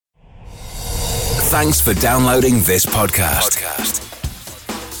Thanks for downloading this podcast.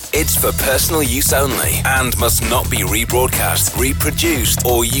 It's for personal use only and must not be rebroadcast, reproduced,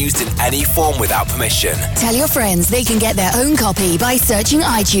 or used in any form without permission. Tell your friends they can get their own copy by searching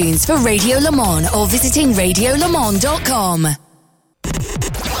iTunes for Radio Le Mans or visiting radiolemans.com.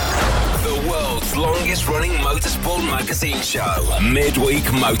 The world's longest running motorsport magazine show, Midweek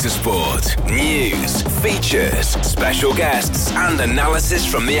Motorsport. News, features, special guests, and analysis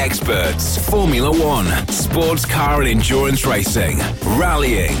from the experts. Formula One, sports car and endurance racing,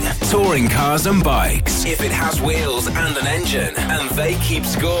 rallying, touring cars and bikes. If it has wheels and an engine, and they keep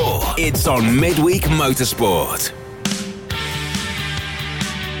score, it's on Midweek Motorsport.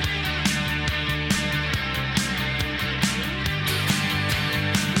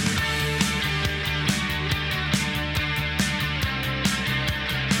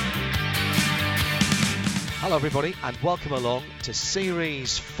 Hello everybody and welcome along to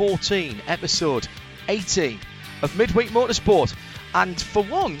Series 14, Episode 18 of Midweek Motorsport. And for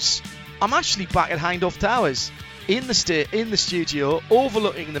once, I'm actually back at Hindhoff Towers in the studio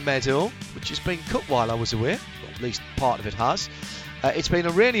overlooking the meadow, which has been cut while I was away, or at least part of it has. It's been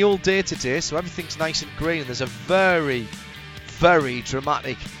a rainy all day today, so everything's nice and green and there's a very, very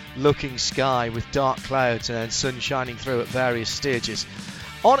dramatic looking sky with dark clouds and sun shining through at various stages.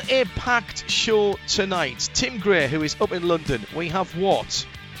 On a packed show tonight, Tim Gray, who is up in London, we have what?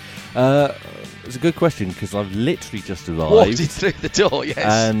 It's a good question because I've literally just arrived. Walked in through the door, yes.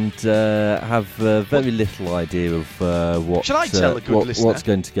 And have very little idea of what Shall I tell the good listener? What's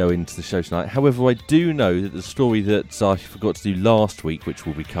going to go into the show tonight. However, I do know that the story that I forgot to do last week, which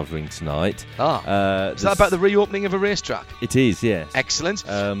we'll be covering tonight. Is that about the reopening of a racetrack? It is, yes. Excellent.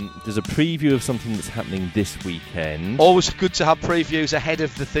 There's a preview of something that's happening this weekend. Always good to have previews ahead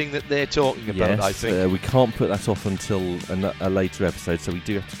of the thing that they're talking about, yes, I think. We can't put that off until a later episode, so we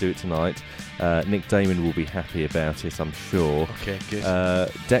do have to do it tonight. Nick Damon will be happy about it, I'm sure. Okay, good.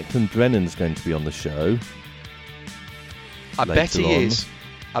 Declan Brennan's going to be on the show. I bet he is.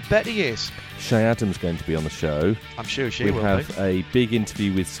 Shay Adams going to be on the show. I'm sure she we will have a big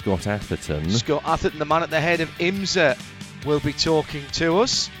interview with Scott Atherton. Scott Atherton, the man at the head of IMSA, will be talking to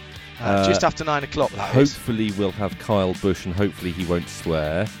us just after 9 o'clock. Hopefully we'll have Kyle Busch and hopefully he won't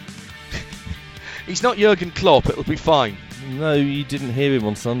swear. He's not Jurgen Klopp, it'll be fine. No, you didn't hear him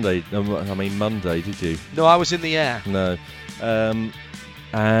on Monday, did you? No, I was in the air. No.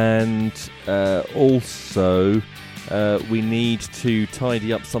 And also, we need to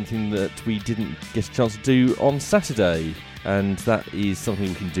tidy up something that we didn't get a chance to do on Saturday. And that is something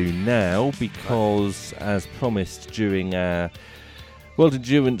we can do now because, as promised during our World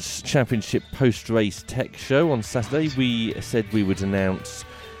Endurance Championship post-race tech show on Saturday, we said we would announce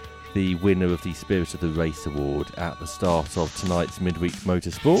the winner of the Spirit of the Race Award at the start of tonight's Midweek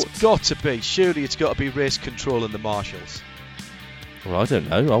Motorsport. It's got to be. Surely it's got to be Race Control and the Marshals. Well, I don't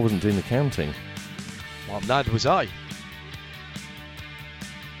know. I wasn't doing the counting. Well, neither was I. I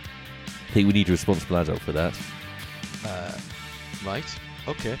think we need a responsible adult for that. Right.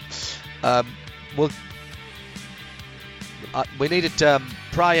 Okay. We needed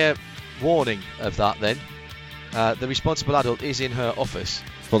prior warning of that then. The responsible adult is in her office.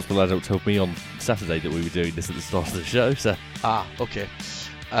 Responsible adult told me on Saturday that we were doing this at the start of the show, so... Okay.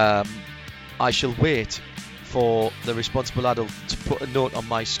 I shall wait for the responsible adult to put a note on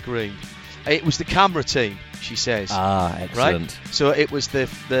my screen. It was the camera team, she says. Excellent. Right? So it was the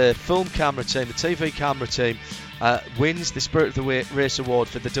film camera team, the TV camera team, wins the Spirit of the Race Award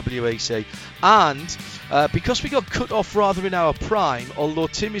for the WEC. And because we got cut off rather in our prime, although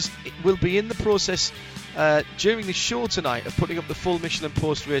Tim will be in the process during the show tonight of putting up the full Michelin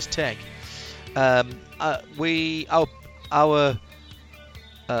post-race tech, our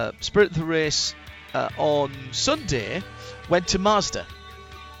Spirit of the Race on Sunday went to Mazda.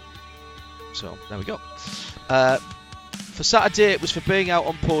 So there we go. For Saturday it was for being out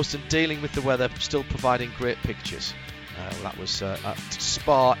on post and dealing with the weather, still providing great pictures. That was at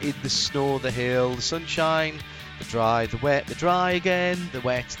Spa, in the snow, the hail, the sunshine, the dry, the wet, the dry again, the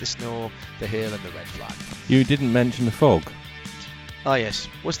wet, the snow, the hail and the red flag. You didn't mention the fog. Oh yes.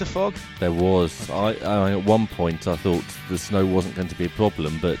 Was the fog? There was. I at one point I thought the snow wasn't going to be a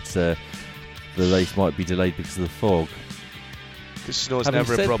problem, but the race might be delayed because of the fog. Because snow's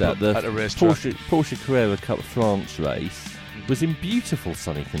never a problem at a racetrack. Porsche Carrera Cup France race was in beautiful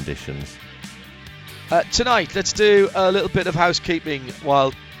sunny conditions. Tonight, let's do a little bit of housekeeping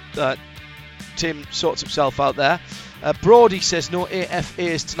while Tim sorts himself out there. Brody says no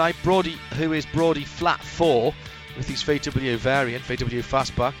AFAs tonight. Brody, who is Brody Flat 4 with his VW variant, VW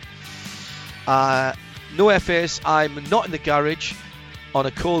Fastback. No FAs. I'm not in the garage on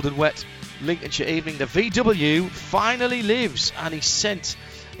a cold and wet Lincolnshire Evening. The VW finally lives, and he sent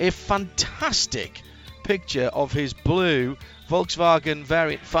a fantastic picture of his blue Volkswagen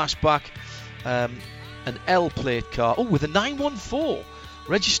variant fastback, an L plate car. Oh, with a 914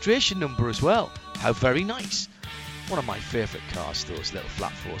 registration number as well. How very nice. One of my favourite cars, those little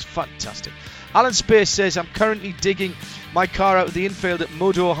flat fours. Fantastic. Alan Space says, I'm currently digging my car out of the infield at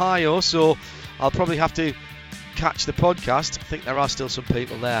Mud, Ohio, so I'll probably have to catch the podcast. I think there are still some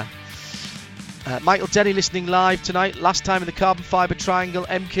people there. Michael Denny listening live tonight. Last time in the carbon fibre triangle,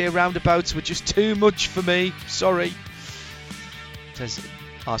 MK roundabouts were just too much for me. Sorry. Says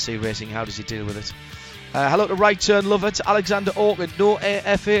RC Racing, how does he deal with it? Hello to Right Turn Lover, to Alexander Auckland. No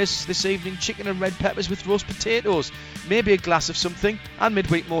AFAs this evening. Chicken and red peppers with roast potatoes. Maybe a glass of something. And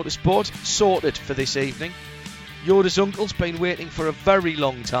Midweek Motorsport sorted for this evening. Yoda's uncle's been waiting for a very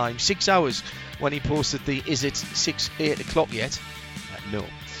long time. 6 hours when he posted the is it 8 o'clock yet? No.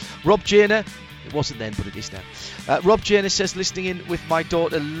 Rob Janer, it wasn't then, but it is now. Rob Janer says, listening in with my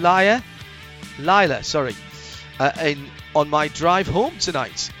daughter Lila, on my drive home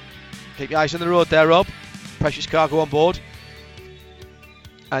tonight. Keep your eyes on the road there, Rob. Precious cargo on board.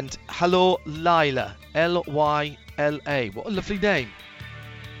 And hello, Lila. Lyla. What a lovely name.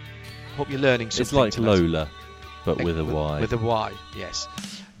 Hope you're learning something. It's like tonight. Lola, but with a Y. With a Y, yes.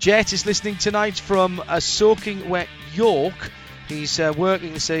 Jet is listening tonight from a soaking wet York. He's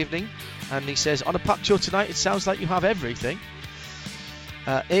working this evening, and he says, on a packed show tonight, it sounds like you have everything.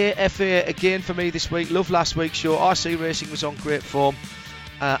 AFA again for me this week. Love last week's show. RC Racing was on great form.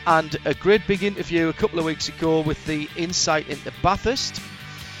 And a great big interview a couple of weeks ago with the insight into Bathurst.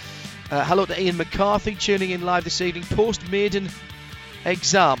 Hello to Ian McCarthy tuning in live this evening. Post-maiden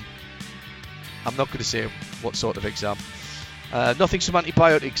exam. I'm not going to say what sort of exam. Nothing some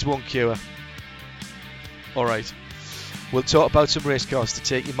antibiotics won't cure. Alright. We'll talk about some race cars to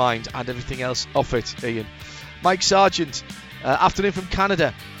take your mind and everything else off it, Ian. Mike Sargent, afternoon from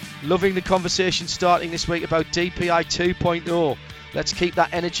Canada. Loving the conversation starting this week about DPI 2.0. Let's keep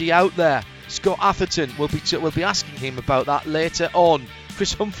that energy out there. Scott Atherton will be asking him about that later on.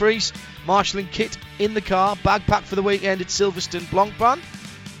 Chris Humphreys, marshalling kit in the car, bag packed for the weekend at Silverstone Blancpain.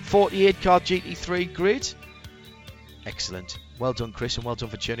 48 car GT3 grid. Excellent. Well done, Chris, and well done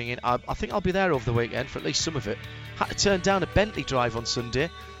for tuning in. I think I'll be there over the weekend for at least some of it. Had to turn down a Bentley drive on Sunday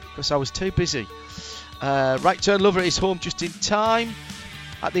because I was too busy. Right Turn Lover is home just in time.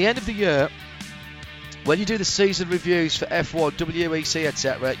 At the end of the year, when you do the season reviews for F1, WEC,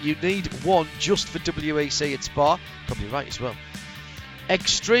 etc., you need one just for WEC at Spa. Probably right as well.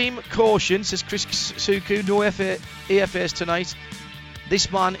 Extreme caution, says Chris Suku. No EFAs tonight.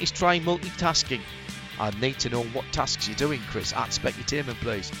 This man is trying multitasking. I need to know what tasks you're doing, Chris. At Specutainment,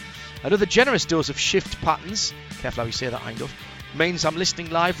 please. Another generous dose of shift patterns. Careful how you say that, Eindhoven. Means I'm listening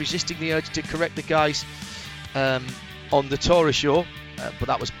live, resisting the urge to correct the guys on the Torah show. But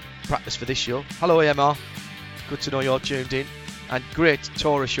that was practice for this show. Hello, AMR. Good to know you're tuned in. And great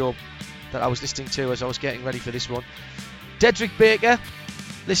Torah show that I was listening to as I was getting ready for this one. Dedrick Baker,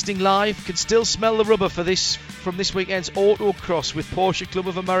 listening live. Can still smell the rubber from this weekend's autocross with Porsche Club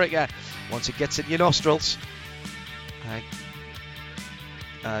of America once it gets in your nostrils.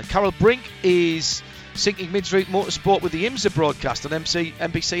 Carol Brink is syncing Midweek Motorsport with the IMSA broadcast on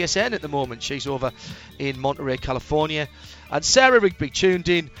NBCSN at the moment. She's over in Monterey, California. And Sarah Rigby tuned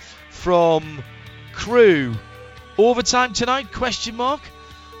in from Crewe. Overtime tonight? ?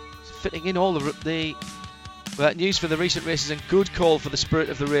 Fitting in all the news for the recent races and good call for the Spirit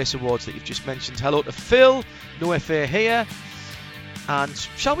of the Race Awards that you've just mentioned. Hello to Phil. No FA here. And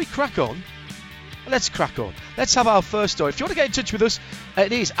shall we crack on? Let's crack on. Let's have our first story. If you want to get in touch with us,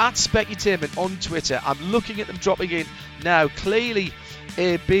 it is at Specutainment on Twitter. I'm looking at them dropping in now. Clearly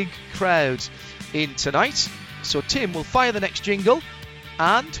a big crowd in tonight. So Tim will fire the next jingle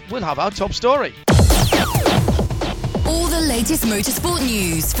and we'll have our top story. All the latest motorsport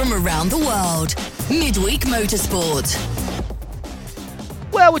news from around the world. Midweek Motorsport.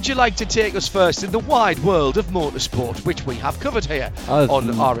 Where would you like to take us first in the wide world of motorsport, which we have covered here on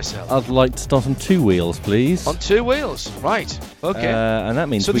RSL? I'd like to start on two wheels, please. On two wheels, right. Okay. And that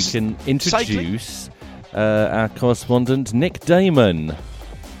means we can introduce our correspondent, Nick Damon.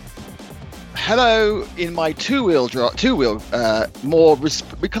 Hello, in my two-wheel, more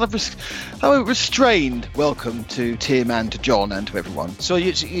restrained welcome to Tim and to John and to everyone. So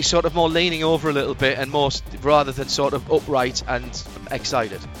you're sort of more leaning over a little bit and more rather than sort of upright and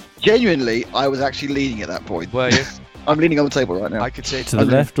excited. Genuinely, I was actually leaning at that point. Were you? I'm leaning on the table right now. I could say to the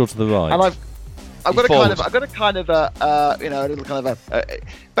left or to the right. And I've got a kind of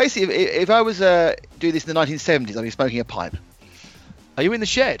basically, if I was doing this in the 1970s, I'd be smoking a pipe. Are you in the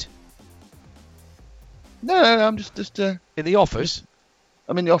shed? No, I'm just in the office.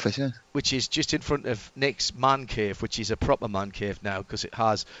 I'm in the office, yeah. Which is just in front of Nick's man cave, which is a proper man cave now because it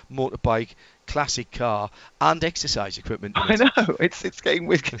has motorbike, classic car, and exercise equipment. I know it's getting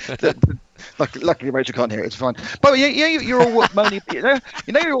weird. Luckily, Rachel can't hear it. It's fine. But you're all moaning.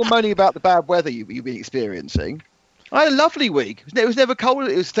 You're all moaning about the bad weather you've been experiencing. I had a lovely week. It was never cold.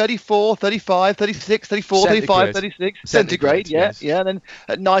 It was 34, 35, 36, 34, 35, 36 centigrade. Yes. Yeah. And then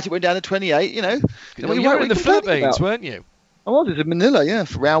at night it went down to 28. You were in the Philippines, weren't you? I was in Manila, yeah,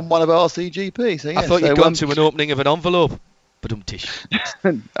 for round one of RCGP. So, yeah, I thought you'd gone to an opening of an envelope. Ba-dum-tish.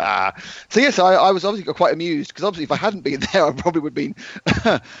 So I was obviously quite amused because obviously if I hadn't been there, I probably would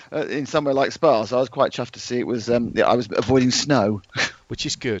have been in somewhere like Spa. So I was quite chuffed to see it was. I was avoiding snow, which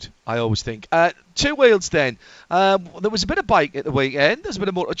is good. I always think. Two wheels then. There was a bit of bike at the weekend. There's a bit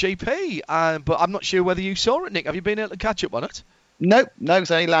of MotoGP, but I'm not sure whether you saw it, Nick. Have you been able to catch up on it? No,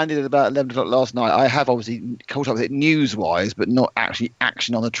 because I only landed at about 11 o'clock last night. I have obviously caught up with it news-wise, but not actually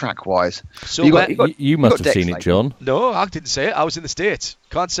action on the track-wise. So you must have seen it, John. No, I didn't see it. I was in the States.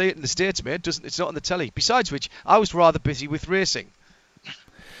 Can't see it in the States, mate. It's not on the telly. Besides which, I was rather busy with racing.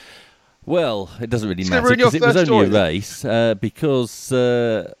 Well, it doesn't really matter because it was only a race. Because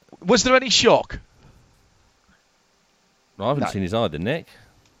was there any shock? I haven't seen it either, Nick.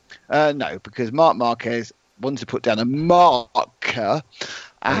 No, because Marc Marquez wanted to put down a marker,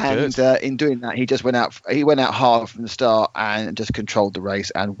 and in doing that, he just went out. He went out hard from the start and just controlled the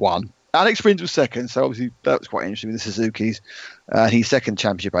race and won. Alex Rins was second, so obviously that was quite interesting with the Suzukis. He's second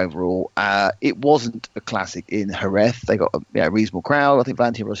championship overall. It wasn't a classic in Jerez. They got a reasonable crowd. I think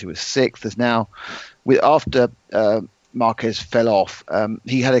Valentino Rossi was sixth. There's now, after Marquez fell off,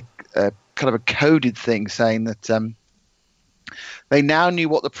 he had a kind of a coded thing saying that. They now knew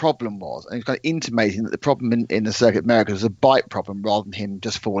what the problem was, and he was kind of intimating that the problem in the Circuit America was a bike problem rather than him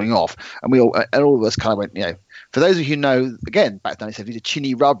just falling off. And all of us kind of went, for those of you who know, again, back then, he's a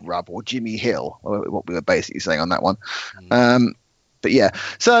Chinny Rub or Jimmy Hill, what we were basically saying on that one. But yeah,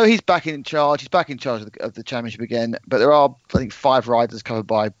 so he's back in charge. He's back in charge of the championship again. But there are, I think, 5 riders covered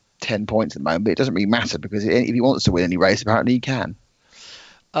by 10 points at the moment. But it doesn't really matter because if he wants to win any race, apparently he can.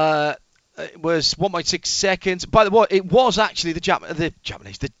 It was 1.6 seconds. By the way, it was actually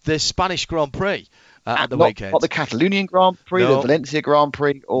the Spanish Grand Prix at the weekend. Not the Catalonian Grand Prix, the Valencia Grand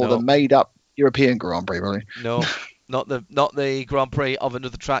Prix, or the made-up European Grand Prix, really. No, not the Grand Prix of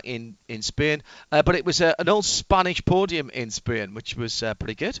another track in Spain. But it was an old Spanish podium in Spain, which was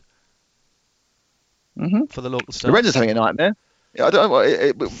pretty good for the local stars. Lorenzo's having a nightmare. I don't know.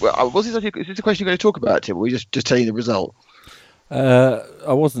 Is this a question you're going to talk about, Tim? Or are we just tell you the result?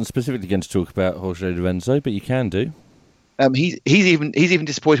 I wasn't specifically going to talk about Jorge Lorenzo, but you can do. He's even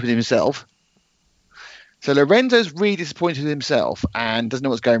disappointed with himself. So Lorenzo's really disappointed with himself and doesn't know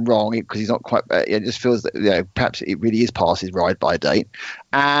what's going wrong because he's not quite. It just feels that perhaps it really is past his ride by date.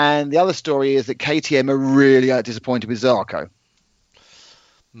 And the other story is that KTM are really disappointed with Zarco.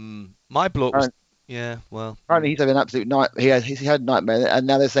 My bloke was. Yeah, well. Apparently he's having an absolute night. He had a nightmare, and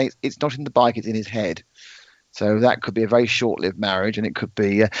now they're saying it's not in the bike; it's in his head. So that could be a very short-lived marriage, and it could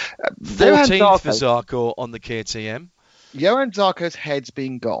be 14th for Zarco on the KTM. Johan Zarco's head's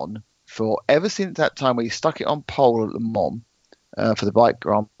been gone for ever since that time where he stuck it on pole at Le Mans for the bike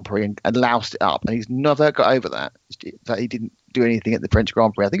Grand Prix and loused it up, and he's never got over that. That he didn't do anything at the French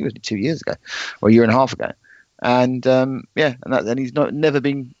Grand Prix. I think it was 2 years ago or a year and a half ago, and he's never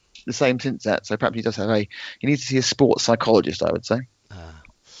been the same since that. So perhaps he does have he needs to see a sports psychologist, I would say.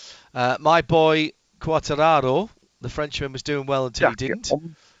 My boy Quartararo, the Frenchman, was doing well until he didn't.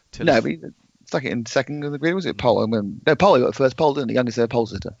 He stuck it in second in the grid. Was it pole? Pole. He got the first pole, didn't he? Youngest ever pole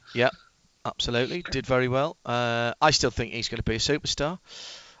sitter. Yeah, absolutely. Did very well. I still think he's going to be a superstar.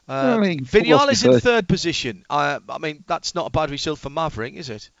 Vinales in third position. I mean, that's not a bad result for Maverick, is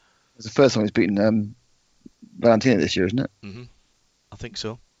it? It's the first time he's beaten Valentino this year, isn't it? Mm-hmm. I think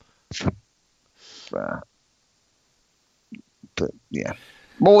so. But yeah.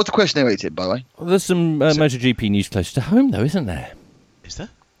 What was the question there, Tim, by the way? Well, there's some MotoGP news close to home, though, isn't there? Is there?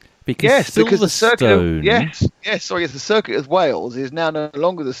 Because the circuit. The circuit of Wales is now no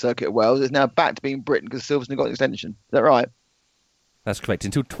longer the circuit of Wales. It's now back to being Britain because Silverstone got an extension. Is that right? That's correct.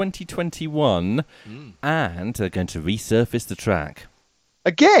 Until 2021, and they're going to resurface the track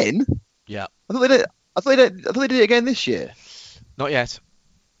again. Yeah. I thought they did it again this year. Not yet.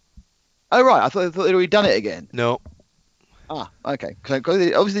 Oh right. I thought they'd already done it again. No. Okay. Because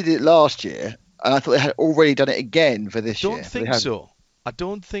they obviously did it last year, and I thought they had already done it again for this year. I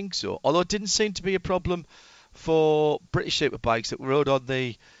don't think so. Although it didn't seem to be a problem for British superbikes that rode on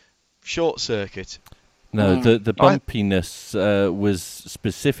the short circuit. No, the bumpiness was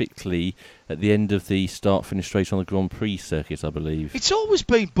specifically at the end of the start-finish straight on the Grand Prix circuit, I believe. It's always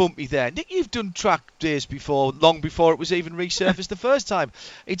been bumpy there. Nick, you've done track days before, long before it was even resurfaced the first time.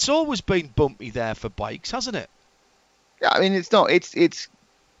 It's always been bumpy there for bikes, hasn't it? Yeah, I mean, it's not. It's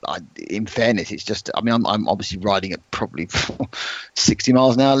in fairness, it's just. I mean, I'm obviously riding at probably 60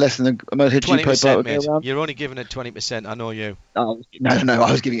 miles an hour less than a MotoGP bike. Mate. You're only giving it 20%. I know you. No.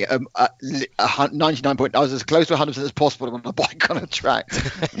 I was giving it 99 point. I was as close to 100% as possible on a bike on a track,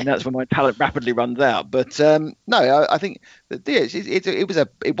 and that's when my talent rapidly runs out. But no, I think that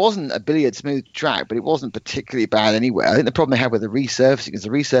it wasn't a billiard smooth track, but it wasn't particularly bad anywhere. I think the problem they had with the resurfacing is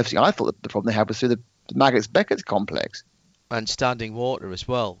I thought that the problem they had was through the Maggots-Beckett's complex. And standing water as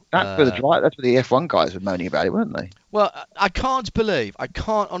well. That's where the F1 guys were moaning about it, weren't they? Well, I can't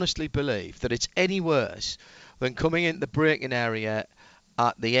honestly believe that it's any worse than coming into the braking area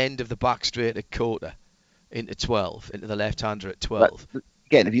at the end of the back straight at Cota into 12, into the left-hander at 12.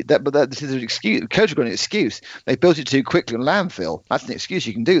 This is an excuse. The coach have got an excuse. They built it too quickly on landfill. That's an excuse.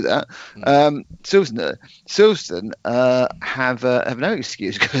 You can do that. Silverstone have no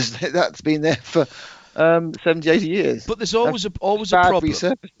excuse because that's been there for 70, 80 years. But there's always a problem.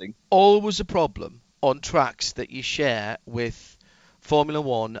 Resurfacing. Always a problem on tracks that you share with Formula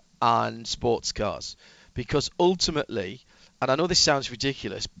One and sports cars, because ultimately, and I know this sounds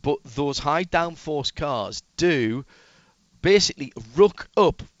ridiculous, but those high downforce cars do basically ruck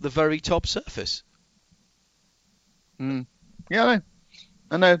up the very top surface. Yeah,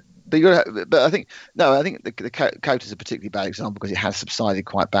 I know. But I think the Cota is a particularly bad example because it has subsided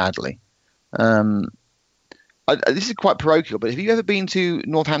quite badly. This is quite parochial, but have you ever been to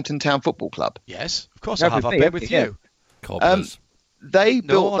Northampton Town Football Club? Yes, of course I have. I've been with you. Cobblers. I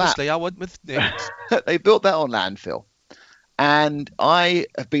went with Nick. They built that on landfill. And I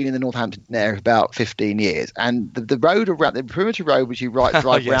have been in the Northampton area for about 15 years. And the road around, the perimeter road, which you drive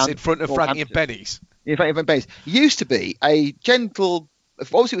around in front of Frankie and Benny's. In front of Benny's. Used to be a gentle,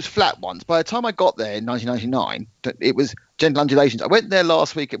 obviously it was flat once. By the time I got there in 1999, it was gentle undulations. I went there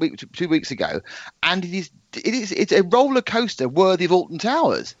last week, 2 weeks ago, and it's a roller coaster worthy of Alton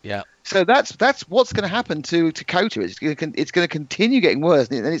Towers. Yeah. So that's what's going to happen to Cota. It's going to continue getting worse.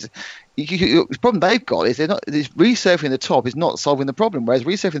 And the problem they've got is this resurfacing the top is not solving the problem, whereas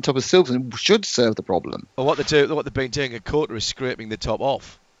resurfacing the top of Silverstone should serve the problem. Well, what they've been doing at Cota is scraping the top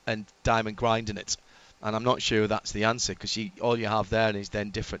off and diamond grinding it, and I'm not sure that's the answer, because all you have there is then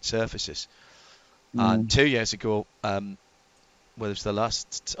different surfaces. And 2 years ago, I was there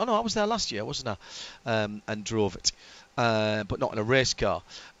last year, wasn't I? And drove it, but not in a race car.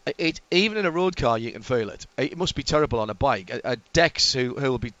 Even in a road car, you can feel it. It must be terrible on a bike. Dex,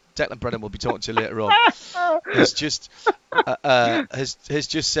 Declan Brennan will be talking to later on, has just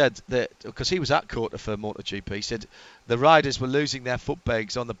said that, because he was at Cota for MotoGP, he said the riders were losing their foot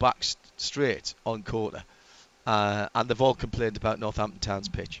pegs on the back straight on Cota, and they've all complained about Northampton Town's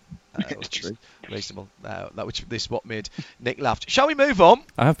pitch. Which is reasonable. This is what made Nick laugh. Shall we move on?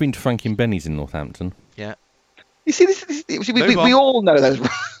 I have been to Frankie and Benny's in Northampton. Yeah. You see, we all know those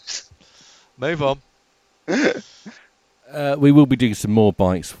rules. Move on. We will be doing some more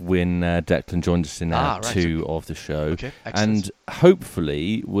bikes when Declan joins us in hour 2 of the show. Okay, excellent. And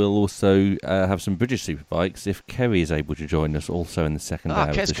hopefully we'll also have some British Superbikes if Kerry is able to join us also in the second hour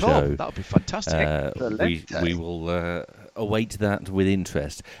of the show. That would be fantastic. We will await that with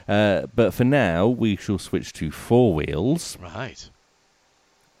interest. But for now, we shall switch to four wheels. Right.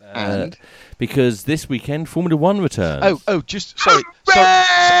 Because this weekend, Formula One returns. Sorry.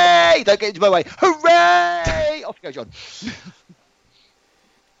 Don't get into my way. Hooray! Off you go, John.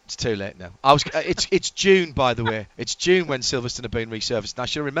 It's too late now. It's June, by the way. It's June when Silverstone have been resurfaced. And I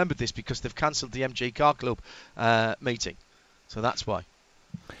should have remembered this because they've cancelled the MG Car Club meeting. So that's why.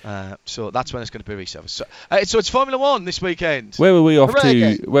 So that's when it's going to be resurfaced. So it's Formula One this weekend. Where were we off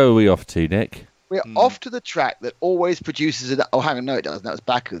to, Nick? We're off to the track that always produces it. Oh, hang on, no, it doesn't. That was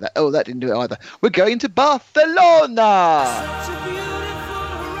Baku. That didn't do it either. We're going to Barcelona.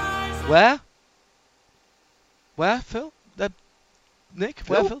 Where, Phil? Nick?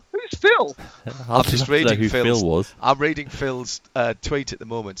 Where, Phil? Who's Phil? I'm just reading who Phil was. I'm reading Phil's tweet at the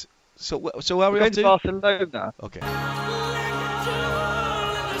moment. So where are we going to? Barcelona. Okay.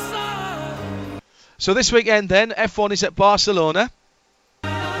 So this weekend then, F1 is at Barcelona.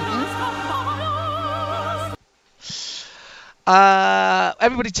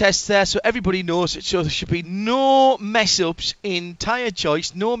 Everybody tests there, so everybody knows it. So there should be no mess-ups in tyre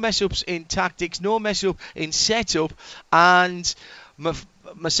choice, no mess-ups in tactics, no mess-up in setup, and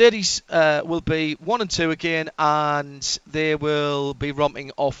Mercedes will be 1 and 2 again, and they will be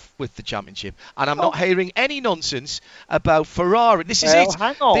romping off with the championship. And I'm not hearing any nonsense about Ferrari. This is it.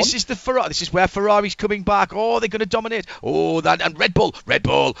 Hang on. This is the Ferrari. This is where Ferrari's coming back. Oh, they're going to dominate. Oh, that and Red Bull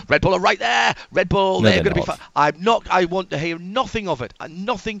are right there. Red Bull, they're going to be. I want to hear nothing of it.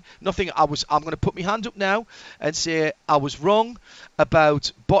 Nothing. I'm going to put my hand up now and say I was wrong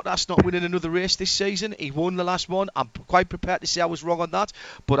about Bottas not winning another race this season. He won the last one. I'm quite prepared to say I was wrong on that,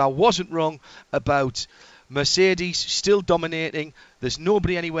 but I wasn't wrong about Mercedes still dominating. There's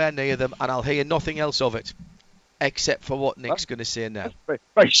nobody anywhere near them, and I'll hear nothing else of it, except for what Nick's going to say now.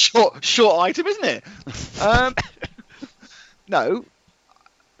 Very short item, isn't it? No,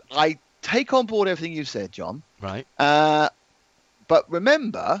 I take on board everything you said, John. Right. But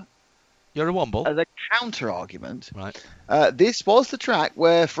remember, you're a womble. As a counter-argument, right? This was the track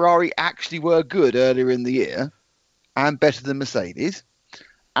where Ferrari actually were good earlier in the year and better than Mercedes.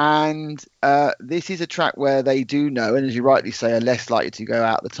 And this is a track where they do know, and as you rightly say, are less likely to go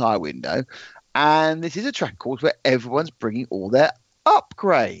out the tyre window. And this is a track course where everyone's bringing all their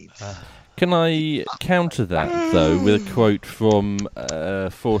upgrades. Can I counter that, though, with a quote from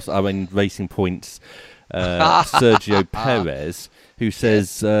Racing Point's Sergio Perez, who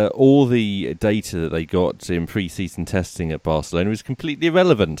says all the data that they got in pre-season testing at Barcelona is completely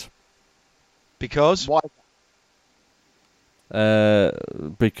irrelevant. Because? Why?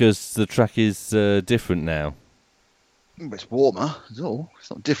 Because the track is different now. It's warmer, that's all.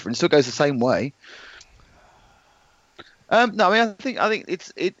 It's not different. It still goes the same way. No, I mean, I think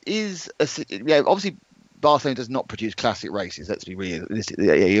it is. Obviously, Barcelona does not produce classic races. Let's be real.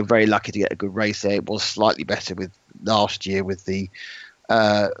 You're very lucky to get a good race there. It was slightly better with last year with the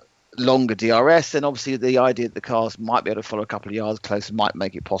longer DRS, and obviously the idea that the cars might be able to follow a couple of yards closer might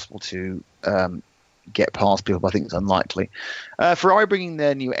make it possible to get past people, but I think it's unlikely. Ferrari bringing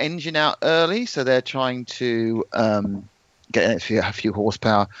their new engine out early, so they're trying to get a few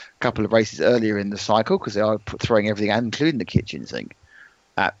horsepower, a couple of races earlier in the cycle, because they are throwing everything, including the kitchen sink,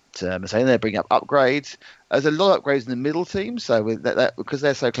 at Mercedes. They're bringing up upgrades. There's a lot of upgrades in the middle team, so with that, because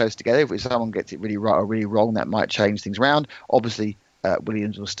they're so close together, if someone gets it really right or really wrong, that might change things around. Obviously,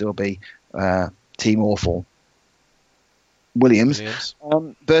 Williams will still be team awful Williams.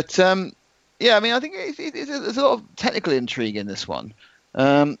 Yeah, I mean, I think there's a lot of technical intrigue in this one.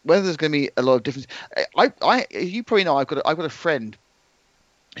 Whether there's going to be a lot of difference, you probably know I've got a friend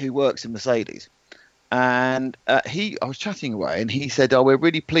who works in Mercedes, and I was chatting away, and he said, "Oh, we're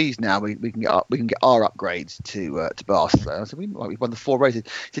really pleased now. We can get our upgrades to Barcelona." I said, "We've won the 4 races." He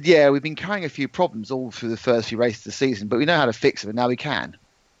said, "Yeah, we've been carrying a few problems all through the first few races of the season, but we know how to fix them, and now we can."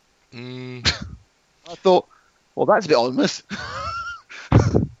 I thought, well, that's a bit ominous.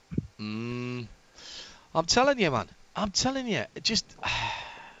 I'm telling you, man. I'm telling you. It just.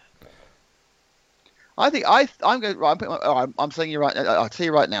 I think I'm going. Right, I'm saying you right. I'll tell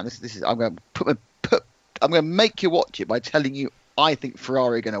you right now. This is. I'm going to I'm going to make you watch it by telling you I think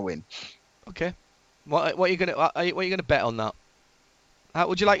Ferrari are going to win. Okay. What are you going to bet on that? How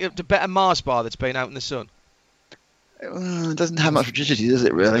would you like to bet a Mars bar that's been out in the sun? It doesn't have much rigidity, does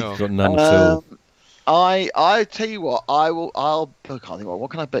it? Really? No. Got none at all. I tell you what. I can't think what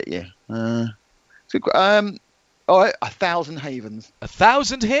can I bet you? All right, 1,000 havens.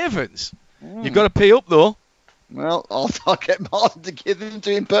 1,000 havens? You've got to pay up, though. Well, I'll get Martin to give them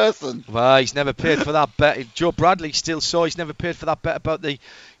to in person. Well, he's never paid for that bet. Joe Bradley still saw he's never paid for that bet about the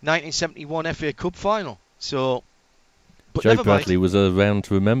 1971 FA Cup final. So, but Joe Bradley was around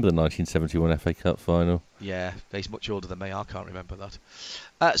to remember the 1971 FA Cup final. Yeah, he's much older than me. I can't remember that.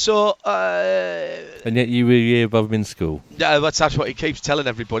 And yet you were a year above him in school. Yeah, that's what he keeps telling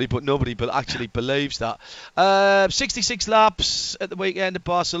everybody, but nobody actually believes that. 66 laps at the weekend at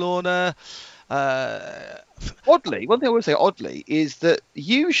Barcelona. Oddly, one thing I would say oddly is that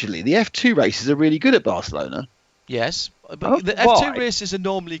usually the F2 races are really good at Barcelona. Yes, but the F2 races are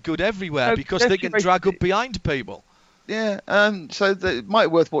normally good everywhere because they can drag up behind people. Yeah, so it might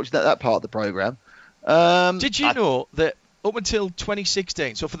be worth watching that part of the programme. Did you know that up until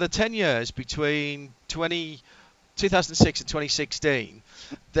 2016, so for the 10 years between 2006 and 2016,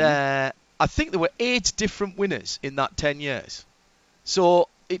 I think there were 8 different winners in that 10 years. So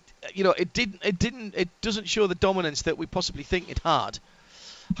it doesn't show the dominance that we possibly think it had.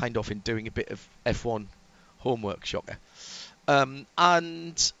 Hindhoff in doing a bit of F1 homework, shocker. And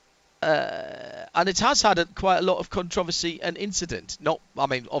it has had quite a lot of controversy and incident.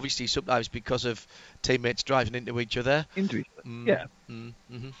 Obviously sometimes because of teammates driving into each other. Yeah. Yeah,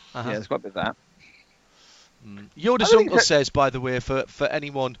 there's quite a bit of that. Yoda's uncle says, by the way, for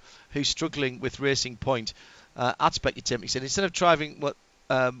anyone who's struggling with Racing Point, at Specutator, he said instead of driving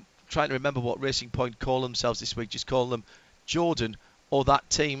trying to remember what Racing Point call themselves this week. Just call them Jordan or that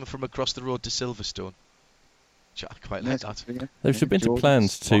team from across the road to Silverstone. I quite like that. There should have been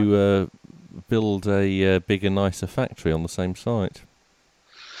plans to build a bigger, nicer factory on the same site.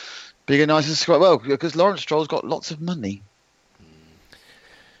 Bigger, nicer, well, because Lawrence Stroll's got lots of money.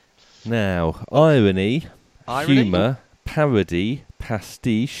 Now, irony, humour, parody,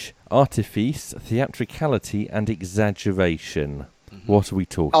 pastiche, artifice, theatricality, and exaggeration. What are we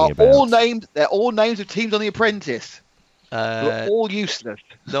talking about? They're all names of teams on The Apprentice. They're all useless.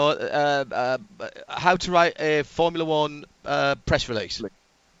 No, how to write a Formula One press release.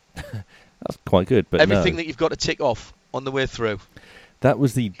 That's quite good, but everything that you've got to tick off on the way through. That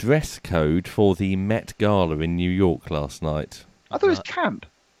was the dress code for the Met Gala in New York last night. I thought it was camp.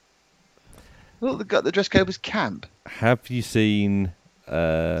 I thought the dress code was camp. Have you seen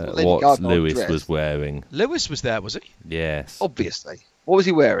what Lewis was wearing? Lewis was there, was he? Yes. Obviously. What was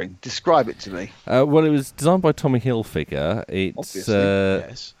he wearing? Describe it to me. Well, it was designed by Tommy Hilfiger. It's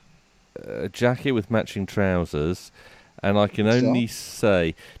yes. A jacket with matching trousers. And I can only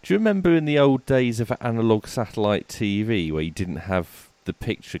say, do you remember in the old days of analog satellite TV where you didn't have the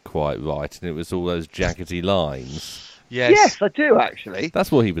picture quite right and it was all those jaggedy lines? Yes, I do actually.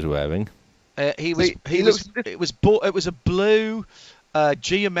 That's what he was wearing. It was a blue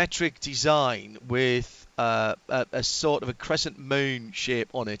geometric design with a sort of a crescent moon shape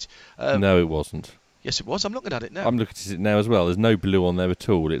on it. No, it wasn't. Yes, it was. I'm looking at it now. I'm looking at it now as well. There's no blue on there at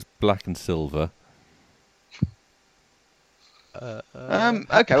all. It's black and silver.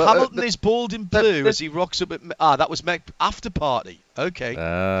 Okay. Hamilton is bald in blue as he rocks up at... that was after party. Okay.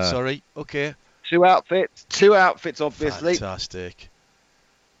 Sorry. Okay. Two outfits, obviously. Fantastic.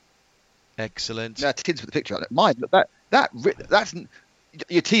 Excellent. No, Tid's with the picture on it. Mine, that's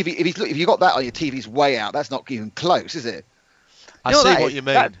your TV. If you got that on your TV's way out, that's not even close, is it? I see what you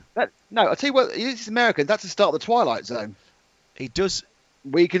mean. No, I'll tell you what. It's American. That's the start of the Twilight Zone. He does.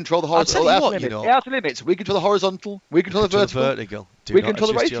 We control the horizontal. Outer limits. We control the horizontal. We control the vertical. We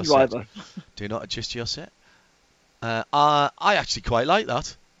control the racing driver. Do not adjust your set. I actually quite like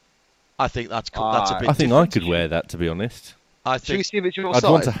that. I think that's cool. That's a bit. I think I could wear that, to be honest. Should we see if it's your I'd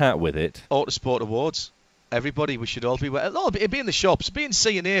size? want a hat with it. Autosport Awards. Everybody, we should all be wearing. Oh, it'd be in the shops. It'd be in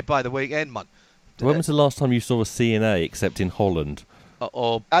C&A by the weekend, man. When was the last time you saw a C&A except in Holland?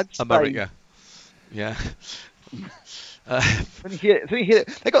 Or America? Yeah. When you hear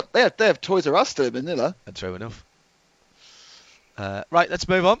they have Toys R Us still in Manila. That's true enough. Right, let's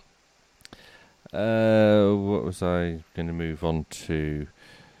move on. What was I going to move on to?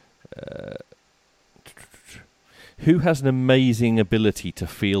 Who has an amazing ability to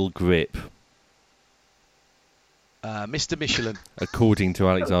feel grip? Mr. Michelin. According to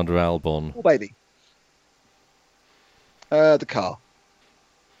Alexander Albon. Oh, baby. The car.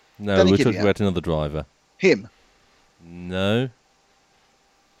 No, we're talking about another driver. Him. No.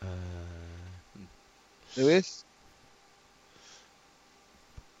 Lewis?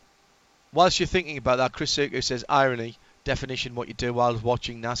 Whilst you're thinking about that, Chris Suko says, irony, definition, what you do while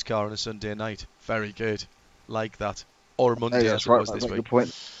watching NASCAR on a Sunday night. Very good. Like that. Or a Monday, as it was this week. Good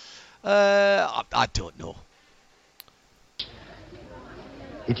point. I don't know.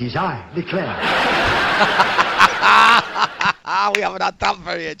 It is I, Leclerc. We haven't had that for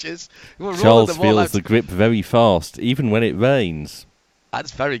ages. Charles feels the grip very fast, even when it rains.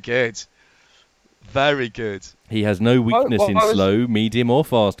 That's very good. Very good. He has no weakness in slow, medium or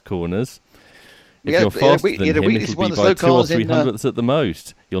fast corners. If you're faster than him, it'll be by 2 or 3 hundredths at the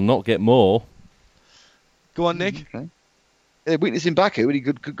most. You'll not get more. Go on, Nick. Okay. Weakness in Baku, when he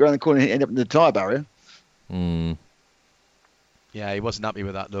could go around the corner and end up in the tyre barrier. Yeah, he wasn't happy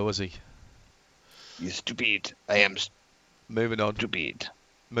with that, though, was he? You're stupid. I am Moving on. stupid.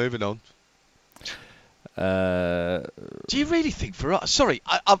 Moving on. Do you really think for us? Sorry,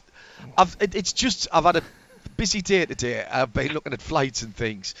 I've had a busy day today. I've been looking at flights and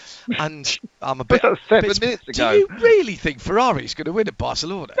things, and I'm a bit. 7 minutes ago. Do you really think Ferrari's going to win at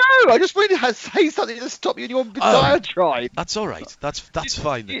Barcelona? No, I just wanted to say something to stop you in your diatribe. That's all right. That's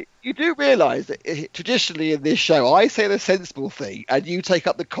fine. Then. You do realise that traditionally in this show, I say the sensible thing, and you take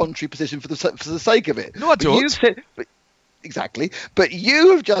up the contrary position for the sake of it. No, I don't. Exactly. But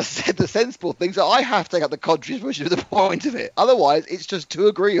you have just said the sensible thing, so I have to take up the contrary position for the point of it. Otherwise, it's just too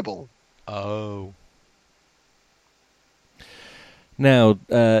agreeable. Oh. Now,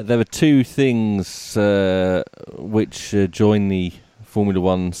 there are two things which join the Formula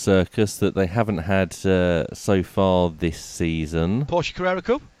One circus that they haven't had so far this season. Porsche Carrera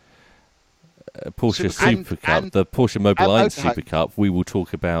Cup? Porsche Super Cup, the Porsche Mobility Super Cup, we will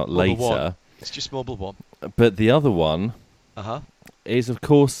talk about later. It's just Mobile One. But the other one is, of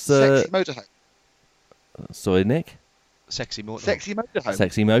course... Sexy Motorhome. Sorry, Nick? Sexy Motorhome. Sexy Motorhome.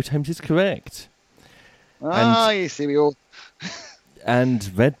 Sexy Motorhomes is correct. You see, we all...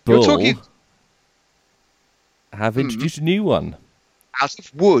 And Red Bull talking... have introduced a new one. Out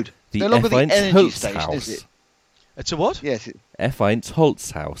of wood. The No longer the F1 energy station, is it? It's a what? Yes, F1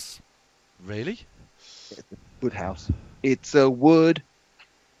 Holzhaus. Really? it's a wood house. It's a wood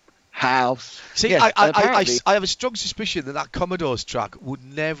house. See, Yes, I have a strong suspicion that Commodore's track would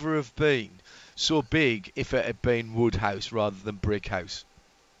never have been so big if it had been wood house rather than brick house.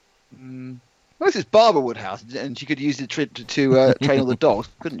 Well, this is Barbara Woodhouse, and she could use it to train all the dogs,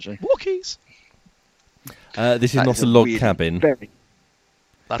 couldn't she? Walkies. This is That not is a log really cabin.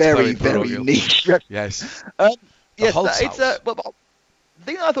 That's very parochial. niche. Yes. Yes, Holz it's house. but the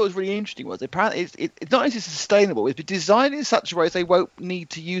thing I thought was really interesting was apparently it's not only sustainable, it's designed in such a way they won't need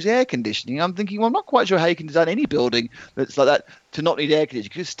to use air conditioning. I'm thinking, well, I'm not quite sure how you can design any building that's like that to not need air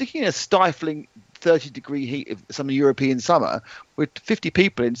conditioning, because sticking in a stifling 30-degree heat of some European summer with 50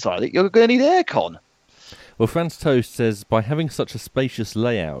 people inside it, you're going to need aircon. Well, Franz Toast says, by having such a spacious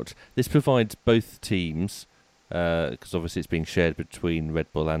layout, this provides both teams, because obviously it's being shared between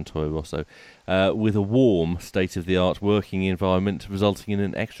Red Bull and Toro Rosso, with a warm, state-of-the-art working environment, resulting in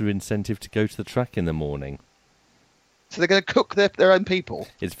an extra incentive to go to the track in the morning. So they're going to cook their own people.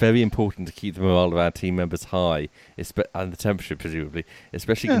 It's very important to keep the morale of our team members high, and the temperature, presumably,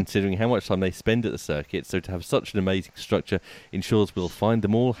 especially considering how much time they spend at the circuit. So to have such an amazing structure ensures we'll find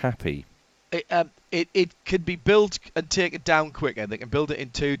them all happy. It could be built and taken down quicker. They can build it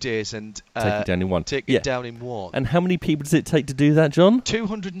in 2 days and Take it down in one. Take it down in one. And how many people does it take to do that, John?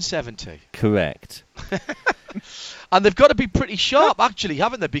 270. Correct. And they've got to be pretty sharp, actually,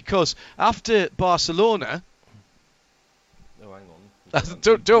 haven't they? Because after Barcelona... Oh, hang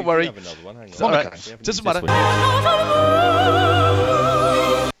on. Don't worry. Have another one. Hang on. It's all right. Doesn't matter.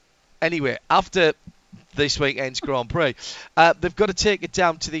 Anyway, after this weekend's Grand Prix, they've got to take it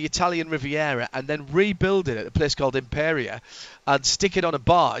down to the Italian Riviera and then rebuild it at a place called Imperia and stick it on a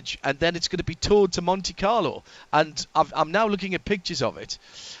barge, and then it's going to be towed to Monte Carlo. And I'm now looking at pictures of it.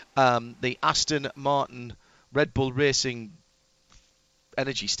 The Aston Martin Red Bull Racing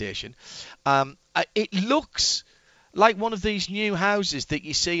Energy Station. It looks like one of these new houses that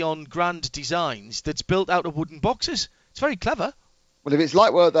you see on Grand Designs that's built out of wooden boxes. It's very clever. Well, if it's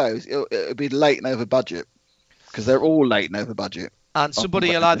like one of those, it'll be late and over budget, because they're all late and over budget. And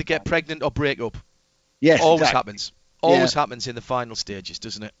somebody will either get pregnant or break up. Yes, always exactly. happens. Always happens in the final stages,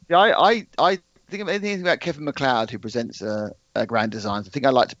 doesn't it? Yeah, I think of anything about Kevin McLeod, who presents Grand Designs. I think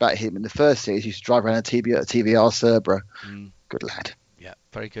I liked about him in the first series. He used to drive around a TVR Cerbera. Good lad. Yeah,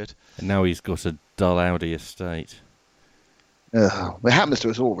 very good. And now he's got a dull Audi estate. Well, it happens to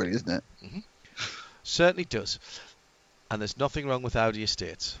us all, really, isn't it? Mm-hmm. Certainly does. And there's nothing wrong with Audi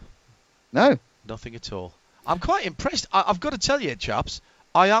estates. No. Nothing at all. I'm quite impressed. I've got to tell you, chaps,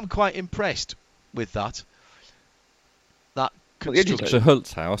 I am quite impressed with that. That construction. The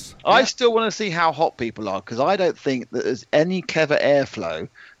Holzhaus. I still want to see how hot people are, because I don't think that there's any clever airflow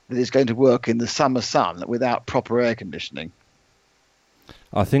that is going to work in the summer sun without proper air conditioning.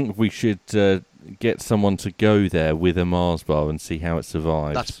 I think we should get someone to go there with a Mars bar and see how it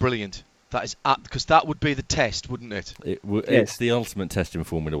survives. That's brilliant. That is because that would be the test, wouldn't it? It's the ultimate test in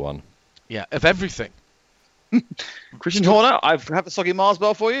Formula One. Yeah, of everything. Christian Horner, I have a soggy Mars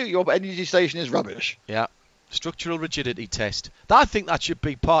bar for you. Your energy station is rubbish. Yeah. Structural rigidity test. I think that should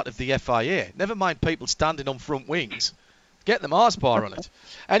be part of the FIA. Never mind people standing on front wings. Get the Mars bar on it.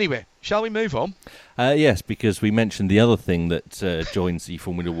 Anyway, shall we move on? Yes, because we mentioned the other thing that joins the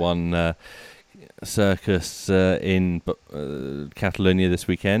Formula One circus in Catalonia this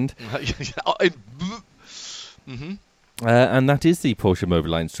weekend. And that is the Porsche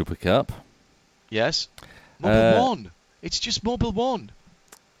Mobile 1 Super Cup. Yes. Mobile 1. It's just Mobile 1.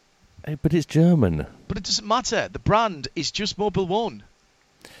 But it's German. But it doesn't matter. The brand is just Mobile 1.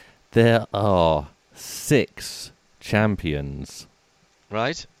 There are 6 champions.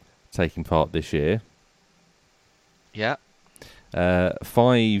 Right. Taking part this year. Yeah.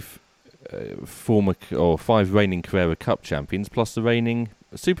 5 reigning Carrera Cup champions plus the reigning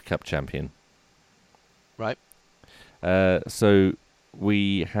Super Cup champion. Right. So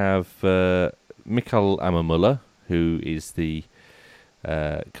we have Mikael Ammermuller, who is the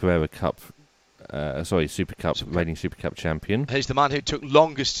Carrera Cup, Super Cup, reigning Super Cup champion. He's the man who took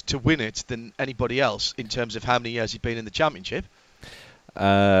longest to win it than anybody else in terms of how many years he'd been in the championship.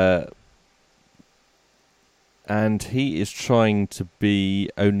 And he is trying to be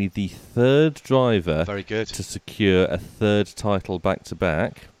only the 3rd driver Very good. to secure a 3rd title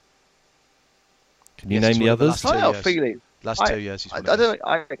back-to-back. Can you name the others? I have a feeling Last 2 years he's won it.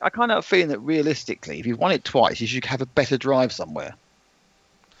 I kind of have a feeling that realistically, if you've won it twice, you should have a better drive somewhere.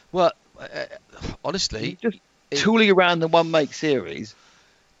 Well, honestly, just tooling around the one make series.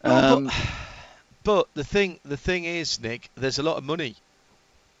 But the thing is, Nick, there's a lot of money.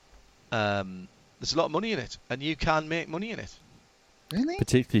 There's a lot of money in it, and you can make money in it. Really?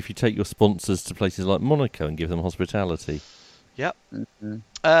 Particularly if you take your sponsors to places like Monaco and give them hospitality. Yep.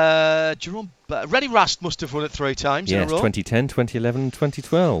 Jerome, Reddy Rast must have won it 3 times in a row. 2010, 2011,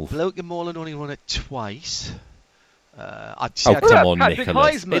 2012. Bloke and Moreland only won it twice. Come on,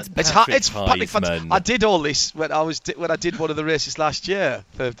 Nicholas. It's Patrick Heisman. I did all this when I did one of the races last year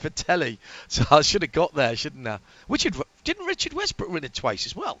for telly, so I should have got there, shouldn't I? Didn't Richard Westbrook win it twice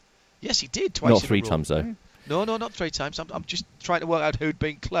as well? Yes, he did twice. Not 3 times though. No, not 3 times. I'm just trying to work out who'd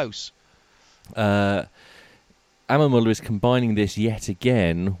been close. Ammermuller is combining this yet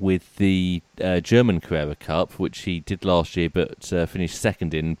again with the German Carrera Cup, which he did last year but finished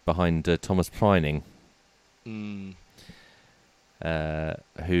second in behind Thomas Preining,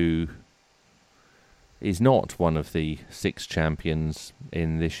 who is not one of the 6 champions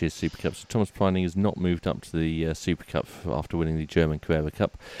in this year's Super Cup. So Thomas Preining has not moved up to the Super Cup after winning the German Carrera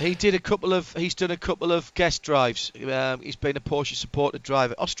Cup. He's done a couple of guest drives. He's been a Porsche supported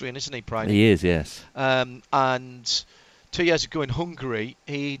driver. Austrian, isn't he, Preining? He is, yes. And 2 years ago in Hungary,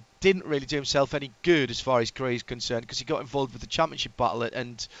 he didn't really do himself any good as far as his career is concerned, because he got involved with the championship battle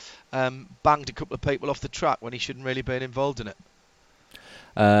and banged a couple of people off the track when he shouldn't really been involved in it.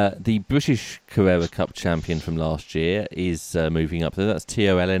 The British Carrera Cup champion from last year is moving up there. That's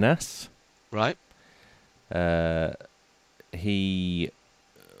Theo Elenas. Right. That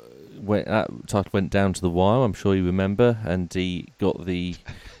title went down to the wire, I'm sure you remember, and he got the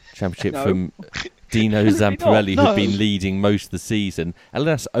championship from Dino Zamparelli, who'd been leading most of the season.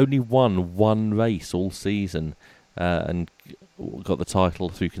 Elenas only won 1 race all season, and got the title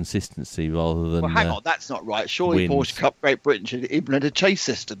through consistency rather than. Well, hang on, that's not right. Surely Porsche Cup Great Britain should implement a chase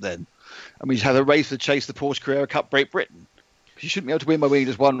system then, and we should have a race to chase the Porsche Carrera Cup Great Britain. Because you shouldn't be able to win by winning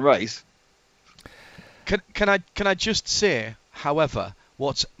just 1 race. Can I just say, however,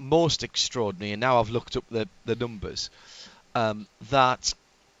 what's most extraordinary, and now I've looked up the numbers, that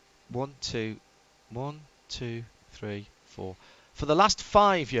 1, 2, 3, 4. For the last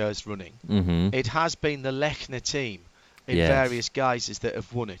 5 years running, it has been the Lechner team in various guises that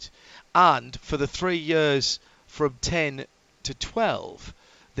have won it. And for the 3 years from 10 to 12,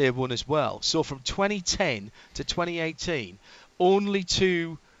 they won as well. So from 2010 to 2018, only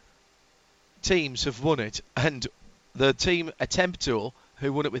 2 teams have won it. And the team Attemptool,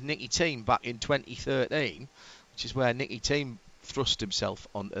 who won it with Nicky Thiem back in 2013, which is where Nicky Thiem thrust himself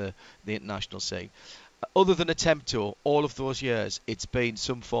onto the international scene. Other than Attemptool, all of those years, it's been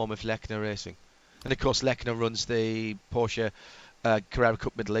some form of Lechner racing. And of course, Lechner runs the Porsche Carrera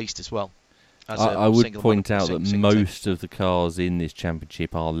Cup Middle East as well. I would point out that most of the cars in this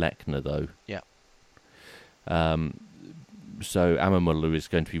championship are Lechner, though. Yeah. So Ammermuller is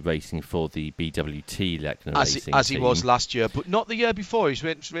going to be racing for the BWT Lechner racing team. As he was last year, but not the year before. He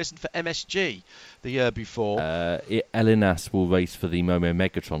was racing for MSG the year before. Elenas will race for the Momo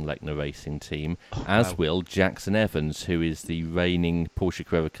Megatron Lechner racing team, will Jackson Evans, who is the reigning Porsche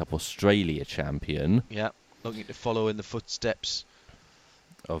Carrera Cup Australia champion. Yeah, looking to follow in the footsteps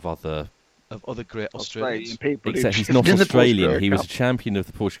of other great Australian people. Except he's not Australian. He was a champion of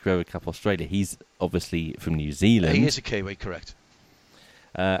the Porsche Carrera Cup Australia. He's obviously from New Zealand. He is a Kiwi, correct.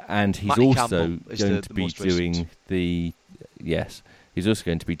 And he's also going to be doing the He's also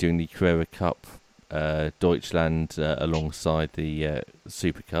going to be doing the Carrera Cup Deutschland alongside the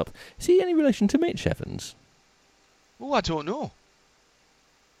Super Cup. Is he any relation to Mitch Evans? Oh, I don't know.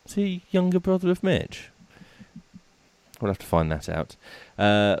 Is he younger brother of Mitch? We'll have to find that out.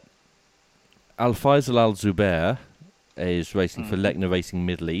 Al-Faisal Al-Zubair is racing for Lechner Racing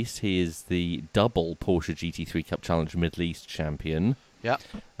Middle East. He is the double Porsche GT3 Cup Challenge Middle East champion. Yeah.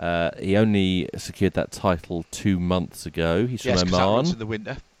 He only secured that title 2 months ago. He's from Oman. That runs in the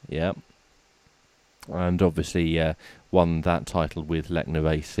winter. Yeah. And obviously won that title with Lechner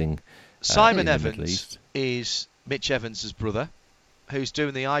Racing. Simon Evans is Mitch Evans' brother, who's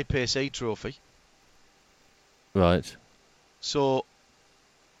doing the IPSE trophy. Right. So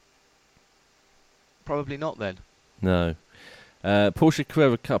probably not then. No. Porsche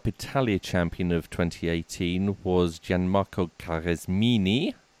Carrera Cup Italia champion of 2018 was Gianmarco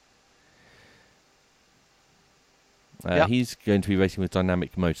Caresmini. He's going to be racing with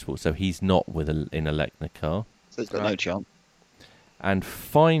Dynamic Motorsport, so he's not in a Lechner car. So he's got no chance. And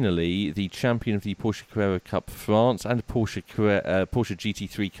finally, the champion of the Porsche Carrera Cup France and Porsche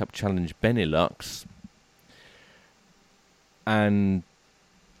GT3 Cup Challenge Benelux and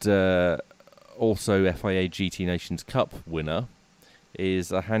also FIA GT Nations Cup winner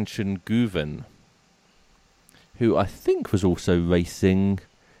is Hanshin Guven, who I think was also racing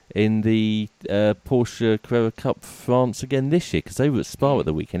in the Porsche Carrera Cup France again this year, because they were at Spa at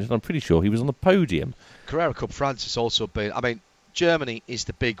the weekend, and I'm pretty sure he was on the podium. Carrera Cup France has also been... I mean, Germany is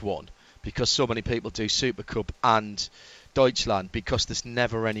the big one, because so many people do Super Cup and Deutschland, because there's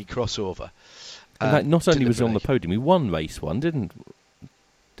never any crossover. Not only was he on the podium, he won race one, didn't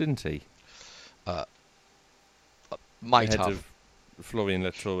he? Might Ahead have. of Florian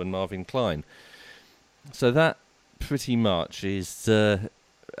Latour and Marvin Klein. So that pretty much is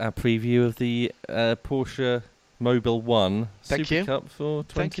our preview of the Porsche Mobile 1 Super Cup for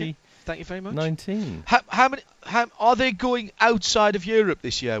 2019. Thank you very much. How many are they going outside of Europe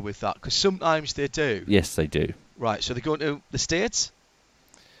this year with that? Because sometimes they do. Yes, they do. Right, so they're going to the States?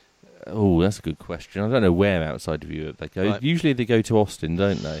 Oh, that's a good question. I don't know where outside of Europe they go. Right. Usually they go to Austin,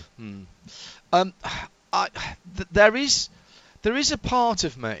 don't they? There is a part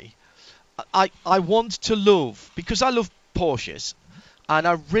of me I want to love, because I love Porsches, and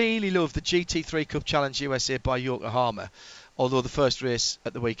I really love the GT3 Cup Challenge USA by Yokohama, although the first race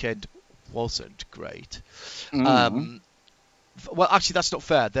at the weekend wasn't great. Well, actually, that's not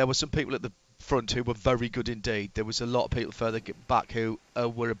fair. There were some people at the front who were very good indeed. There was a lot of people further back who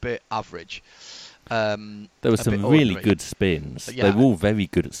were a bit average. There were some really good spins. Yeah, they were all very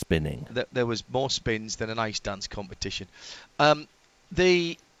good at spinning. There was more spins than an ice dance competition.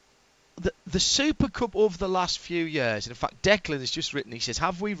 The Super Cup over the last few years, and in fact Declan has just written, he says,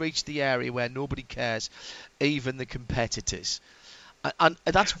 have we reached the area where nobody cares, even the competitors? And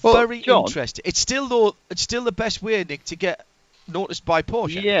that's very interesting. It's still the best way, Nick, to get noticed by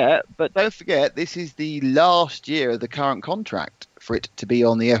Porsche. Yeah, but don't forget, this is the last year of the current contract for it to be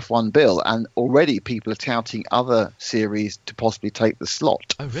on the F1 bill, and already people are touting other series to possibly take the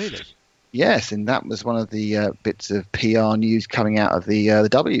slot. Oh, really? Yes, and that was one of the bits of PR news coming out of the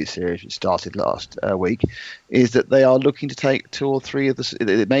W Series, which started last week, is that they are looking to take 2 or 3 of the...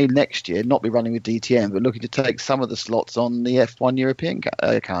 It may next year not be running with DTM, but looking to take some of the slots on the F1 European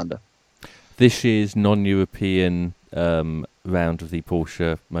calendar. This year's non-European round of the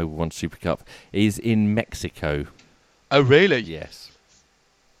Porsche Mobile 1 Super Cup is in Mexico. Oh, really? Yes.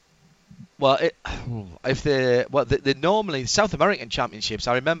 Well, the normally South American championships,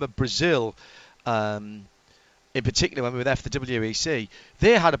 I remember Brazil, in particular when we were there for the WEC,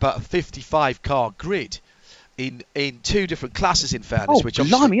 they had about a 55 car grid in 2 different classes, in fairness. Oh,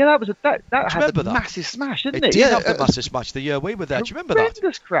 blimey, yeah, that had a massive smash, didn't it? It did have the massive smash the year we were there. Do you remember that?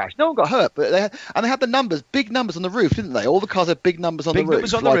 Horrendous crash. No one got hurt, but they had the numbers, big numbers on the roof, didn't they? All the cars had big numbers on the roof. Big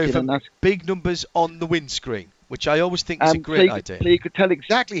numbers on the roof and big numbers on the windscreen, which I always think is a great idea. So you could tell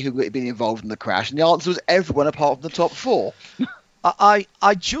exactly who had been involved in the crash, and the answer was everyone apart from the top 4. I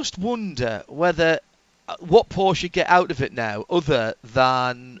just wonder whether what Porsche get out of it now, other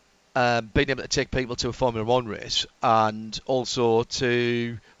than being able to take people to a Formula 1 race and also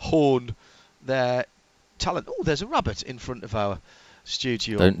to hone their talent. Oh, there's a rabbit in front of our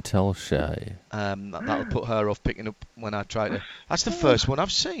studio. Don't tell Shay. That'll put her off picking up when I try to... That's the first one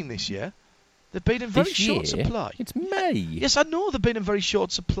I've seen this year. They've been in very short supply. It's May. Yes, I know they've been in very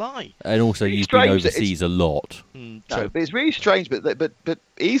short supply. And also, you've been overseas a lot. No, but it's really strange. But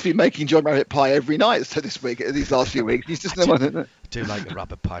he's been making John Rabbit pie every night. So these last few weeks, he's just no one. I do like a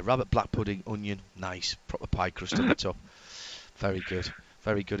rabbit pie. Rabbit black pudding, onion, nice proper pie crust on the top. Very good.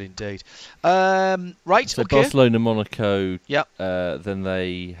 Very good indeed. Right, so okay. Barcelona, Monaco. Yep. Then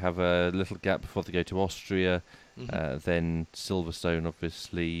they have a little gap before they go to Austria. Mm-hmm. Then Silverstone,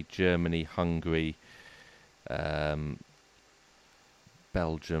 obviously, Germany, Hungary,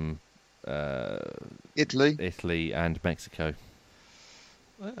 Belgium, Italy, and Mexico.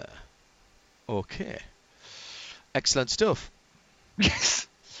 Okay. Excellent stuff. Yes.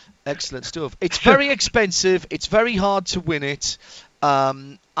 Excellent stuff. It's very expensive. It's very hard to win it.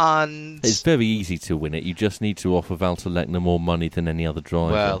 And it's very easy to win it. You just need to offer Walter Lechner more money than any other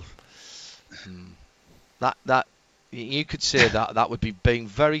driver. Well, that you could say that would be being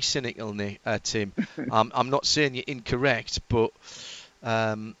very cynical, Tim. I'm not saying you're incorrect, but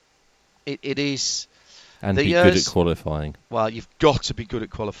it is. And be good at qualifying. Well, you've got to be good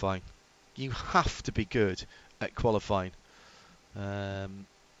at qualifying. You have to be good at qualifying.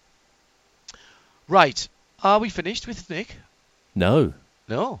 Right, are we finished with Nick? No.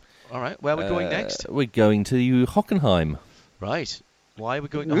 All right, where are we going next? We're going to Hockenheim. Right. Why are we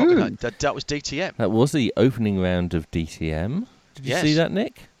going to Hockenheim? That was DTM. That was the opening round of DTM. Did you see that,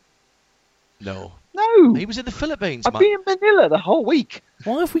 Nick? No. No. He was in the Philippines, I've been in Manila the whole week.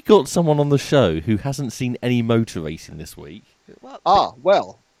 Why have we got someone on the show who hasn't seen any motor racing this week?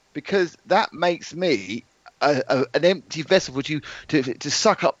 Well, because that makes me an empty vessel for you to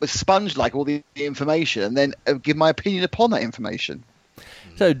suck up with sponge-like all the information and then give my opinion upon that information.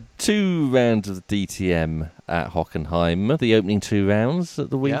 So 2 rounds of the DTM at Hockenheim, the opening 2 rounds at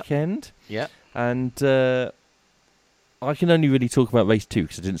the weekend. Yeah. And I can only really talk about race 2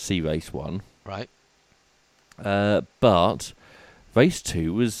 because I didn't see race 1. Right. But race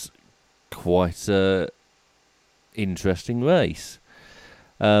 2 was quite a interesting race.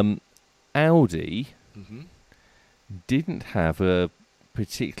 Audi didn't have a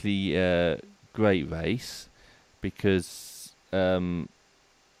particularly great race because 3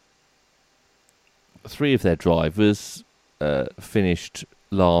 of their drivers finished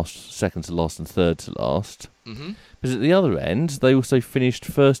last, second to last and third to last. Mm-hmm. But at the other end, they also finished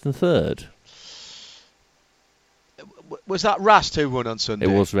first and third. Was that Rast who won on Sunday? It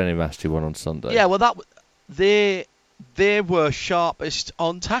was René Rast who won on Sunday. Yeah, well, they were sharpest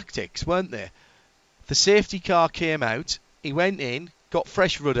on tactics, weren't they? The safety car came out. He went in, got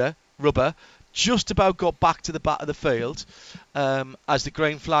fresh rubber, just about got back to the back of the field as the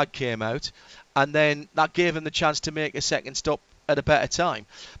green flag came out, and then that gave him the chance to make a second stop at a better time.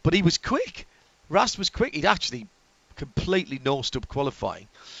 But he was quick. Rast was quick. He'd actually completely nosed up qualifying.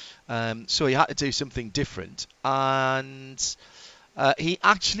 So he had to do something different. And he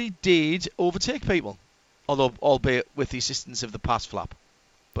actually did overtake people, although albeit with the assistance of the pass flap.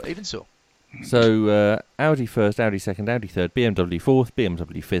 But even so. So Audi first, Audi second, Audi third, BMW fourth,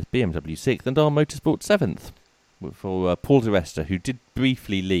 BMW fifth, BMW sixth, and our Motorsport seventh. For Paul Di Resta, who did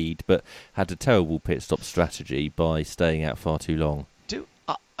briefly lead, but had a terrible pit stop strategy by staying out far too long.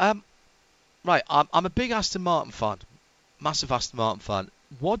 Right, I'm a big Aston Martin fan, massive Aston Martin fan.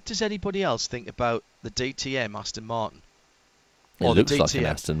 What does anybody else think about the DTM Aston Martin? It looks like an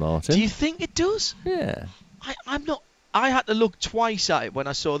Aston Martin. Do you think it does? Yeah. I'm not. I had to look twice at it when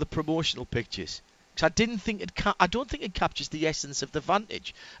I saw the promotional pictures because I didn't think I don't think it captures the essence of the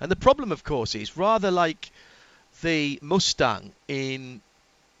Vantage. And the problem, of course, is rather like the Mustang in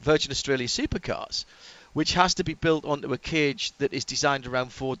Virgin Australia Supercars, which has to be built onto a cage that is designed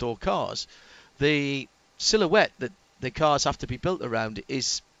around 4-door cars. The silhouette that the cars have to be built around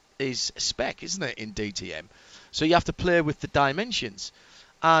is spec, isn't it, in DTM? So you have to play with the dimensions.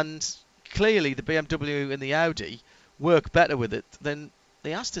 And clearly the BMW and the Audi work better with it than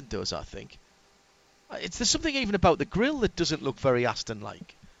the Aston does, I think. There's something even about the grille that doesn't look very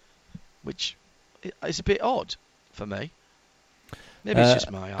Aston-like, which is a bit odd for me. Maybe it's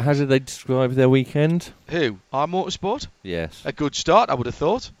just my eyes. How did they describe their weekend? Who? Our Motorsport? Yes. A good start, I would have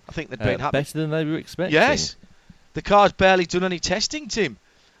thought. I think they'd been happy. Better than they were expecting. Yes. The car's barely done any testing, Tim.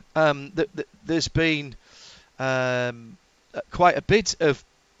 There's been quite a bit of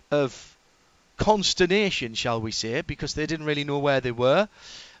consternation, shall we say, because they didn't really know where they were,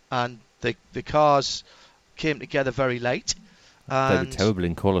 and the cars came together very late. They were terrible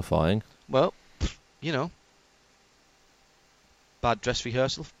in qualifying. Well, you know, bad dress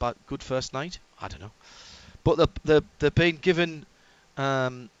rehearsal, good first night. I don't know, but they've been given.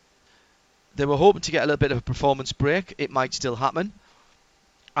 They were hoping to get a little bit of a performance break. It might still happen,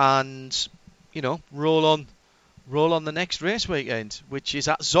 and you know, roll on the next race weekend, which is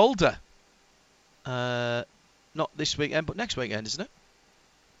at Zolder. Not this weekend, but next weekend, isn't it?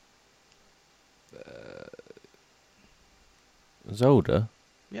 Zolder?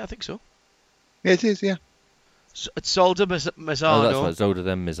 Yeah, I think so. Yeah, it is, yeah. It's Zolder, Misano. Oh, that's right, Zolder,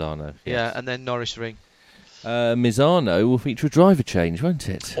 then Misano. Yes. Yeah, and then Norris Ring. Misano will feature a driver change, won't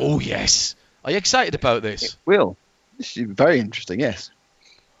it? Oh, yes. Are you excited about this? It will. This is very interesting, yes.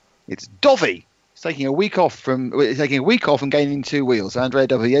 It's Dovi. He's taking a week off and gaining 2 wheels. Andrea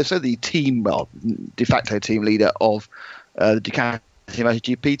Dovizioso, the de facto team leader of the Ducati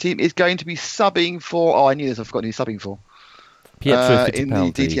MotoGP team, is going to be subbing for. Oh, I knew this. I forgot who he's subbing for. Pietro Fittipaldi. In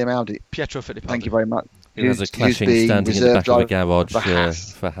the DTM Audi. Pietro Fittipaldi. Thank you very much. He has a clashing standing in the back of the garage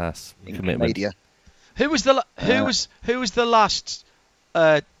for Haas commitment. Who was the last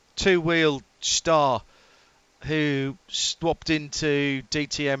 2-wheel star who swapped into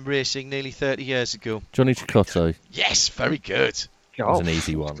DTM racing nearly 30 years ago? Johnny Cecotto. Yes, very good. That was an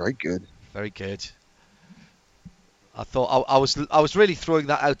easy one. Very good. Very good. I thought I was really throwing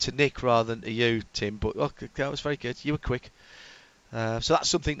that out to Nick rather than to you, Tim. But that was very good. You were quick. So that's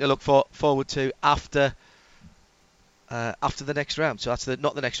something to look forward to after the next round. So that's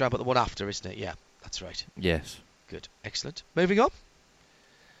not the next round, but the one after, isn't it? Yeah, that's right. Yes. Good. Excellent. Moving on.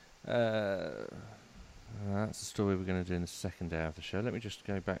 That's the story we're going to do in the second hour of the show. Let me just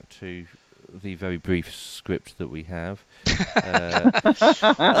go back to the very brief script that we have.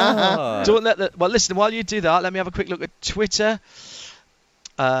 Don't let the, well, listen, while you do that, let me have a quick look at Twitter.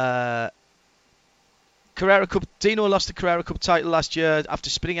 Carrera Cup. Dino lost the Carrera Cup title last year after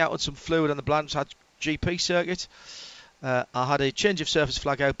spinning out on some fluid on the Blanchard GP circuit. I had a change of surface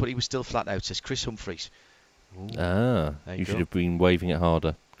flag out, but he was still flat out, says Chris Humphreys. You should have been waving it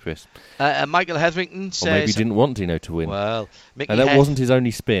harder, Chris. Michael Hetherington says... Or maybe he didn't want Dino to win. Well, and that wasn't his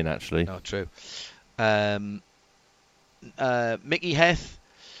only spin, actually. No, true. Mickey Heth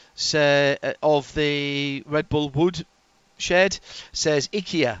of the Red Bull Wood shed says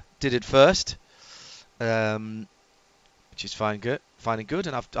IKEA did it first, which is fine and good.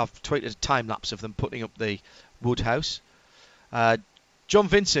 And I've tweeted a time lapse of them putting up the wood house. John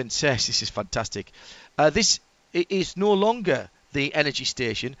Vincent says this is fantastic. This is no longer the energy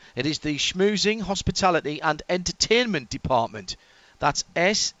station. It is the schmoozing, hospitality and entertainment department. That's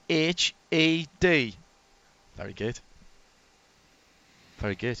SHED. Very good.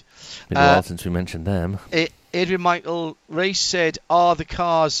 Very good. Been a while since we mentioned them. Adrian Michael Rees said, are the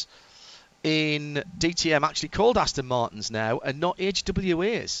cars in DTM actually called Aston Martins now and not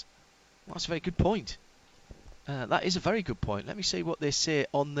HWAs? Well, that's a very good point. That is a very good point. Let me see what they say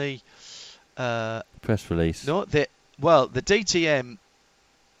on the... press release. No, the DTM...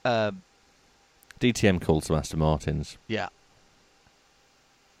 DTM calls them Aston Martins. Yeah.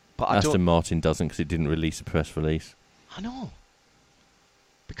 But Aston Martin doesn't because it didn't release a press release. I know.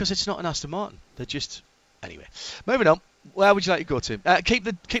 Because it's not an Aston Martin. They're just... Anyway, moving on. Where would you like to go to? Keep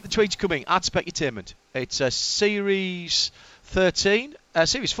the tweets coming at Specutainment. It's Series 13,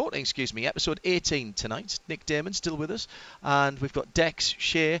 Series 14, excuse me, episode 18 tonight. Nick Damon still with us, and we've got Dex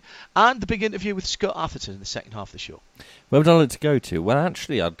Shea and the big interview with Scott Atherton in the second half of the show. Where would I like to go to? Well,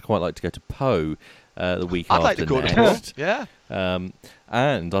 actually, I'd quite like to go to Poe the week after I'd like to go next. to Poe, yeah.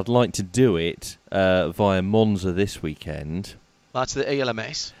 And I'd like to do it via Monza this weekend. That's the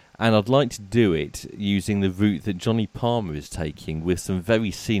ELMS. And I'd like to do it using the route that Johnny Palmer is taking with some very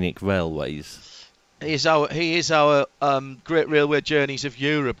scenic railways. He is our Great Railway Journeys of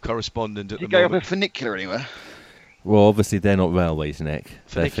Europe correspondent at the moment. You go up a funicular anywhere? Well, obviously they're not railways, Nick.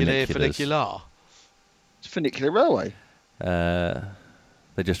 Funicular. It's a funicular railway. They're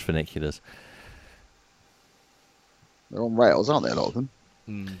just funiculars. They're on rails, aren't they, a lot of them?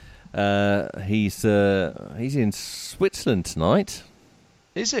 He's in Switzerland tonight.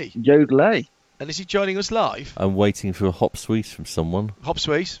 Is he? Yodelay. And is he joining us live? I'm waiting for a hop suite from someone. Hop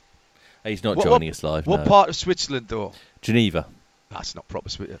suite? He's not joining us live, What part of Switzerland, though? Geneva. That's not proper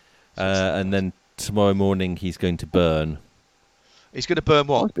Switzerland. And then tomorrow morning he's going to Bern. He's going to burn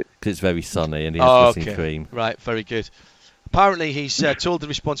what? Because it's very sunny and he has missing cream. Right, very good. Apparently he's told the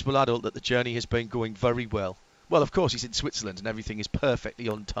responsible adult that the journey has been going very well. Well, of course, he's in Switzerland and everything is perfectly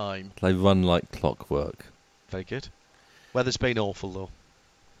on time. They run like clockwork. Very good. Weather's been awful, though.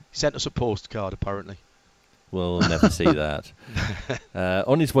 He sent us a postcard, apparently. Well, we'll never see that.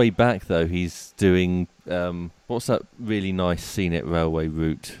 On his way back, though, he's doing... what's that really nice scenic railway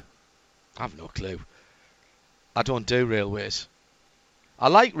route? I've no clue. I don't do railways. I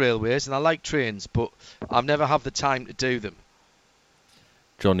like railways and I like trains, but I've never had the time to do them.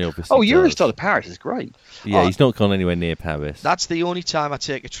 Johnny obviously does. Eurostar to Paris is great. Yeah, he's not gone anywhere near Paris. That's the only time I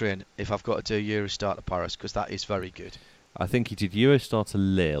take a train, if I've got to do Eurostar to Paris, because that is very good. I think he did Eurostar to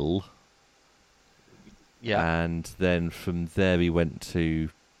Lille. Yeah. And then from there he went to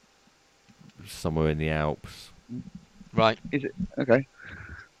somewhere in the Alps. Right. Is it? Okay.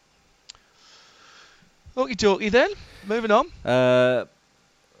 Okie dokie then. Moving on.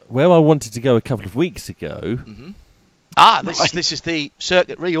 Where I wanted to go a couple of weeks ago. Mm-hmm. This is the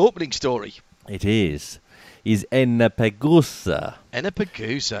circuit reopening story. It is Enna Pegusa. Enna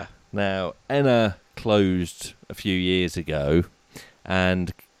Pegusa. Now, Enna closed a few years ago,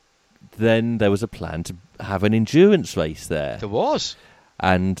 and then there was a plan to have an endurance race there. There was.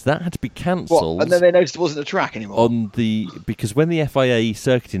 And that had to be cancelled. And then they noticed it wasn't a track anymore. Because when the FIA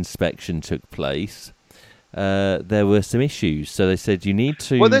circuit inspection took place, there were some issues. So they said you need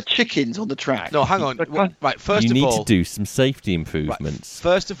to... Were there chickens on the track? No, hang on. Right, first you of all... need to do some safety improvements.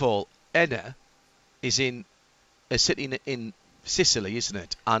 Right, first of all, Enna is in a city in Sicily, isn't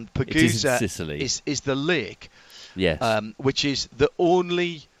it? And Pegusa is the lake. Yes. Which is the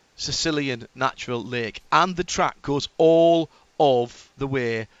only Sicilian natural lake. And the track goes all of the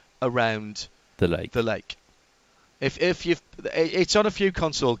way around the lake. If you've... It's on a few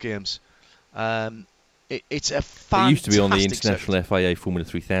console games. It's a fantastic... It used to be on the International FIA Formula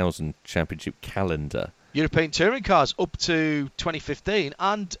 3000 Championship calendar. European touring cars up to 2015,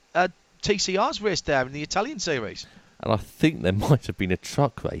 and TCR's raced there in the Italian series. And I think there might have been a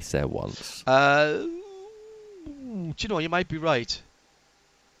truck race there once. Do you know, you might be right.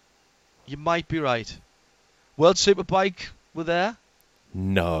 You might be right. World Superbike were there?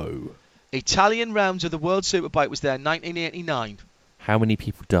 No. Italian rounds of the World Superbike was there in 1989. How many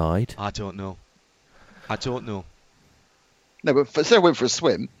people died? I don't know. No, but Sarah went for a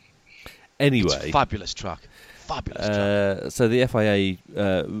swim. Anyway. It's a fabulous track. So the FIA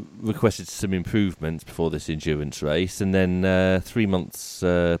requested some improvements before this endurance race, and then 3 months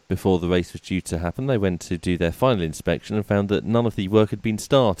before the race was due to happen, they went to do their final inspection and found that none of the work had been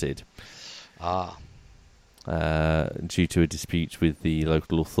started. Due to a dispute with the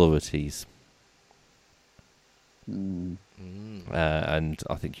local authorities. And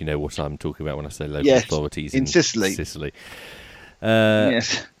I think you know what I'm talking about when I say local authorities in Sicily.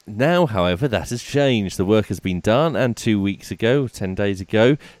 Yes. Now, however, that has changed. The work has been done, and 10 days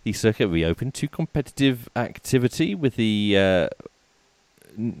ago, the circuit reopened to competitive activity with the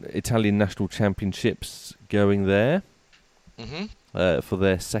Italian National Championships going there. For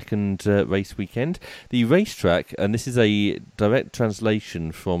their second race weekend. The racetrack, and this is a direct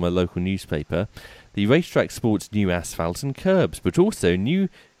translation from a local newspaper, the racetrack sports new asphalt and curbs, but also new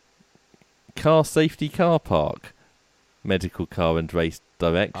car safety car park, medical car and race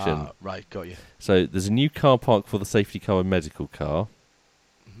direction. Right, got you. So there's a new car park for the safety car and medical car.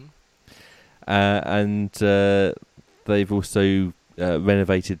 And they've also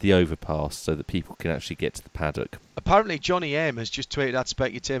renovated the overpass so that people can actually get to the paddock. Apparently, Johnny M has just tweeted at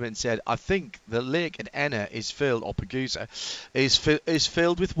Specutator and said, "I think the lake at Enna is filled, or Pagusa, is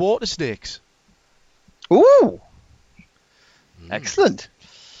filled with water snakes." Ooh, excellent.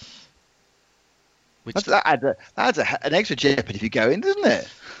 That adds an extra jeopardy if you go in, doesn't it?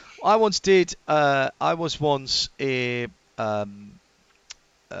 I once did. I was once a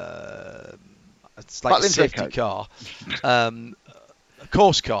it's like a safety car, a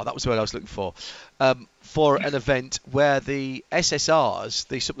course car. That was what I was looking for an event where the SSRs,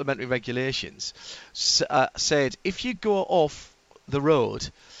 the supplementary regulations, said if you go off the road,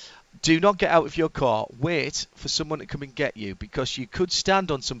 do not get out of your car. Wait for someone to come and get you, because you could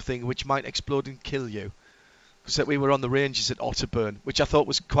stand on something which might explode and kill you. So we were on the ranges at Otterburn, which I thought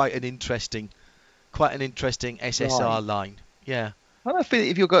was quite an interesting SSR line. Yeah. I don't feel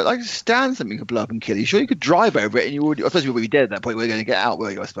if you've got stand something could blow up and kill you. Sure, you could drive over it, and you would. I suppose you would be dead at that point. We're going to get out,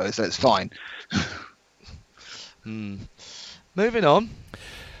 were you? I suppose so. It's fine. Moving on.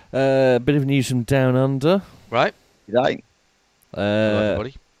 Bit of news from Down Under. Right. Right. Hello,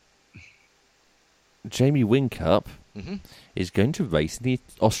 everybody. Jamie Whincup is going to race in the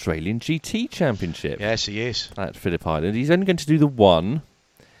Australian GT Championship. Yes, he is. At Phillip Island. He's only going to do the one,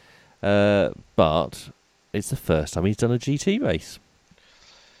 but it's the first time he's done a GT race.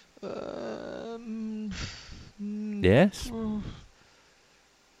 Yes?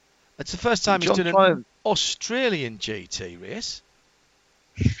 It's the first time he's done an Australian GT race.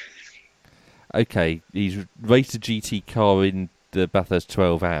 Okay, he's raced a GT car in the Bathurst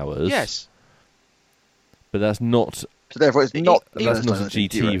 12 hours. Yes. But that's not... So therefore it's not... That's not a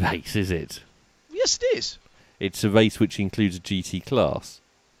GT race, is it? Yes, it is. It's a race which includes a GT class.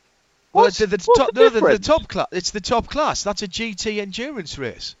 Well, it's the top class. It's the top class. That's a GT endurance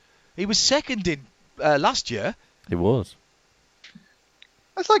race. He was second in last year. It was.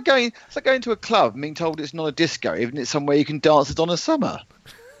 It's like going to a club and being told it's not a disco, even if it's somewhere you can dance it on a summer.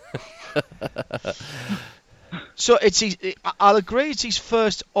 So I'll agree it's his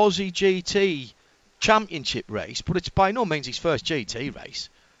first Aussie GT championship race, but it's by no means his first GT race.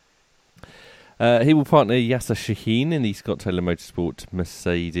 He will partner Yasser Shaheen in the Scott Taylor Motorsport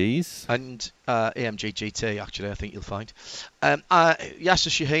Mercedes. And AMG GT, actually, I think you'll find. Yasser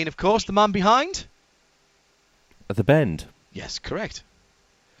Shaheen, of course, the man behind? At the Bend. Yes, correct.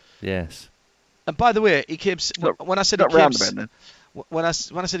 Yes. And by the way, he came... When I said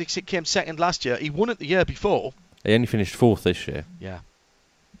he came second last year, he won it the year before. He only finished fourth this year. Yeah.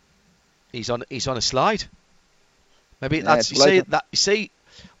 He's on a slide. Maybe that's... You see,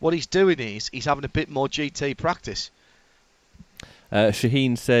 what he's doing is he's having a bit more GT practice.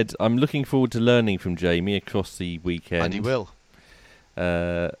 Shaheen said, "I'm looking forward to learning from Jamie across the weekend." And he will.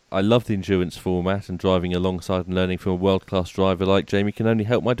 I love the endurance format, and driving alongside and learning from a world-class driver like Jamie can only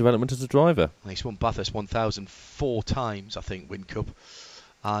help my development as a driver. He's won Bathurst 1000 4 times, I think, Whincup.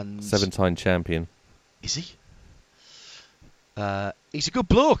 And 7-time champion. Is he? He's a good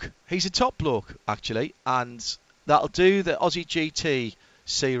bloke. He's a top bloke, actually. And that'll do the Aussie GT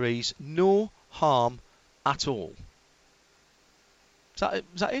series no harm at all. Is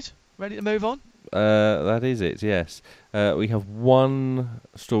that it? Ready to move on? That is it, yes. We have one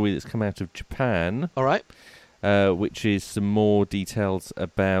story that's come out of Japan. All right. which is some more details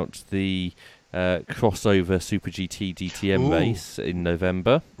about the crossover Super GT DTM race in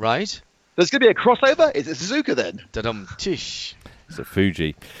November. Right. There's going to be a crossover? Is it Suzuka then? Da-dum, tish. It's at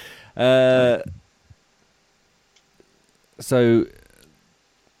Fuji. So,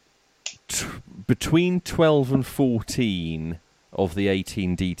 between 12 and 14 of the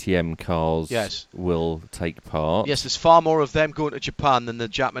 18 DTM cars will take part. Yes, there's far more of them going to Japan than the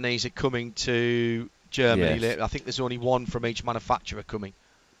Japanese are coming to Germany. Yes. I think there's only one from each manufacturer coming.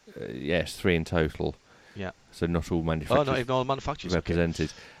 Yes, 3 in total. Yeah. So not all manufacturers. Oh, not even all manufacturers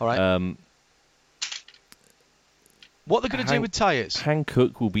represented. Okay. All right. What they're going to do with tyres?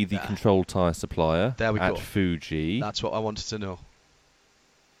 Hankook will be the control tyre supplier at Fuji. That's what I wanted to know.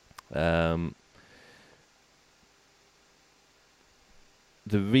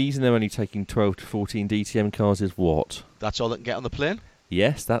 The reason they're only taking 12 to 14 DTM cars is what? That's all that can get on the plane?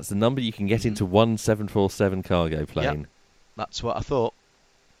 Yes, that's the number you can get into one 747 cargo plane. Yep. That's what I thought.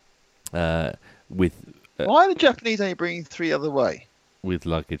 Why are the Japanese only bringing 3 other way? With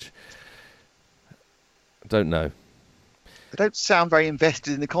luggage. I don't know. They don't sound very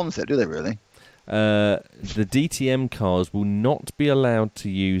invested in the concept, do they, really? The DTM cars will not be allowed to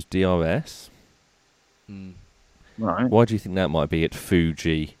use DRS. Right. Why do you think that might be at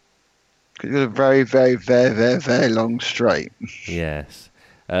Fuji? Because it's a very, very, very, very, very long straight. Yes.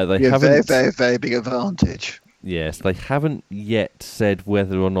 They have a very, very, very big advantage. Yes, they haven't yet said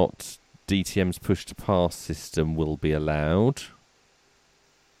whether or not DTM's push-to-pass system will be allowed.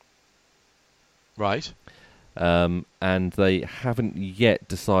 Right. And they haven't yet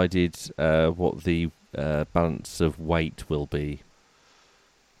decided what the balance of weight will be.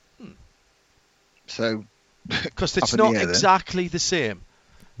 So, because it's not exactly the same.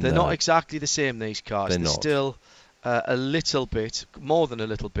 They're not exactly the same, these cars. They're They're not. still a little bit, more than a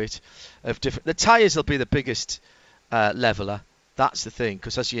little bit, of different. The tyres will be the biggest leveller. That's the thing,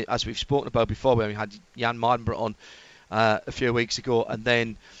 because as we've spoken about before, when we had Jan Mardenborough on a few weeks ago, and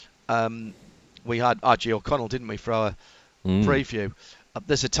then we had R.J. O'Connell, didn't we, for our preview.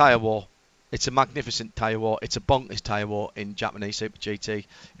 There's a tyre war. It's a magnificent tyre war. It's a bonkers tyre war in Japanese Super GT,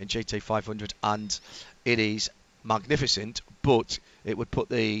 in GT 500, and it is magnificent, but it would put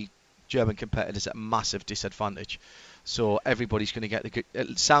the German competitors at a massive disadvantage. So everybody's going to get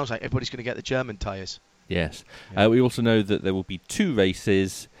it sounds like everybody's going to get the German tyres. Yes. We also know that there will be 2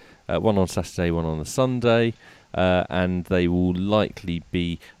 races, one on Saturday, one on a Sunday, and they will likely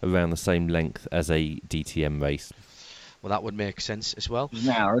be around the same length as a DTM race. Well, that would make sense as well.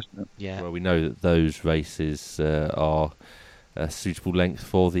 Now, isn't it? Yeah. Well, we know that those races are a suitable length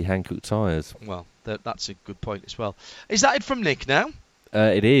for the Hankook tyres. Well, that's a good point as well. Is that it from Nick now?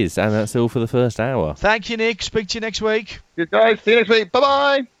 It is, and that's all for the first hour. Thank you, Nick. Speak to you next week. Good guys. See you next week.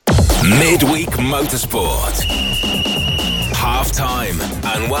 Bye-bye. Midweek Motorsport. Half time.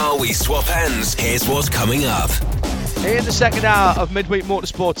 And while we swap ends, here's what's coming up. In the second hour of Midweek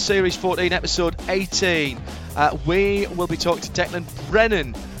Motorsport, Series 14, Episode 18, we will be talking to Declan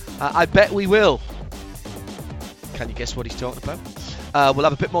Brennan. I bet we will. Can you guess what he's talking about? We'll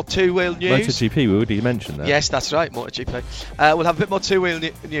have a bit more two-wheel news. MotoGP, we already mentioned that. Yes, that's right, MotoGP. We'll have a bit more two-wheel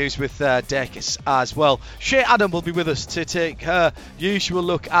news with Dekis as well. Shea Adam will be with us to take her usual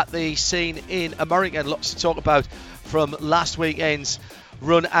look at the scene in America, and lots to talk about from last weekend's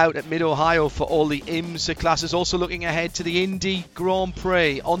run out at Mid-Ohio for all the IMSA classes. Also looking ahead to the Indy Grand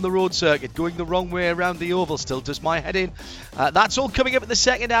Prix on the road circuit, going the wrong way around the oval. Still does my head in. That's all coming up at the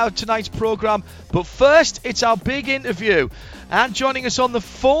second hour of tonight's programme. But first, it's our big interview. And joining us on the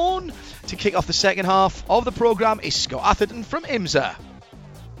phone to kick off the second half of the programme is Scott Atherton from IMSA.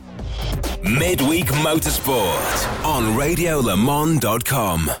 Midweek Motorsport on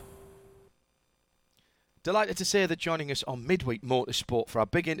RadioLeMans.com. Delighted to say that joining us on Midweek Motorsport for our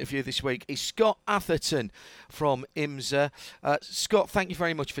big interview this week is Scott Atherton from IMSA. Scott, thank you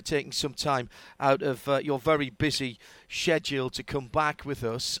very much for taking some time out of your very busy schedule to come back with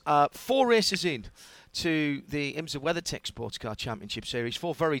us. 4 races in to the IMSA WeatherTech Sports Car Championship Series,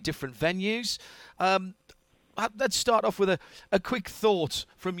 4 very different venues. Let's start off with a quick thought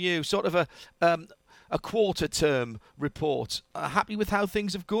from you, sort of a quarter-term report. Happy with how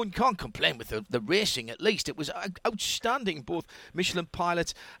things have gone? Can't complain with the racing, at least. It was outstanding, both Michelin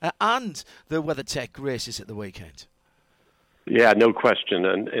Pilot and the WeatherTech races at the weekend. Yeah, no question,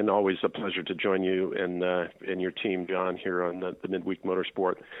 and always a pleasure to join you and your team, John, here on the Midweek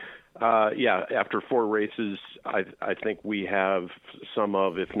Motorsport. After 4 races, I think we have some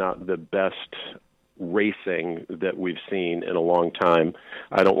of, if not the best, racing that we've seen in a long time.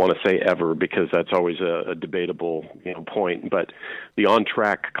 I don't want to say ever because that's always a debatable point, but the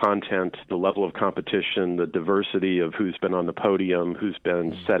on-track content, the level of competition, the diversity of who's been on the podium, who's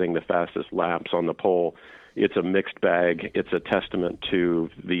been setting the fastest laps on the pole, it's a mixed bag. It's a testament to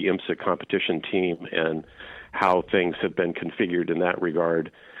the IMSA competition team and how things have been configured in that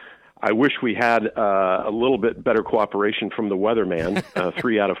regard. I wish we had a little bit better cooperation from the weatherman.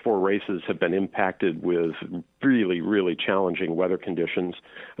 3 out of 4 races have been impacted with really, really challenging weather conditions.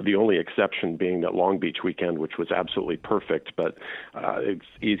 The only exception being that Long Beach weekend, which was absolutely perfect, but it's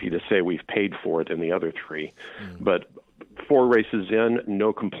easy to say we've paid for it in the other 3. But 4 races in,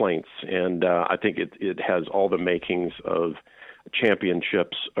 no complaints, and I think it has all the makings of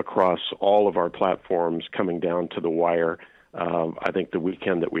championships across all of our platforms coming down to the wire. I think the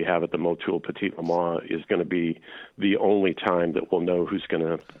weekend that we have at the Motul Petit Le Mans is going to be the only time that we'll know who's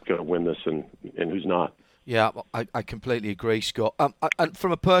going to win this and who's not. Yeah, I completely agree, Scott. And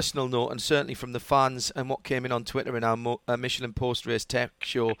from a personal note, and certainly from the fans and what came in on Twitter in our Michelin post-race tech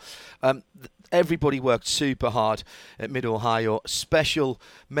show, everybody worked super hard at Mid-Ohio. Special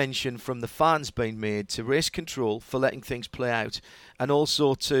mention from the fans being made to race control for letting things play out, and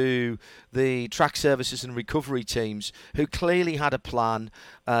also to the track services and recovery teams who clearly had a plan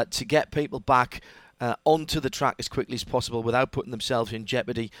to get people back onto the track as quickly as possible without putting themselves in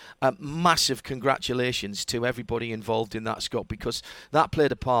jeopardy. Massive congratulations to everybody involved in that, Scott, because that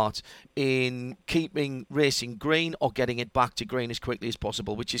played a part in keeping racing green or getting it back to green as quickly as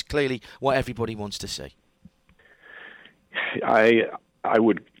possible, which is clearly what everybody wants to see. I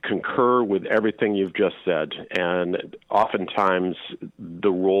would concur with everything you've just said, and oftentimes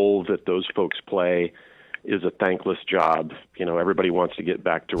the role that those folks play is a thankless job. Everybody wants to get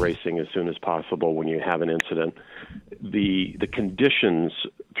back to racing as soon as possible when you have an incident. The conditions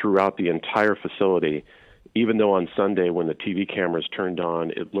throughout the entire facility, even though on Sunday when the TV cameras turned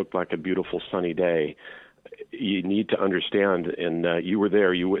on, it looked like a beautiful sunny day, you need to understand, and you were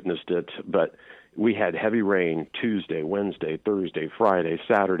there, you witnessed it, but we had heavy rain Tuesday, Wednesday, Thursday, Friday,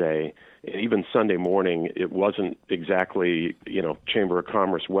 Saturday, and even Sunday morning. It wasn't exactly, Chamber of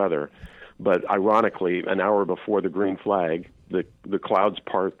Commerce weather. But ironically, an hour before the green flag, the clouds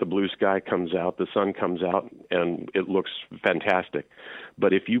part, the blue sky comes out, the sun comes out, and it looks fantastic.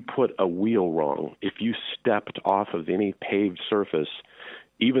 But if you put a wheel wrong, if you stepped off of any paved surface,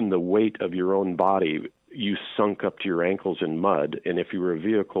 even the weight of your own body, you sunk up to your ankles in mud. And if you were a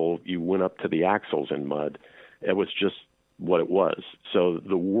vehicle, you went up to the axles in mud. It was just what it was. So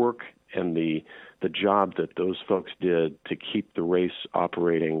the work and the job that those folks did to keep the race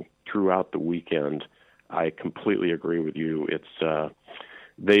operating throughout the weekend, I completely agree with you. It's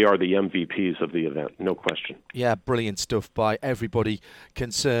they are the MVPs of the event, no question. Yeah, brilliant stuff by everybody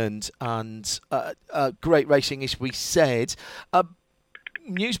concerned, and great racing, as we said.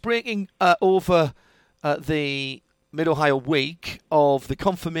 News breaking over the Mid-Ohio week of the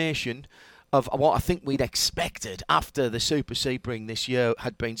confirmation of what I think we'd expected after the Super Sebring this year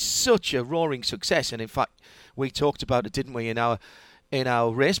had been such a roaring success. And in fact, we talked about it, didn't we, in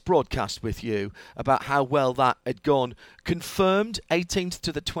our race broadcast with you, about how well that had gone. Confirmed 18th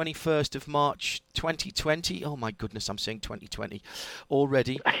to the 21st of March 2020. Oh my goodness, I'm saying 2020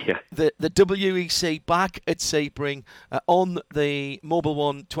 already. Yeah. The WEC back at Sebring on the Mobile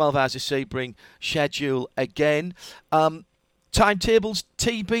One 12 Hours of Sebring schedule again. Timetables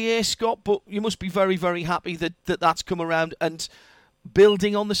TBA, Scott, but you must be very, very happy that's come around and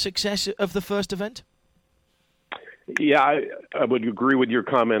building on the success of the first event. Yeah, I would agree with your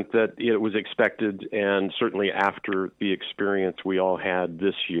comment that it was expected, and certainly after the experience we all had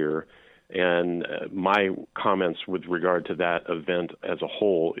this year. And my comments with regard to that event as a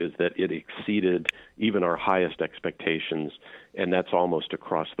whole is that it exceeded even our highest expectations, and that's almost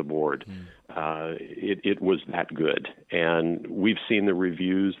across the board. It was that good. And we've seen the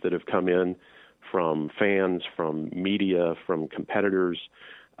reviews that have come in from fans, from media, from competitors.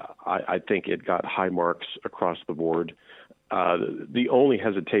 I think it got high marks across the board. The only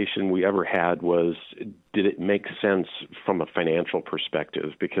hesitation we ever had was, did it make sense from a financial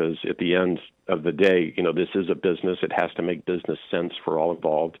perspective? Because at the end of the day, this is a business. It has to make business sense for all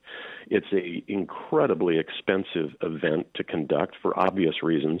involved. It's an incredibly expensive event to conduct for obvious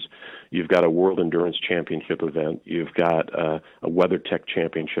reasons. You've got a World Endurance Championship event. You've got a WeatherTech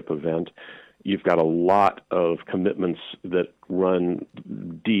Championship event. You've got a lot of commitments that run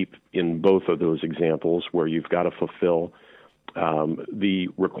deep in both of those examples where you've got to fulfill. The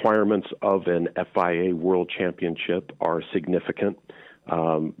requirements of an FIA World Championship are significant.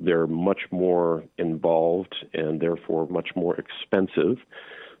 They're much more involved and therefore much more expensive.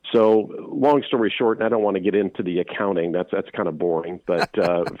 So, long story short, and I don't want to get into the accounting. That's kind of boring. But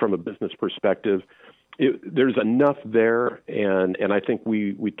from a business perspective, there's enough there, and I think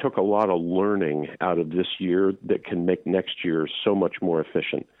we took a lot of learning out of this year that can make next year so much more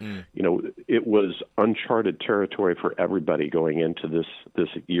efficient. It was uncharted territory for everybody going into this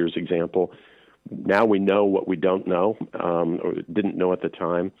year's example. Now we know what we don't know, or didn't know at the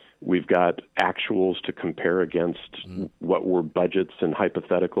time. We've got actuals to compare against what were budgets and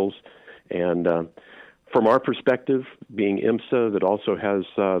hypotheticals. And from our perspective, being IMSA, that also has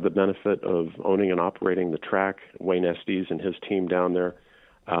the benefit of owning and operating the track, Wayne Estes and his team down there,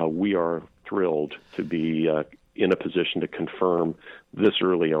 we are thrilled to be in a position to confirm this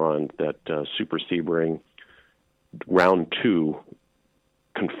early on that Super Sebring Round 2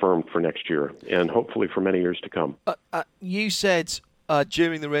 confirmed for next year, and hopefully for many years to come. You said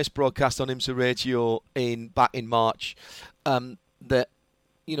during the race broadcast on IMSA Radio back in March that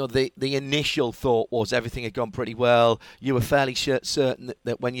the initial thought was everything had gone pretty well. You were fairly certain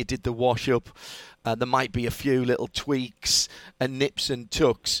that when you did the wash up, there might be a few little tweaks and nips and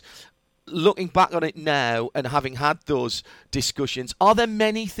tucks. Looking back on it now and having had those discussions, are there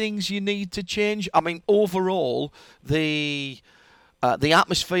many things you need to change? I mean, overall, the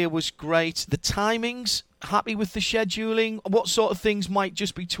atmosphere was great. The timings, happy with the scheduling? What sort of things might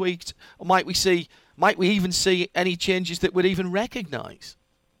just be tweaked? Or might we even see any changes that we'd even recognise?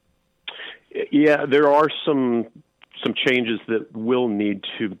 Yeah, there are some changes that will need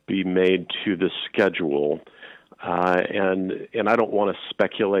to be made to the schedule. And I don't want to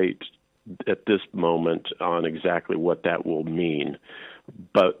speculate at this moment on exactly what that will mean.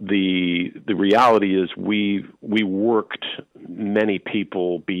 But the reality is we worked many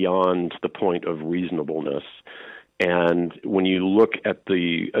people beyond the point of reasonableness. And when you look at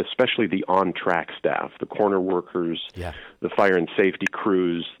especially the on-track staff, the corner workers, the fire and safety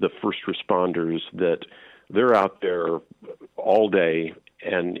crews, the first responders, that they're out there all day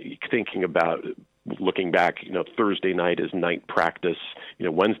and thinking about, looking back, Thursday night is night practice,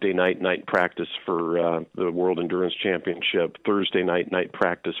 Wednesday night practice for the World Endurance Championship, Thursday night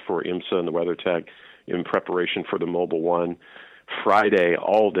practice for IMSA and the WeatherTech in preparation for the Mobile One, Friday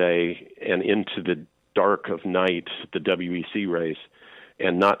all day and into the dark of night, the WEC race,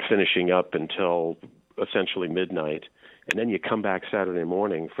 and not finishing up until essentially midnight. And then you come back Saturday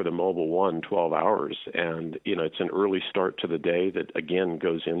morning for the Mobile One, 12 hours, and it's an early start to the day that again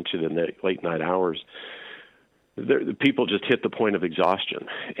goes into the late night hours. The people just hit the point of exhaustion,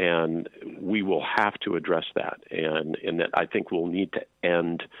 and we will have to address that. And that I think we'll need to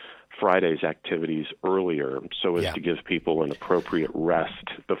end Friday's activities earlier so as to give people an appropriate rest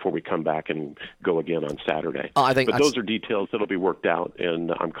before we come back and go again on Saturday. But those are details that'll be worked out,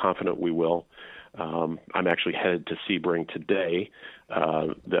 and I'm confident we will. I'm actually headed to Sebring today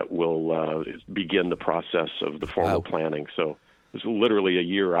that will begin the process of the formal planning. So it's literally a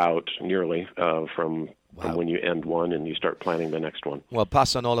year out, nearly, from when you end one and you start planning the next one. Well,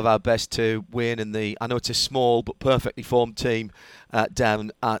 pass on all of our best to Wayne and I know it's a small but perfectly formed team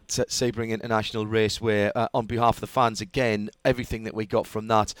down at Sebring International Raceway. On behalf of the fans, again, everything that we got from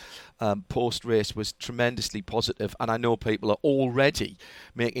that post-race was tremendously positive, and I know people are already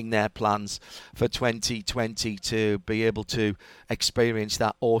making their plans for 2020 to be able to experience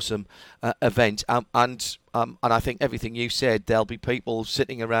that awesome event. And I think everything you said, there'll be people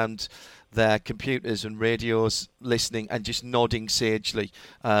sitting around their computers and radios listening and just nodding sagely.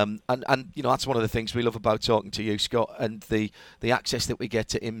 And that's one of the things we love about talking to you, Scott, and the access that we get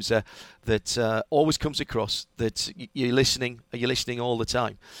to IMSA that always comes across that you're listening all the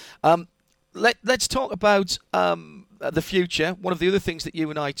time. Let's talk about the future. One of the other things that you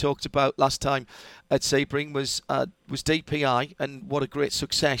and I talked about last time at Sebring was DPI, and what a great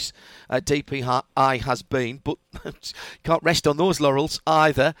success DPI has been. But can't rest on those laurels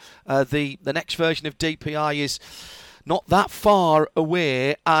either. The next version of DPI is not that far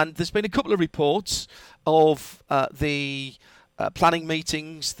away, and there's been a couple of reports of the planning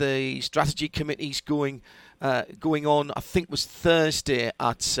meetings, the strategy committees going on. I think it was Thursday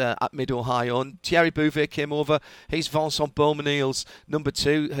at Mid Ohio. And Thierry Bouvet came over. He's Vincent Beaumenil's number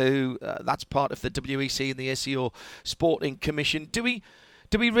 2, who that's part of the WEC and the SEO Sporting Commission. Do we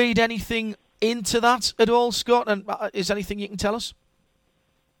read anything into that at all, Scott? And is there anything you can tell us?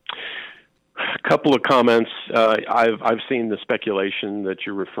 A couple of comments. I've seen the speculation that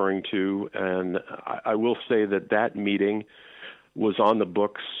you're referring to, and I will say that meeting was on the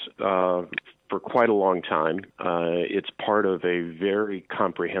books for quite a long time. It's part of a very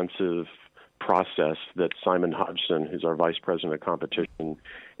comprehensive process that Simon Hodgson, who's our Vice President of Competition,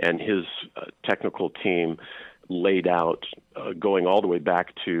 and his technical team laid out going all the way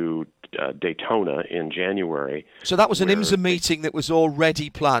back to Daytona in January. So that was an IMSA meeting that was already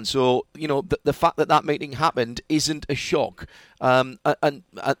planned. So, the fact that meeting happened isn't a shock. And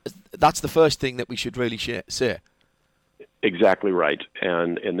that's the first thing that we should really say. Exactly right.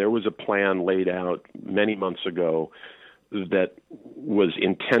 And there was a plan laid out many months ago that was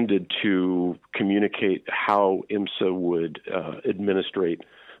intended to communicate how IMSA would administrate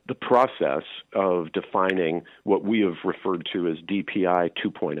the process of defining what we have referred to as DPI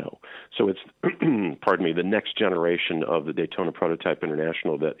 2.0. So it's, the next generation of the Daytona Prototype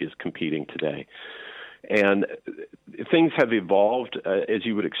International that is competing today. And things have evolved, as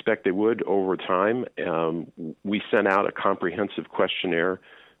you would expect they would, over time. We sent out a comprehensive questionnaire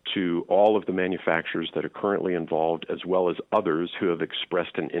to all of the manufacturers that are currently involved, as well as others who have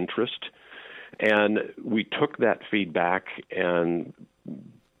expressed an interest. And we took that feedback and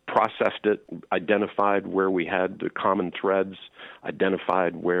processed it, identified where we had the common threads,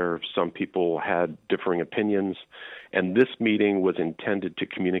 identified where some people had differing opinions. And this meeting was intended to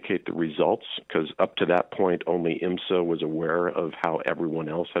communicate the results, because up to that point, only IMSA was aware of how everyone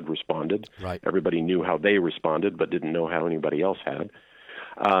else had responded. Right. Everybody knew how they responded, but didn't know how anybody else had.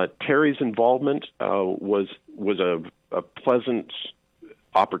 Terry's involvement was a pleasant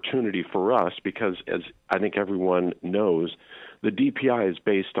opportunity for us because, as I think everyone knows, the DPI is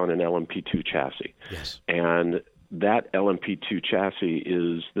based on an LMP2 chassis. Yes. And that LMP2 chassis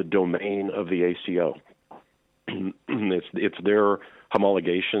is the domain of the ACO. It's their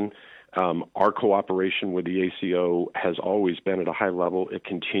homologation. Our cooperation with the ACO has always been at a high level. It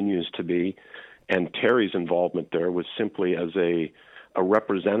continues to be. And Terry's involvement there was simply as a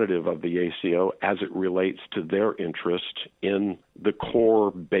representative of the ACO as it relates to their interest in the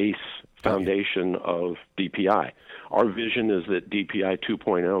core base foundation of DPI. Our vision is that DPI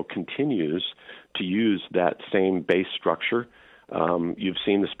 2.0 continues to use that same base structure. You've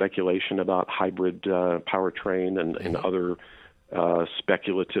seen the speculation about hybrid powertrain and other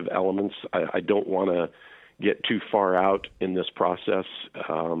speculative elements. I don't want to get too far out in this process.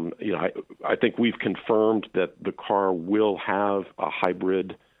 I think we've confirmed that the car will have a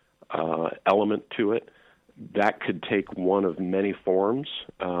hybrid element to it. That could take one of many forms.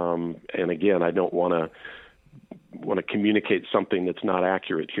 And again, I don't want to communicate something that's not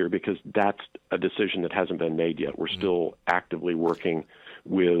accurate here, because that's a decision that hasn't been made yet. We're still actively working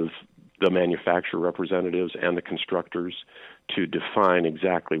with the manufacturer representatives and the constructors to define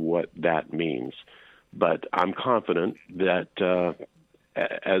exactly what that means. But I'm confident that,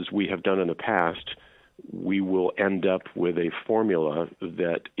 as we have done in the past, we will end up with a formula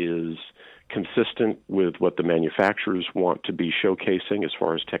that is consistent with what the manufacturers want to be showcasing as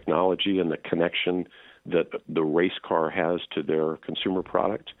far as technology and the connection that the race car has to their consumer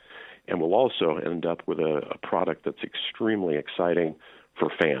product. And we'll also end up with a product that's extremely exciting for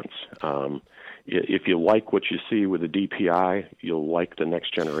fans. If you like what you see with the DPI, you'll like the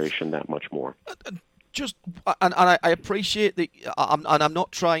next generation that much more. And I appreciate that, and I'm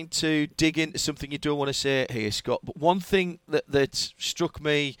not trying to dig into something you don't want to say here, Scott, but one thing that struck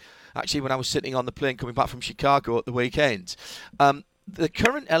me, actually, when I was sitting on the plane coming back from Chicago at the weekend, the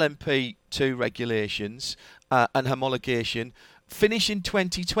current LMP2 regulations and homologation finish in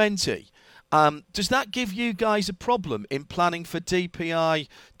 2020. Does that give you guys a problem in planning for DPI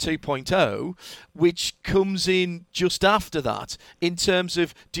 2.0, which comes in just after that, in terms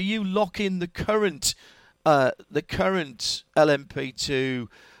of, do you lock in the current LMP2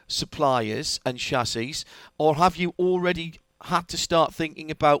 suppliers and chassis, or have you already had to start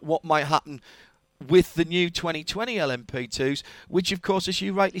thinking about what might happen with the new 2020 LMP2s, which, of course, as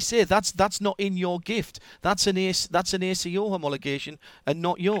you rightly say, that's not in your gift. That's an ACO homologation and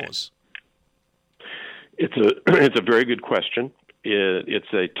not yours. It's a very good question.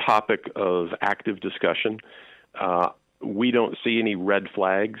 It's a topic of active discussion. We don't see any red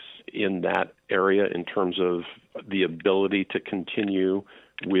flags in that area in terms of the ability to continue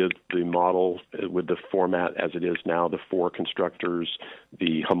with the model, with the format as it is now, the four constructors,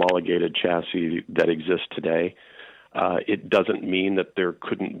 the homologated chassis that exists today. It doesn't mean that there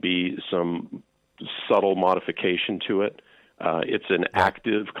couldn't be some subtle modification to it. It's an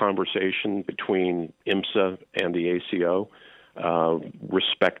active conversation between IMSA and the ACO,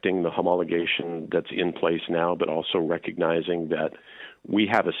 respecting the homologation that's in place now, but also recognizing that we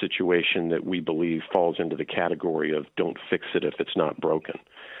have a situation that we believe falls into the category of don't fix it if it's not broken.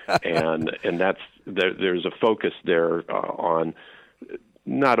 and that's there's a focus there on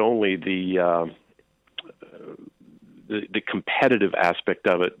not only the competitive aspect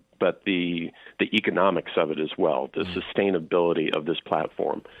of it, but the economics of it as well, the sustainability of this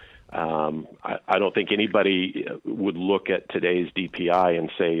platform. I don't think anybody would look at today's DPI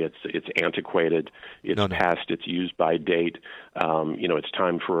and say it's antiquated, it's past its use-by date, it's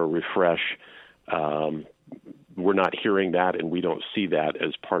time for a refresh. We're not hearing that, and we don't see that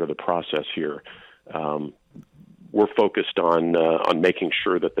as part of the process here. We're focused on making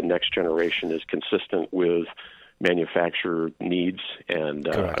sure that the next generation is consistent with manufacturer needs and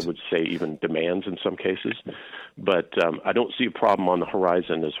I would say even demands in some cases. But I don't see a problem on the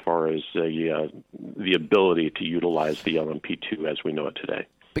horizon as far as the ability to utilize the LMP2 as we know it today.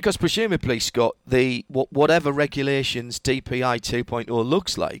 Because presumably, Scott, whatever regulations DPI 2.0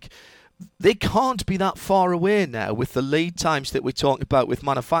 looks like, they can't be that far away now with the lead times that we're talking about with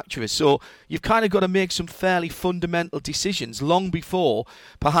manufacturers. So you've kind of got to make some fairly fundamental decisions long before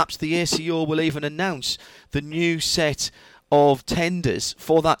perhaps the ACO will even announce the new set of tenders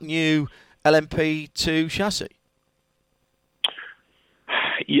for that new LMP2 chassis.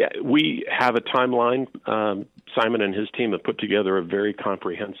 Yeah, we have a timeline. Simon and his team have put together a very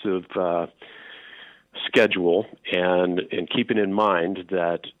comprehensive schedule, and keeping in mind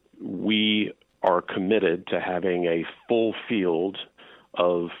that we are committed to having a full field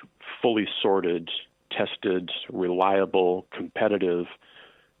of fully sorted, tested, reliable, competitive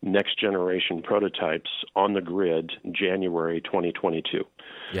next-generation prototypes on the grid January 2022.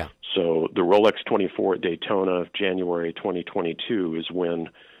 Yeah. So the Rolex 24 at Daytona, January 2022, is when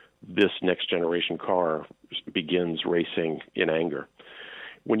this next-generation car begins racing in anger.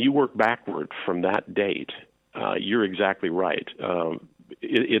 When you work backward from that date, you're exactly right.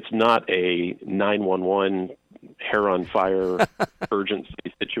 It's not a 911 hair on fire urgency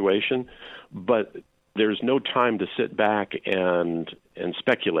situation, but there's no time to sit back and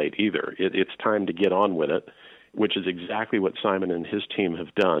speculate either. It's time to get on with it, which is exactly what Simon and his team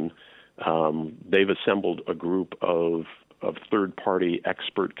have done. They've assembled a group of third-party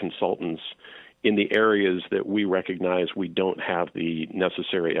expert consultants in the areas that we recognize we don't have the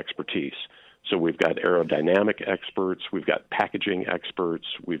necessary expertise. So we've got aerodynamic experts, we've got packaging experts,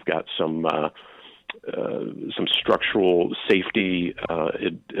 we've got some structural safety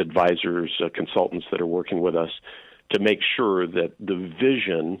advisors, consultants that are working with us to make sure that the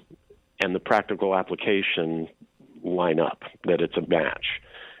vision and the practical application line up, that it's a match.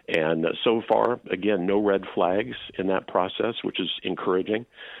 And so far, again, no red flags in that process, which is encouraging.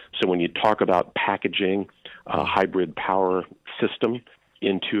 So when you talk about packaging a hybrid power system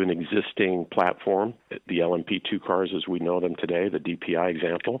into an existing platform, the LMP2 cars as we know them today, the DPI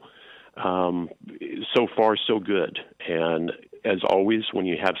example, so far so good. And as always, when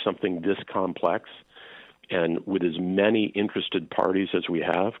you have something this complex and with as many interested parties as we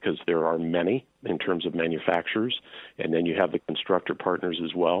have, because there are many in terms of manufacturers, and then you have the constructor partners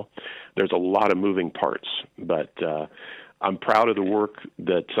as well, there's a lot of moving parts. But I'm proud of the work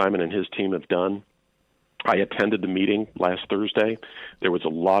that Simon and his team have done. I attended the meeting last Thursday. There was a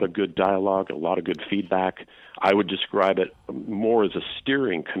lot of good dialogue, a lot of good feedback. I would describe it more as a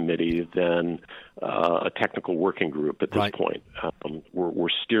steering committee than a technical working group at this point. We're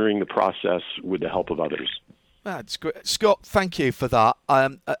steering the process with the help of others. That's great. Scott, thank you for that.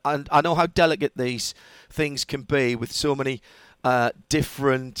 And I know how delicate these things can be with so many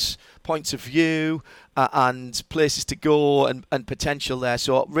different points of view and places to go and potential there.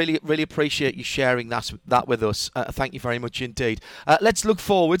 So really appreciate you sharing that with us. Thank you very much indeed. Let's look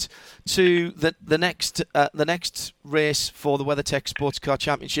forward to the next race for the WeatherTech Sports Car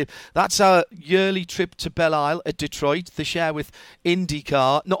Championship. That's our yearly trip to Belle Isle at Detroit. They share with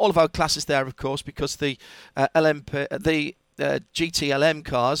IndyCar. Not all of our classes there, of course, because the GTLM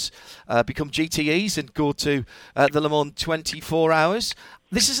cars become GTEs and go to the Le Mans 24 hours.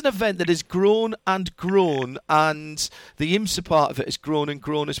 This is an event that has grown and grown, and the IMSA part of it has grown and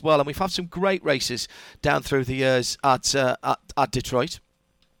grown as well. And we've had some great races down through the years at Detroit.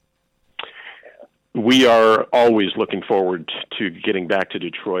 We are always looking forward to getting back to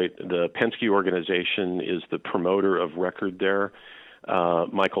Detroit. The Penske organization is the promoter of record there.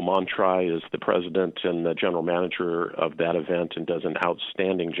 Michael Montry is the president and the general manager of that event and does an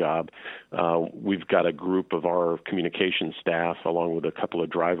outstanding job. We've got a group of our communication staff along with a couple of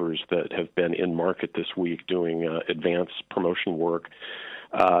drivers that have been in market this week doing advanced promotion work.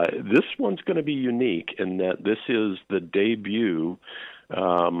 This one's going to be unique in that this is the debut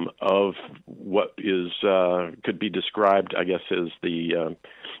of what is could be described, I guess, as the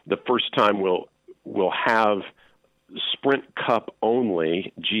first time we'll have Sprint Cup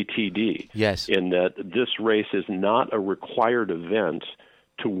only GTD. Yes. In that this race is not a required event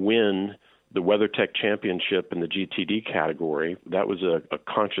to win the WeatherTech Championship in the GTD category, that was a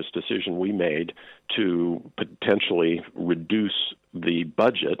conscious decision we made to potentially reduce the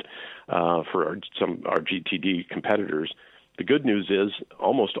budget for our GTD competitors. The good news is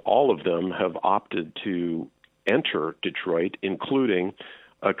almost all of them have opted to enter Detroit, including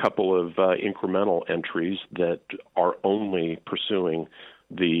a couple of incremental entries that are only pursuing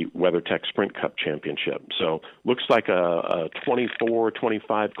the WeatherTech Sprint Cup Championship. So looks like a 24,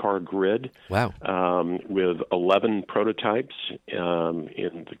 25 car grid. Wow. With 11 prototypes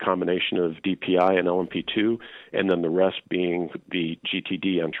in the combination of DPI and LMP2, and then the rest being the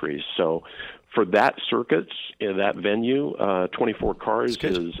GTD entries. So for that circuit, in that venue, 24 cars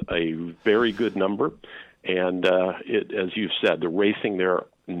is a very good number. And as you've said, the racing there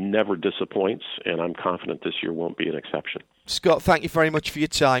never disappoints, and I'm confident this year won't be an exception. Scott, thank you very much for your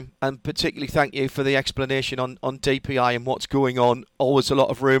time, and particularly thank you for the explanation on DPI and what's going on. Always a lot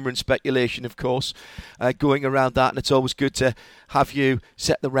of rumour and speculation, of course, going around that, and it's always good to have you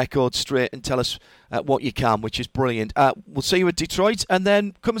set the record straight and tell us what you can, which is brilliant. We'll see you at Detroit, and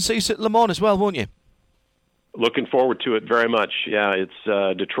then come and see us at Le Mans as well, won't you? Looking forward to it very much. Yeah,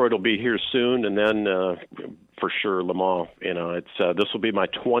 it's Detroit will be here soon, and then for sure Le Mans. It's this will be my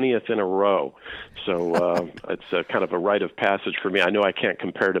 20th in a row, so it's kind of a rite of passage for me. I know I can't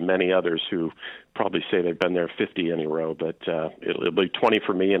compare to many others who probably say they've been there 50 in a row, but it'll be 20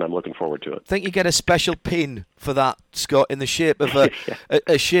 for me, and I'm looking forward to it. I think you get a special pin for that, Scott, in the shape of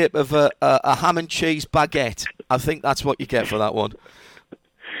a shape of a ham and cheese baguette. I think that's what you get for that one.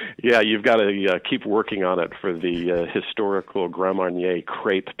 Yeah, you've got to keep working on it for the historical Grand Marnier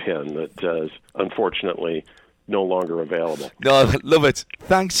crepe pin that is unfortunately no longer available. No, love it.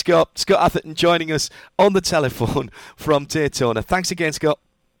 Thanks, Scott. Scott Atherton joining us on the telephone from Daytona. Thanks again, Scott.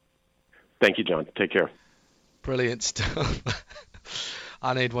 Thank you, John. Take care. Brilliant stuff.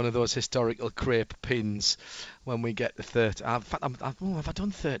 I need one of those historical crepe pins when we get to 30. Have I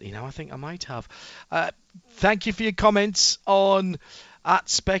done 30 now? I think I might have. Thank you for your comments on at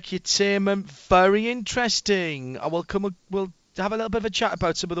Specutainment. Very interesting. We'll have a little bit of a chat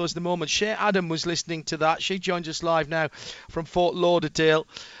about some of those in a moment. Shea Adam was listening to that. She joins us live now from Fort Lauderdale,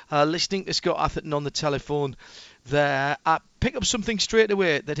 listening to Scott Atherton on the telephone there. Pick up something straight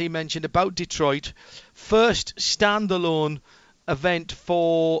away that he mentioned about Detroit. First standalone event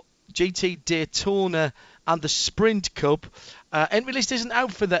for GT Daytona and the Sprint Cup. Entry list isn't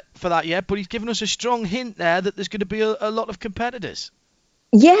out for that yet, but he's given us a strong hint there that there's going to be a lot of competitors.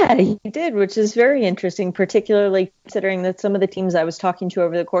 Yeah, he did, which is very interesting, particularly considering that some of the teams I was talking to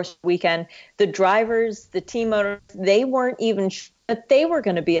over the course of the weekend, the drivers, the team owners, they weren't even sure that they were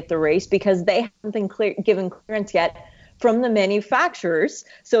going to be at the race because they haven't been given clearance yet from the manufacturers.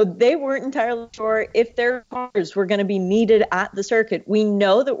 So they weren't entirely sure if their cars were going to be needed at the circuit. We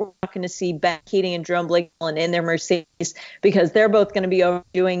know that we're not going to see Ben Keating and Jerome Blake in their Mercedes because they're both going to be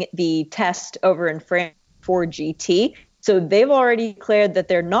doing the test over in France for GT. So they've already declared that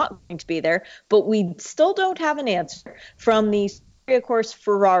they're not going to be there, but we still don't have an answer from the, of course,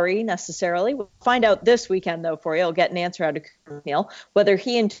 Ferrari necessarily. We'll find out this weekend, though, for you. I'll get an answer out of Neil, whether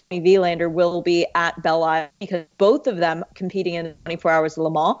he and Tony Vilander will be at Belle Isle, because both of them competing in the 24 Hours of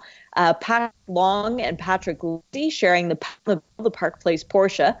Le Mans. Patrick Long and Patrick Lucy sharing the Park Place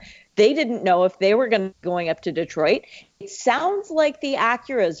Porsche. They didn't know if they were going up to Detroit. It sounds like the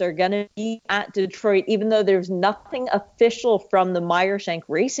Acuras are going to be at Detroit, even though there's nothing official from the Meyershank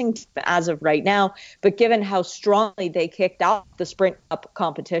Racing team as of right now. But given how strongly they kicked out the Sprint Cup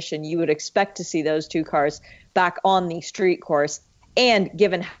competition, you would expect to see those two cars back on the street course. And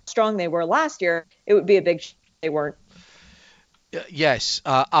given how strong they were last year, it would be a big shame if they weren't. Yes,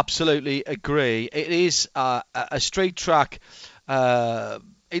 absolutely agree. It is a straight track.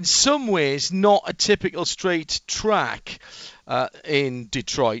 In some ways, not a typical straight track in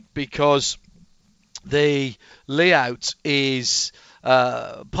Detroit, because the layout is,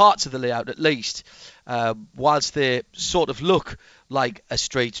 parts of the layout at least, whilst they sort of look like a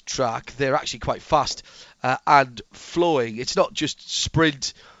straight track, they're actually quite fast and flowing. It's not just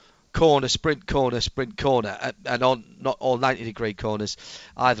sprint corner, sprint corner, sprint corner, and on not all 90-degree corners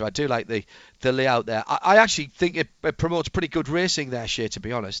either. I do like the layout there. I actually think it promotes pretty good racing there, Shea, to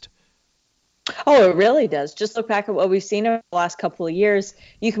be honest. Oh, it really does. Just look back at what we've seen over the last couple of years.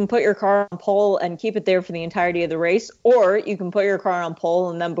 You can put your car on pole and keep it there for the entirety of the race, or you can put your car on pole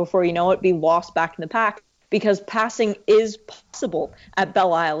and then before you know it, be lost back in the pack, because passing is possible at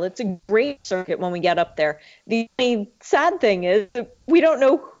Belle Isle. It's a great circuit when we get up there. The only sad thing is we don't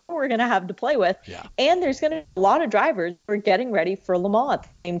know we're going to have to play with. Yeah. And there's going to be a lot of drivers who are getting ready for Le Mans at the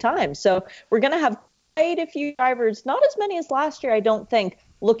same time. So we're going to have quite a few drivers, not as many as last year, I don't think,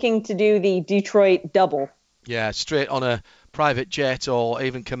 looking to do the Detroit double. Yeah, straight on a private jet or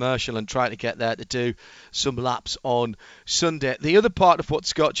even commercial and try to get there to do some laps on Sunday. The other part of what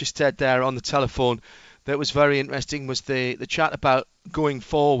Scott just said there on the telephone that was very interesting was the chat about going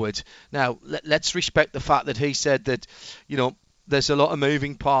forward. Now, let's respect the fact that he said that, there's a lot of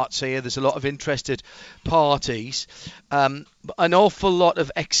moving parts here. There's a lot of interested parties. An awful lot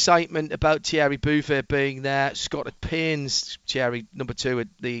of excitement about Thierry Bouvet being there. Scott at pains, Thierry, number 2 at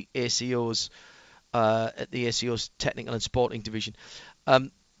the ACO's Technical and Sporting Division.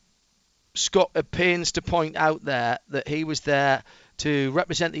 Scott at pains to point out there that he was there to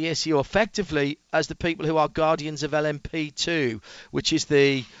represent the ACO effectively as the people who are guardians of LMP2, which is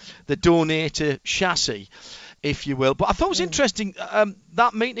the donator chassis, if you will. But I thought it was interesting,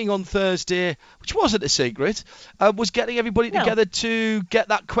 that meeting on Thursday, which wasn't a secret, was getting everybody together to get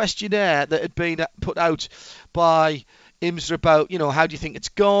that questionnaire that had been put out by IMSA about, how do you think it's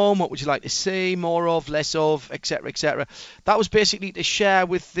gone? What would you like to see? More of, less of, etc., etc. That was basically to share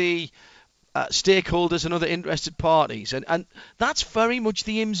with the stakeholders and other interested parties. And that's very much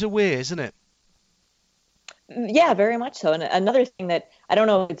the IMSA way, isn't it? Yeah, very much so. And another thing that I don't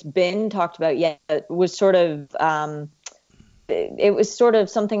know if it's been talked about yet, was sort of it was sort of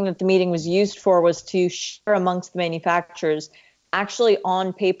something that the meeting was used for, was to share amongst the manufacturers actually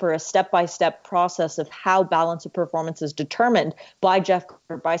on paper a step-by-step process of how balance of performance is determined by Jeff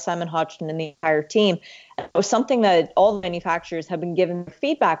Carter, by Simon Hodgson and the entire team. And it was something that all the manufacturers have been given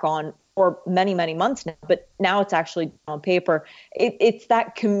feedback on for many, many months now, but now it's actually on paper. It's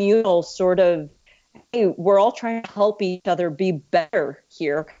that communal sort of, hey, we're all trying to help each other be better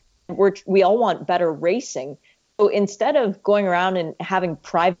here. We all want better racing. So instead of going around and having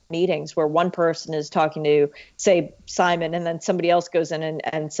private meetings where one person is talking to, say, Simon, and then somebody else goes in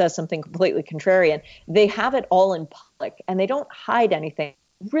and says something completely contrarian, they have it all in public and they don't hide anything.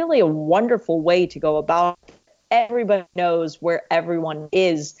 Really a wonderful way to go about it. Everybody knows where everyone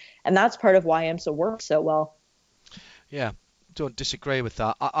is, and that's part of why IMSA works so well. Yeah, don't disagree with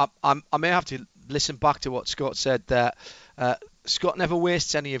that. I may have to listen back to what Scott said there. Scott never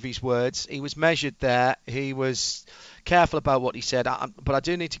wastes any of his words. He was measured there. He was careful about what he said. But I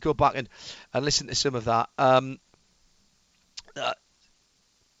do need to go back and listen to some of that.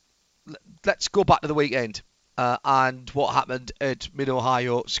 Let's go back to the weekend and what happened at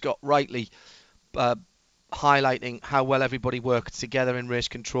Mid-Ohio. Scott rightly highlighting how well everybody worked together in race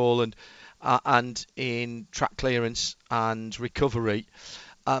control and in track clearance and recovery.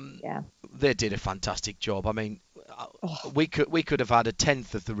 They did a fantastic job. I mean, we could have had a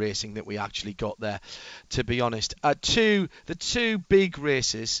tenth of the racing that we actually got there, to be honest. The two big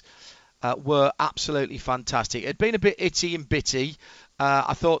races were absolutely fantastic. It had been a bit itty and bitty.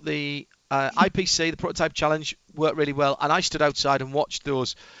 I thought the IPC, the Prototype Challenge, worked really well, and I stood outside and watched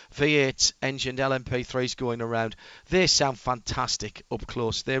those V8 engined LMP3s going around. They sound fantastic up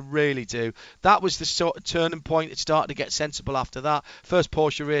close. They really do. That was the sort of turning point. It started to get sensible after that. First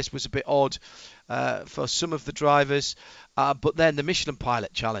Porsche race was a bit odd for some of the drivers, but then the Michelin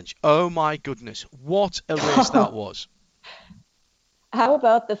Pilot Challenge. Oh my goodness, what a race that was. How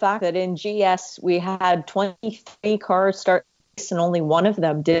about the fact that in GS we had 23 cars start and only one of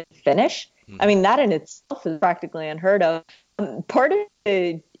them did finish? I mean, that in itself is practically unheard of. Part of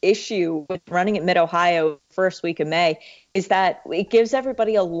the issue with running at Mid-Ohio first week of May is that it gives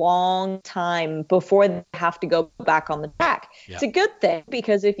everybody a long time before they have to go back on the track. Yeah. It's a good thing,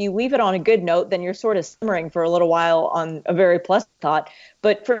 because if you leave it on a good note, then you're sort of simmering for a little while on a very pleasant thought.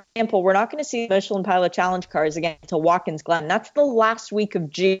 But for example, we're not going to see Michelin Pilot Challenge cars again until Watkins Glen. That's the last week of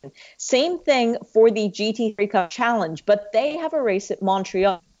June. Same thing for the GT3 Cup Challenge, but they have a race at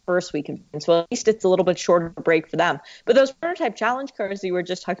Montreal first week of June, so at least it's a little bit shorter break for them. But those Prototype Challenge cars that you were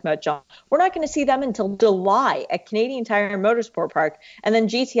just talking about, John, we're not going to see them until July at Canadian Tire and Motorsport Park. And then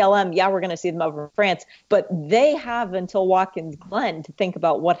GTLM, we're going to see them over in France, but they have until Watkins Glen to think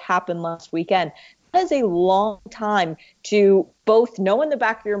about what happened last weekend. That is a long time to both know in the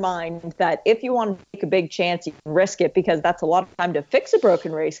back of your mind that if you want to take a big chance, you can risk it, because that's a lot of time to fix a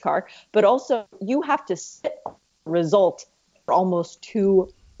broken race car, but also you have to sit on the result for almost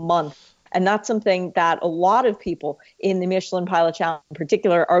 2 months. And that's something that a lot of people in the Michelin Pilot Challenge in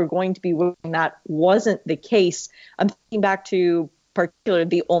particular are going to be wishing that wasn't the case. I'm thinking back to particularly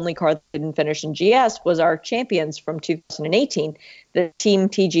the only car that didn't finish in GS was our champions from 2018, the Team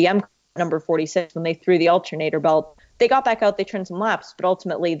TGM number 46, when they threw the alternator belt. They got back out, they turned some laps, but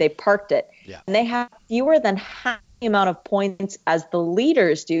ultimately they parked it. Yeah. And they have fewer than half the amount of points as the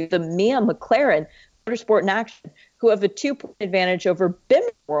leaders do, the Mia McLaren Motorsport in Action, who have a 2-point advantage over BIM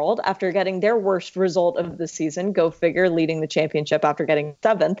World after getting their worst result of the season. Go figure, leading the championship after getting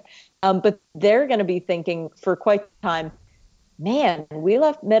 7th. But they're going to be thinking for quite some time, man, we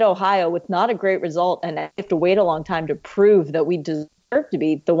left Mid-Ohio with not a great result, and I have to wait a long time to prove that we deserve to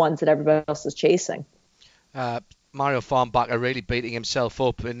be the ones that everybody else is chasing. Mario Farnbacher really beating himself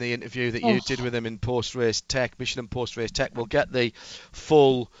up in the interview that you did with him in post-race tech, Michelin post-race tech. We'll get the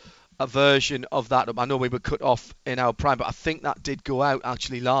full version of that up. I know we were cut off in our prime, but I think that did go out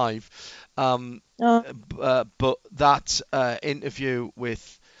actually live. But that interview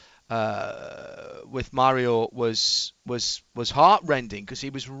with Mario was heart-rending, because he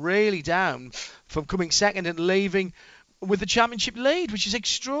was really down from coming second and leaving with the championship lead, which is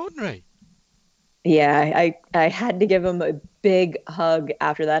extraordinary. Yeah, I had to give him a big hug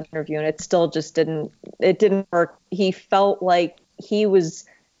after that interview, and it still just didn't work. He felt like he was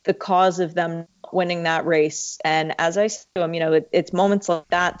the cause of them winning that race. And as I said to him, it's moments like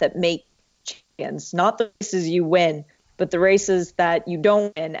that that make champions, not the races you win, but the races that you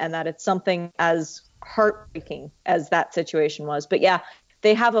don't win, and that it's something as heartbreaking as that situation was. But yeah,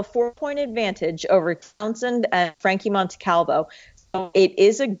 they have a 4-point advantage over Townsend and Frankie Montecalvo. So it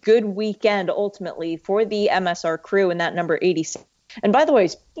is a good weekend ultimately for the MSR crew in that number 86. And by the way,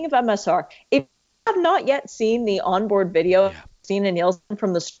 speaking of MSR, if you have not yet seen the onboard video, Stina Nielsen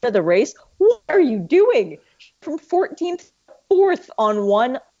from the start of the race, what are you doing? From 14th to 4th on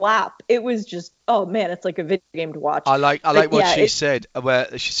one lap. It was just, oh man, it's like a video game to watch. I like what she said,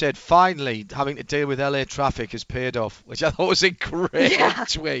 where she said, finally having to deal with LA traffic has paid off, which I thought was a great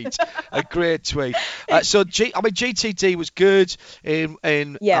tweet. A great tweet. So GTD was good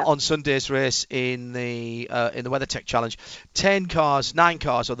on Sunday's race in the WeatherTech Challenge. 9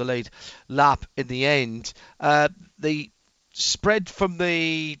 cars on the lead lap in the end. The spread from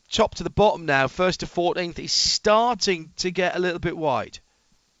the top to the bottom now, 1st to 14th, is starting to get a little bit wide.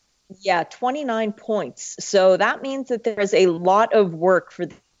 Yeah, 29 points. So that means that there's a lot of work for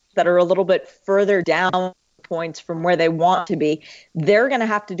that are a little bit further down points from where they want to be. They're going to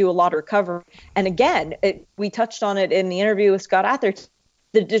have to do a lot of recovery. And again, we touched on it in the interview with Scott Atherton.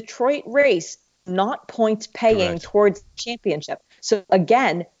 The Detroit race, not points paying towards the championship. So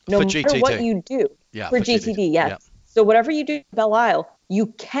again, no matter what you do for GTD, yes. Yeah. So whatever you do at Belle Isle, you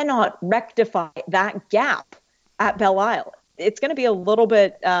cannot rectify that gap at Belle Isle. It's going to be a little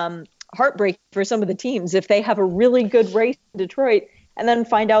bit heartbreaking for some of the teams if they have a really good race in Detroit and then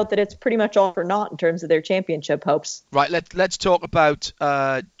find out that it's pretty much all for naught in terms of their championship hopes. Right, let's talk about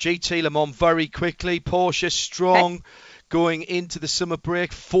GT Le Mans very quickly. Porsche strong going into the summer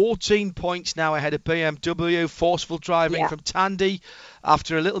break. 14 points now ahead of BMW. Forceful driving from Tandy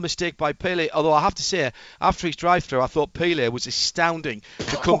after a little mistake by Pele. Although I have to say, after his drive-through, I thought Pele was astounding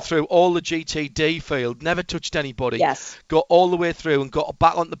to come through all the GTD field. Never touched anybody. Yes. Got all the way through and got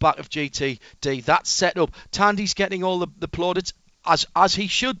back on the back of GTD. That's set up. Tandy's getting all the plaudits, as he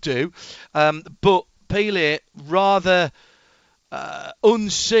should do. But Pele rather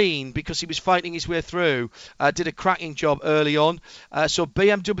unseen, because he was fighting his way through, did a cracking job early on. So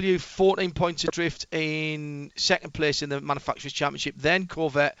BMW 14 points adrift in second place in the Manufacturers' Championship, then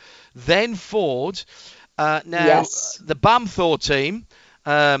Corvette, then Ford. Now the Bamthor team,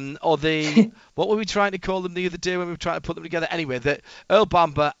 or the what were we trying to call them the other day when we were trying to put them together? Anyway, the Earl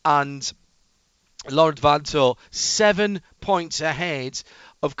Bamber and Laurent Vantor, 7 points ahead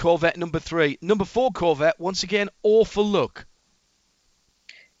of Corvette number 3. Number 4 Corvette, once again, awful luck.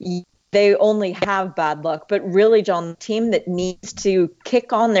 They only have bad luck, but really, John, the team that needs to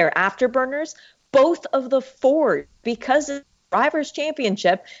kick on their afterburners, both of the Ford, because of the Drivers'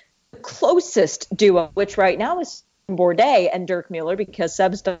 Championship, the closest duo, which right now is Bourdais and Dirk Mueller, because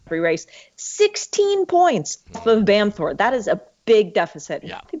Seb's done every race, 16 points off of Bamthor. That is a big deficit.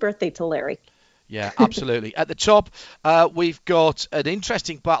 Yeah. Happy birthday to Larry. Yeah, absolutely. At the top, we've got an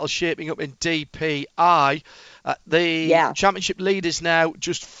interesting battle shaping up in DPI. The championship leaders now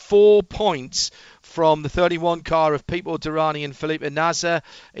just 4 points from the 31 car of Pipo Derani and Felipe Nasr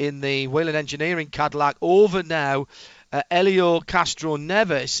in the Whelen Engineering Cadillac, over now Elio Castro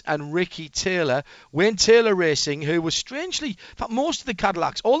Neves and Ricky Taylor. Wayne Taylor Racing, who was strangely, in fact, most of the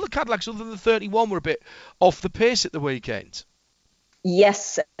Cadillacs, all the Cadillacs other than the 31 were a bit off the pace at the weekend.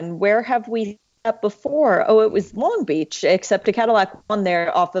 Yes, and where have we up before? Oh, it was Long Beach, except a Cadillac won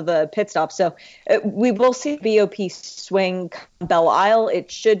there off of the pit stop. So we will see BOP swing Belle Isle. It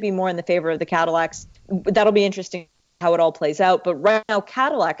should be more in the favor of the Cadillacs. That'll be interesting how it all plays out. But right now,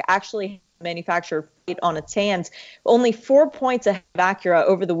 Cadillac actually has a manufacturer fight on its hands. Only 4 points ahead of Acura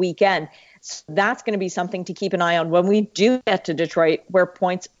over the weekend. So that's going to be something to keep an eye on when we do get to Detroit, where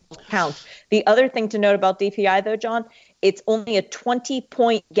points count. The other thing to note about DPI, though, John, it's only a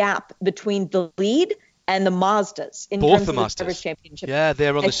 20-point gap between the lead and the Mazdas in both terms the of the Mazdas. Drivers' Championship. Yeah,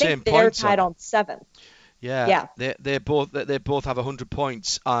 they're on the same they're points. They're tied on 7. Yeah. They both have 100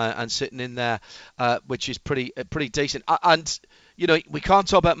 points and sitting in there, which is pretty decent. And you know, we can't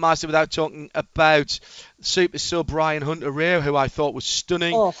talk about Mazda without talking about super sub Ryan Hunter-Rear, who I thought was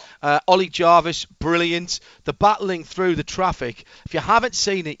stunning. Ollie Jarvis, brilliant. The battling through the traffic. If you haven't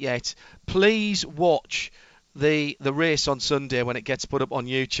seen it yet, please watch the race on Sunday when it gets put up on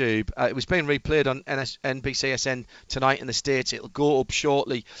YouTube. It was being replayed on NBCSN tonight in the States. It'll go up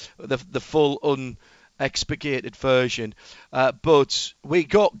shortly, the full unexpurgated version. But we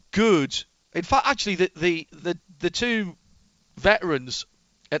got good. In fact, actually, the two veterans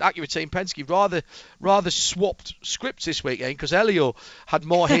at Acura Team Penske rather swapped scripts this weekend, because Elio had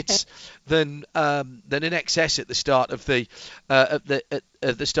more hits than in excess at the start of the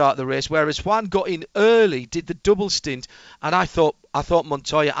start of the race, whereas Juan got in early, did the double stint, and I thought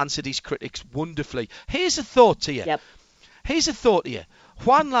Montoya answered his critics wonderfully. Here's a thought to you.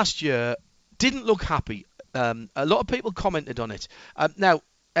 Juan last year didn't look happy. A lot of people commented on it. Now,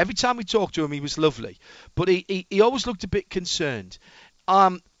 every time we talked to him, he was lovely, but he always looked a bit concerned.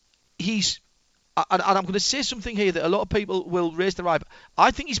 And I'm going to say something here that a lot of people will raise their eye.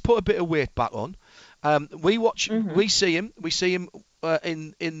 I think he's put a bit of weight back on. We see him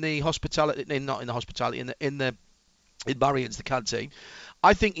in the hospitality, not in the hospitality, in Marion's, the canteen.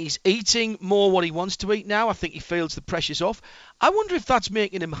 I think he's eating more what he wants to eat now. I think he feels the pressure's off. I wonder if that's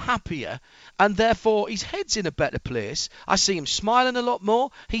making him happier, and therefore his head's in a better place. I see him smiling a lot more.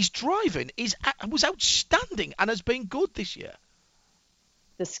 He's driving. Was outstanding and has been good this year.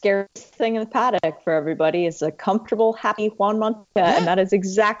 The scariest thing in the paddock for everybody is a comfortable, happy Juan Montoya, and that is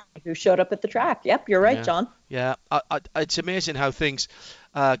exactly who showed up at the track. Yep, you're right, John. Yeah, it's amazing how things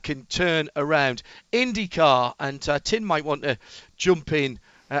can turn around. IndyCar, and Tim might want to jump in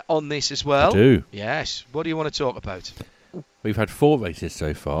on this as well. I do. Yes. What do you want to talk about? We've had 4 races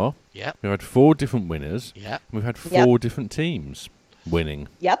so far. Yeah. We've had 4 different winners. Yeah. We've had 4 different teams winning.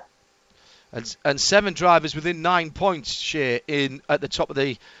 Yep. And 7 drivers within 9 points, Shea, at the top of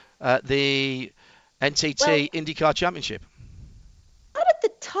the NTT IndyCar Championship. Not at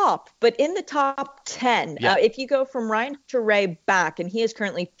the top, but in the top 10. Yeah. If you go from Ryan Hunter-Reay back, and he is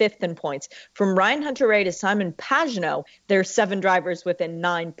currently 5th in points, from Ryan Hunter-Reay to Simon Pagenaud, there's 7 drivers within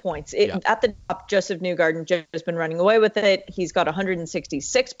 9 points. At the top, Joseph Newgarden just been running away with it. He's got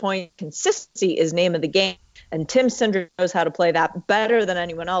 166 points. Consistency is name of the game, and Tim Cindric knows how to play that better than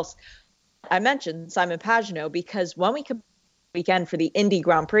anyone else. I mentioned Simon Pagenaud because when we compare the weekend for the Indy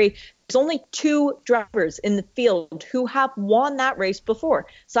Grand Prix, there's only 2 drivers in the field who have won that race before.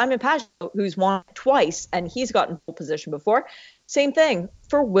 Simon Pagenaud, who's won twice, and he's gotten pole position before. Same thing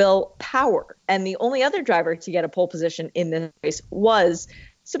for Will Power. And the only other driver to get a pole position in this race was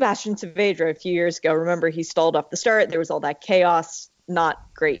Sebastian Saavedra a few years ago. Remember, he stalled off the start. There was all that chaos. Not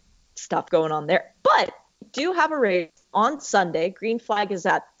great stuff going on there. But we do have a race on Sunday. Green flag is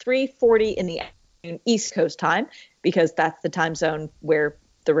at 3:40 in the afternoon East Coast time, because that's the time zone where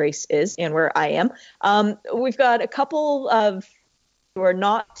the race is and where I am. We've got a couple of who are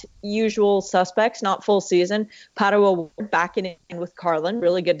not usual suspects, not full season. Pato O'Ward back in with Carlin.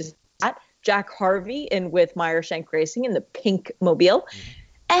 Really good to see that. Jack Harvey in with Meyer-Shank Racing in the pink mobile.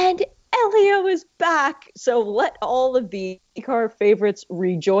 And Elio is back. So let all of the car favorites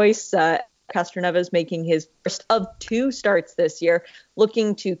rejoice. Castroneves making his first of 2 starts this year,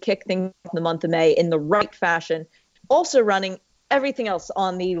 looking to kick things off in the month of May in the right fashion. Also running everything else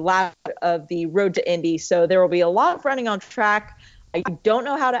on the lap of the road to Indy. So there will be a lot of running on track. I don't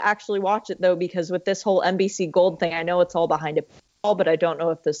know how to actually watch it, though, because with this whole NBC Gold thing, I know it's all behind a paywall, but I don't know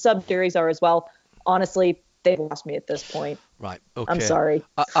if the sub-series are as well. Honestly, they've lost me at this point. Right, okay. I'm sorry.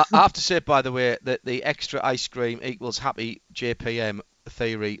 I have to say, by the way, that the extra ice cream equals happy JPM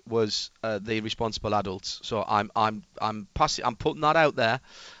theory was the responsible adults. So I'm putting that out there,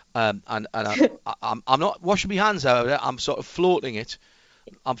 and I'm not washing my hands out of it. I'm sort of floating it.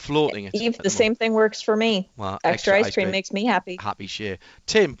 Eve, the same thing works for me. Well, extra ice cream makes me happy. Happy Shea.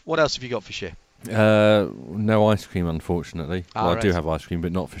 Tim, what else have you got for Shea? No ice cream, unfortunately. I do have ice cream,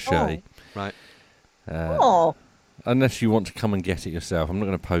 but not for Shea. Right. Unless you want to come and get it yourself. I'm not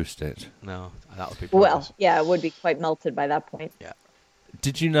going to post it. No, that would be pointless. Well, yeah, it would be quite melted by that point. Yeah.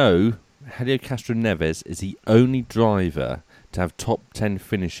 Did you know Helio Castroneves is the only driver to have top 10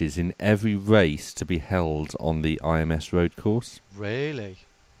 finishes in every race to be held on the IMS road course? Really?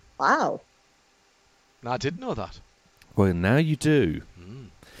 Wow. No, I didn't know that. Well, now you do.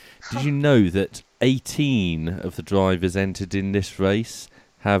 Did you know that 18 of the drivers entered in this race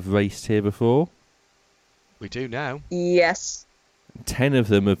have raced here before. We do now. Yes. 10 of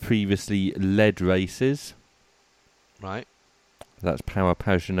them have previously led races. Right. That's Power,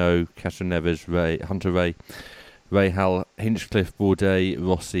 Pagenaud, Castroneves, Ray, Hunter Ray, Rahal, Hinchcliffe, Bourdais,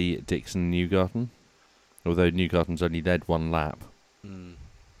 Rossi, Dixon, Newgarden. Although Newgarden's only led one lap.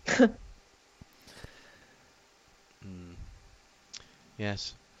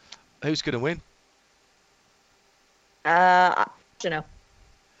 Yes. Who's going to win? Pagenaud.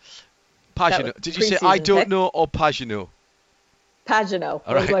 Pagenaud. Did you say I don't know or Pagenaud? Pagenaud.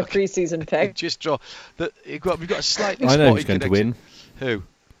 All right, my okay. preseason pick. Just draw. We've got a slightly I know spotty who's going connection. to win. Who?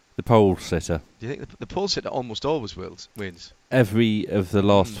 The pole sitter. Do you think the pole sitter almost always wins? Every of the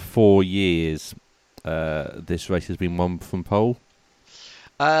last 4 years, this race has been won from pole.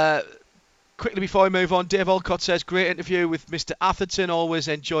 Quickly before we move on, Dave Alcott says, great interview with Mr. Atherton. Always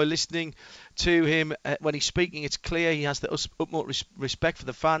enjoy listening to him when he's speaking. It's clear he has the utmost respect for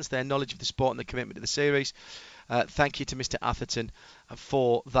the fans, their knowledge of the sport and their commitment to the series. Thank you to Mr. Atherton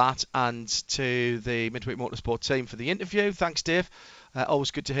for that, and to the Midweek Motorsport team for the interview. Thanks, Dave.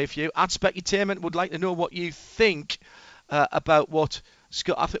 Always good to hear from you. At Specutainment would like to know what you think about what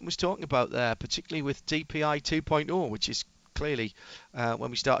Scott Atherton was talking about there, particularly with DPI 2.0, which is clearly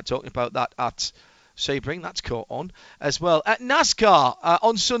when we started talking about that at Sebring, that's caught on as well. At NASCAR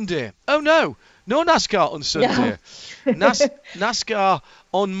on Sunday. Oh no NASCAR on Sunday. No. NASCAR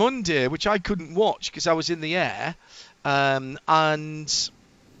on Monday, which I couldn't watch because I was in the air, and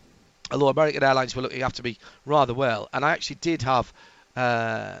although American Airlines were looking after me rather well, and I actually did have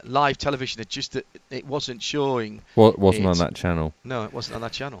live television. It just that it wasn't showing. Well, it wasn't on that channel. No, it wasn't on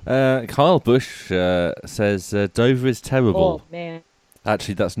that channel. Kyle Busch says Dover is terrible. Oh man!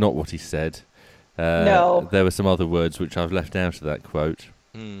 Actually, that's not what he said. No, there were some other words which I've left out of that quote.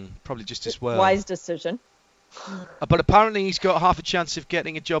 Probably just as well. Wise decision. But apparently he's got half a chance of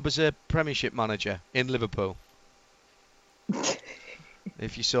getting a job as a Premiership manager in Liverpool.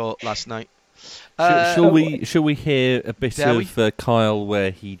 If you saw last night. Shall we hear a bit of Kyle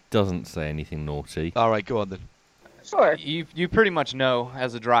where he doesn't say anything naughty? All right, go on then. Sure. You pretty much know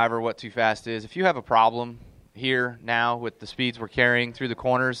as a driver what too fast is. If you have a problem here now with the speeds we're carrying through the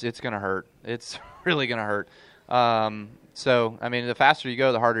corners, it's going to hurt. It's really going to hurt. So, I mean, the faster you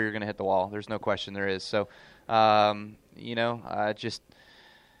go, the harder you're going to hit the wall. There's no question there is. So, I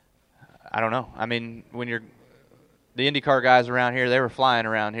don't know. I mean, when you're the IndyCar guys around here, they were flying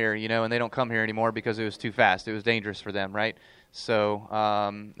around here, and they don't come here anymore because it was too fast. It was dangerous for them, right?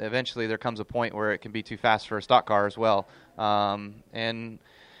 So eventually there comes a point where it can be too fast for a stock car as well. And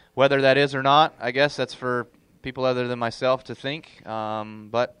whether that is or not, I guess that's for people other than myself to think.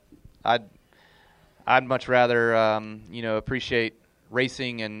 But I'd much rather, appreciate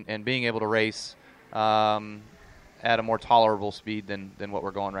racing and being able to race at a more tolerable speed than what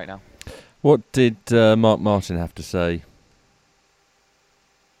we're going right now. What did Mark Martin have to say?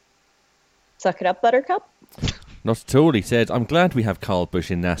 Suck it up, Buttercup. Not at all. He said, I'm glad we have Kyle Busch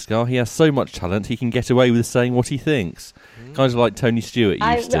in NASCAR. He has so much talent, he can get away with saying what he thinks. Kind of like Tony Stewart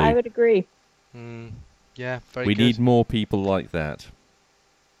used to. I would agree. Yeah, very We good. need more people like that.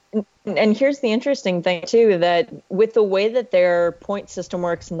 And here's the interesting thing, too, that with the way that their point system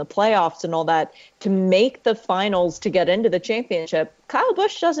works in the playoffs and all that, to make the finals to get into the championship, Kyle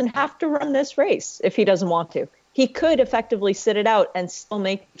Busch doesn't have to run this race if he doesn't want to. He could effectively sit it out and still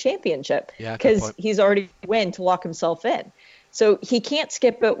make the championship because he's already win to lock himself in. So he can't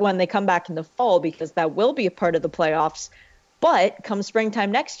skip it when they come back in the fall because that will be a part of the playoffs. But come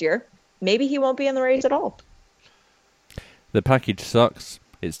springtime next year, maybe he won't be in the race at all. The package sucks.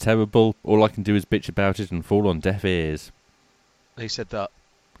 It's terrible. All I can do is bitch about it and fall on deaf ears. He said that.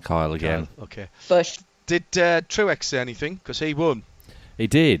 Kyle again. Kyle, okay. Busch. Did Truex say anything? Because he won. He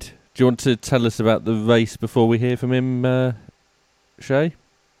did. Do you want to tell us about the race before we hear from him, Shay?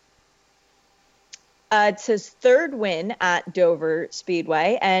 It's his third win at Dover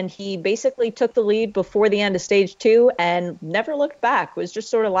Speedway, and he basically took the lead before the end of stage 2 and never looked back, was just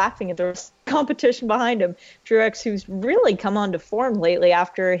sort of laughing at the competition behind him. Truex, who's really come on to form lately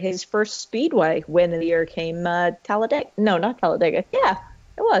after his first Speedway win of the year came Talladega. No, not Talladega. Yeah,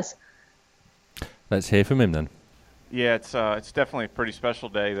 it was. Let's hear from him then. Yeah, it's definitely a pretty special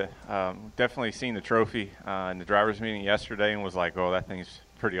day. That definitely seen the trophy in the drivers' meeting yesterday and was like, oh, that thing's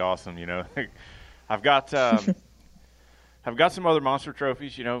pretty awesome, I've got some other monster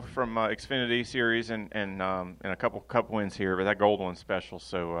trophies, from Xfinity Series and a couple cup wins here, but that gold one's special.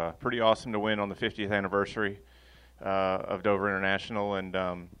 So pretty awesome to win on the 50th anniversary of Dover International,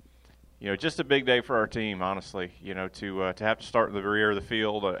 and just a big day for our team, honestly. To have to start in the rear of the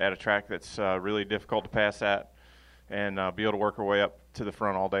field at a track that's really difficult to pass at, and be able to work our way up to the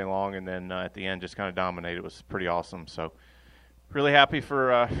front all day long, and then at the end just kind of dominated. It was pretty awesome. So really happy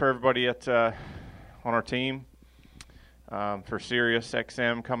for everybody on our team, for Sirius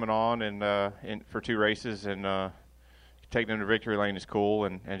XM coming on and for 2 races, and taking them to victory lane is cool,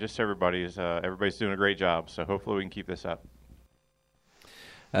 and just everybody's doing a great job. So hopefully we can keep this up.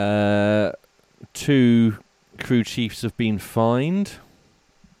 2 crew chiefs have been fined.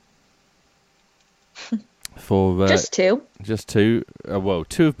 For just 2. Just 2.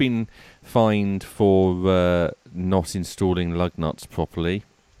 2 have been fined for not installing lug nuts properly,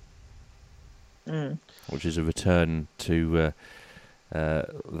 which is a return to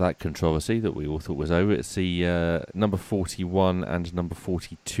that controversy that we all thought was over. It's the number 41 and number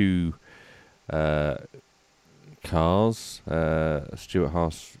 42 cars, Stuart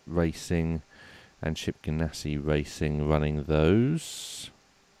Haas Racing and Chip Ganassi Racing running those.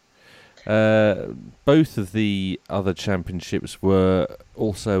 Both of the other championships were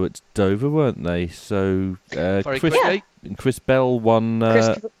also at Dover, weren't they? So Chris Bell won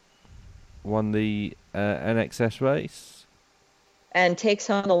the NXS race. And takes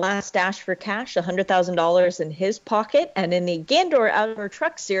on the last dash for cash, $100,000 in his pocket. And in the Gandor Outdoor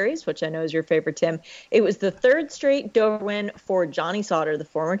Truck Series, which I know is your favorite, Tim, it was the 3rd straight Dover win for Johnny Sauter, the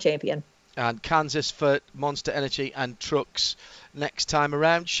former champion. And Kansas for Monster Energy and Trucks next time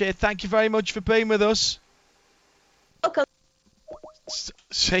around. Shea, thank you very much for being with us. Welcome.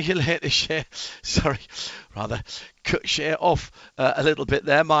 See you later, Shea. Sorry, rather cut Shea off a little bit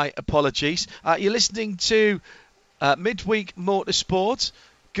there. My apologies. You're listening to Midweek Motorsport.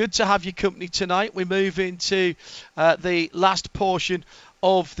 Good to have your company tonight. We move into the last portion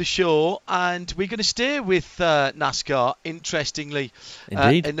of the show, and we're going to stay with NASCAR, interestingly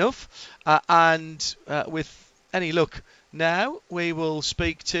enough. And with any luck now, we will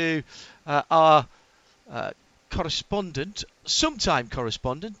speak to our sometime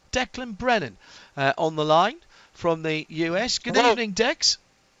correspondent, Declan Brennan, on the line from the US. Good evening, Dex.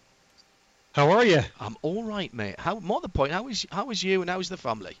 How are you? I'm all right, mate. More the point, how is you and how is the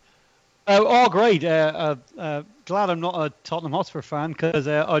family? Great. Glad I'm not a Tottenham Hotspur fan, because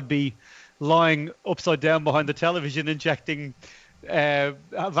I'd be lying upside down behind the television injecting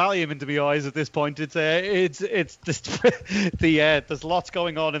Valium into my eyes at this point. It's just there's lots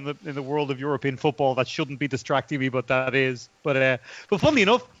going on in the world of European football that shouldn't be distracting me, but that is. But funnily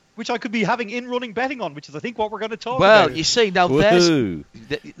enough, which I could be having in-running betting on, which is, I think, what we're going to talk about. Well, you see, now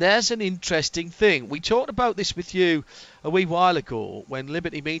there's an interesting thing. We talked about this with you a wee while ago when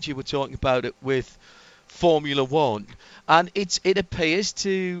Liberty Media were talking about it with Formula One, and it appears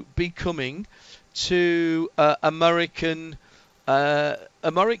to be coming to American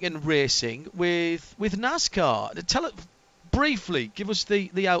racing with NASCAR. Tell it briefly. Give us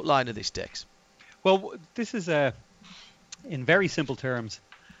the outline of this, Dex. Well, this is in very simple terms.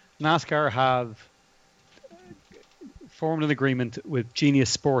 NASCAR have formed an agreement with Genius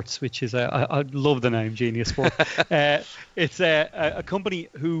Sports, which is I love the name Genius Sports. It's a company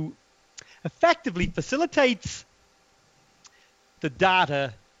who effectively facilitates the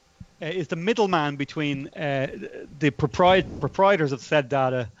data, is the middleman between the proprietors of said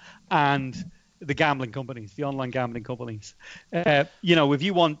data and the gambling companies, the online gambling companies. If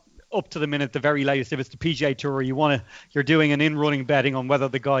you want up to the minute, the very latest, if it's the PGA Tour, you're doing an in-running betting on whether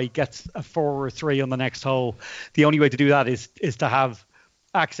the guy gets a 4 or 3 on the next hole. The only way to do that is to have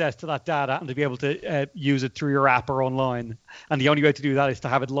access to that data and to be able to use it through your app or online. And the only way to do that is to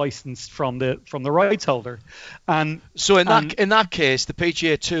have it licensed from the rights holder. And so in that case, the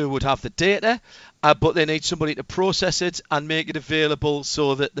PGA Tour would have the data, but they need somebody to process it and make it available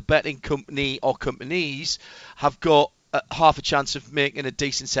so that the betting company or companies have got half a chance of making a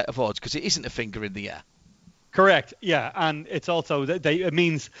decent set of odds, because it isn't a finger in the air. Correct. Yeah, and it's also it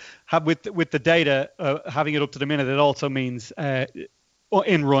means with the data having it up to the minute. It also means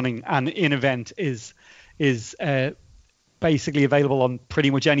in running and in event is basically available on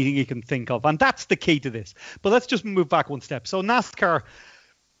pretty much anything you can think of, and that's the key to this. But let's just move back one step. So NASCAR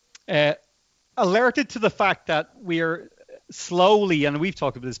alerted to the fact that we're slowly, and we've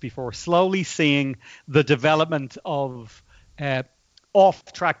talked about this before, slowly seeing the development of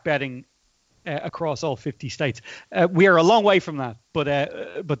off-track betting across all 50 states. We are a long way from that,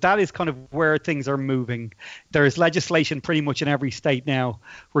 but that is kind of where things are moving. There is legislation pretty much in every state now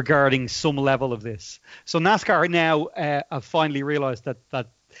regarding some level of this. So NASCAR now have finally realized that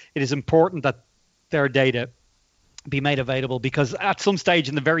it is important that their data be made available, because at some stage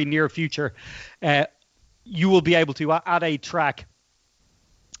in the very near future, you will be able to, at a track,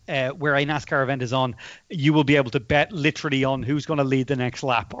 where a NASCAR event is on, you will be able to bet literally on who's going to lead the next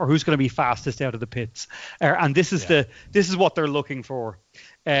lap or who's going to be fastest out of the pits. And this is what they're looking for.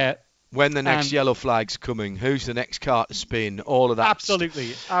 When the next yellow flag's coming, who's the next car to spin, all of that.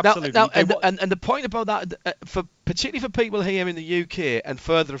 Absolutely. Now, and the point about that, particularly for people here in the UK and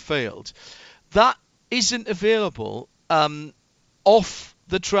further afield, that isn't available off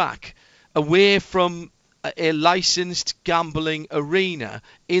the track, away from a licensed gambling arena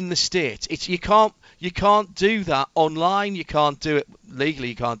in the States. You can't do that online. You can't do it legally.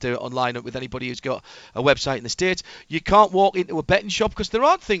 You can't do it online with anybody who's got a website in the States. You can't walk into a betting shop because there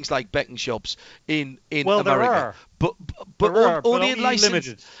aren't things like betting shops in America. There are. But only in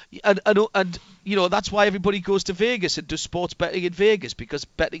licensed. Limited. And you know, that's why everybody goes to Vegas and does sports betting in Vegas, because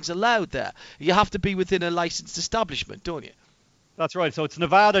betting's allowed there. You have to be within a licensed establishment, don't you? That's right. So it's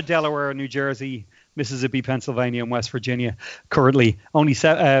Nevada, Delaware, New Jersey, Mississippi, Pennsylvania, and West Virginia currently. Only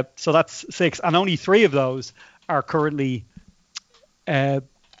so that's 6, and only 3 of those are currently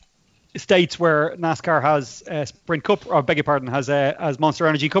states where NASCAR has Sprint Cup, or beg your pardon, has Monster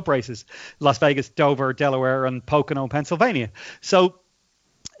Energy Cup races: Las Vegas, Dover, Delaware, and Pocono, Pennsylvania. So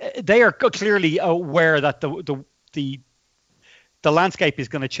they are clearly aware that the landscape is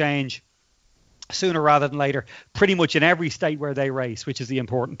going to change sooner rather than later, pretty much in every state where they race, which is the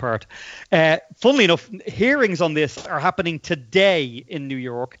important part. Funnily enough, hearings on this are happening today in New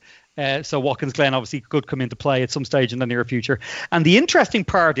York. So Watkins Glen obviously could come into play at some stage in the near future. And the interesting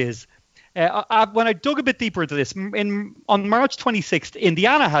part is, when I dug a bit deeper into this, on March 26th,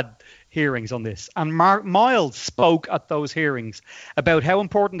 Indiana had hearings on this, and Miles spoke at those hearings about how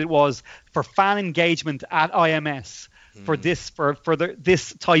important it was for fan engagement at IMS for this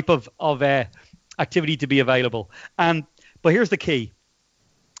type of activity to be available. But here's the key: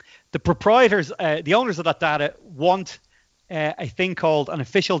 the proprietors, the owners of that data, want a thing called an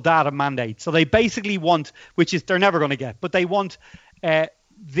official data mandate. So they basically want, which is they're never going to get, but they want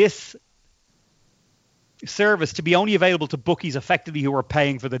this service to be only available to bookies effectively who are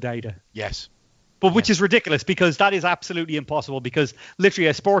paying for the data. Yes. But which is ridiculous, because that is absolutely impossible, because literally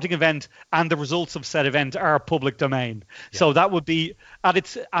a sporting event and the results of said event are public domain. Yeah. So that would be at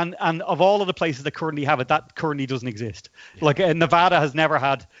its and of all of the places that currently have it, that currently doesn't exist. Yeah. Like Nevada has never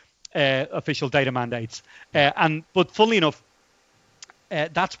had official data mandates, but funnily enough,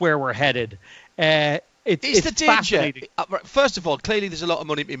 that's where we're headed. It's the danger. First of all, clearly there's a lot of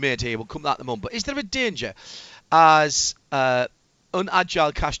money to be made here. We'll come to that in a moment. But is there a danger as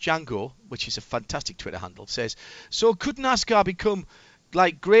Unagile Cash Django, which is a fantastic Twitter handle, says, so could NASCAR become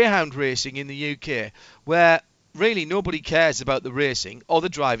like greyhound racing in the UK, where really nobody cares about the racing or the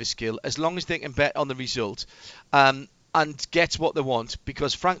driver skill as long as they can bet on the result and get what they want,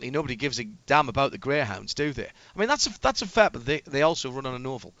 because frankly nobody gives a damn about the greyhounds, do they? I mean, that's a fact, but they also run on an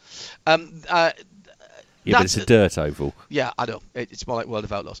oval. But it's a dirt oval. Yeah, I know. It's more like World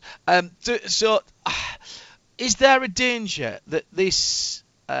of Outlaws. So is there a danger that this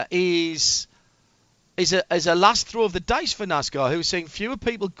is a last throw of the dice for NASCAR, who's saying fewer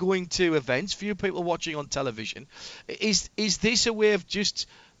people going to events, fewer people watching on television? Is this a way of just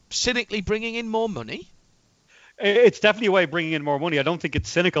cynically bringing in more money? It's definitely a way of bringing in more money. I don't think it's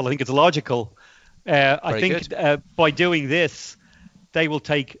cynical. I think it's logical. I think by doing this, they will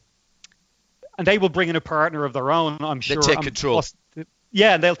take, and they will bring in a partner of their own, I'm sure. They take control.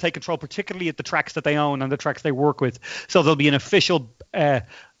 Yeah, and they'll take control, particularly at the tracks that they own and the tracks they work with. So there'll be an official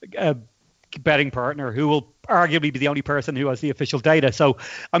betting partner who will arguably be the only person who has the official data. So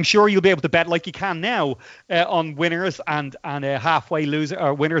I'm sure you'll be able to bet like you can now on winners and halfway loser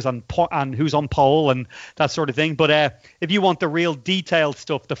or winners and who's on pole and that sort of thing. But if you want the real detailed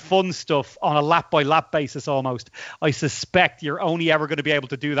stuff, the fun stuff on a lap by lap basis almost, I suspect you're only ever going to be able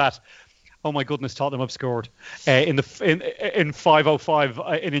to do that. Oh my goodness, Tottenham have scored in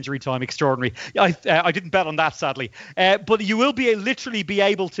 5:05 in injury time. Extraordinary. I didn't bet on that, sadly. But you will literally be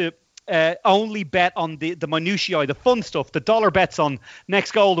able to only bet on the minutiae, the fun stuff, the dollar bets on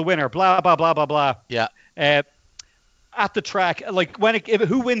next goal to winner, blah blah blah blah blah. Yeah. At the track, like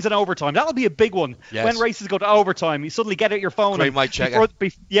who wins in overtime? That'll be a big one. Yes. When races go to overtime, you suddenly get out your phone. Green white checker.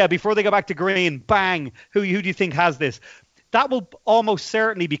 Before they go back to green, bang. Who do you think has this? That will almost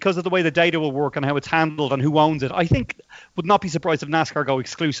certainly, because of the way the data will work and how it's handled and who owns it, I think would not be surprised if NASCAR go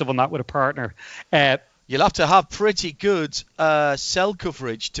exclusive on that with a partner. You'll have to have pretty good cell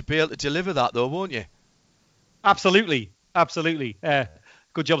coverage to be able to deliver that, though, won't you? Absolutely.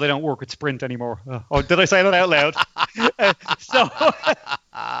 Good job they don't work with Sprint anymore. Oh, did I say that out loud?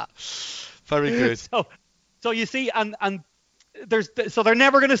 Very good. So you see, and they're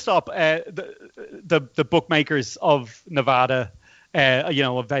never going to stop the bookmakers of Nevada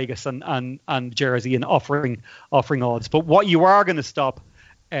of Vegas and Jersey and offering odds. But what you are going to stop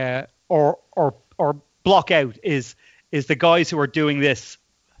or block out is the guys who are doing this.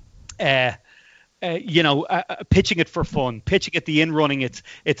 Pitching it for fun, pitching it the in running. It's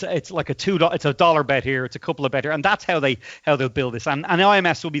like it's a dollar bet here, it's a couple of bet here, and that's how they'll build this. And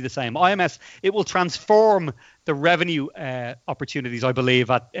IMS will be the same. IMS, it will transform the revenue opportunities, I believe,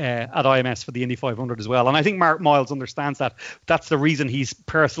 at IMS for the Indy 500 as well. And I think Mark Miles understands that. That's the reason he's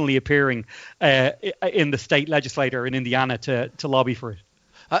personally appearing in the state legislature in Indiana to lobby for it.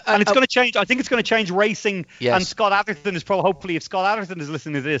 And it's going to change. I think it's going to change racing. Yes. And Scott Atherton is probably, hopefully, if Scott Atherton is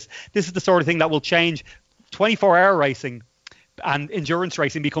listening to this is the sort of thing that will change. 24-hour racing and endurance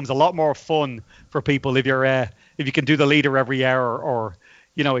racing becomes a lot more fun for people if you can do the leader every hour or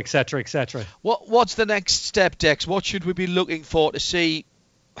et cetera, et cetera. What's the next step, Dex? What should we be looking for to see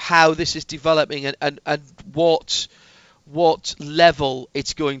how this is developing and what level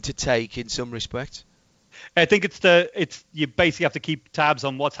it's going to take in some respects? I think you basically have to keep tabs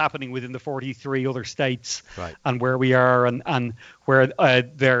on what's happening within the 43 other states, right, and where we are and where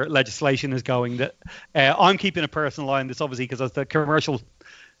their legislation is going. That I'm keeping a personal eye on this, obviously, because as the commercial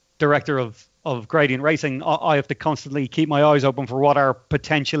director of Gradient Racing, I have to constantly keep my eyes open for what are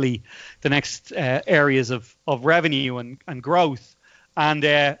potentially the next areas of revenue and growth. And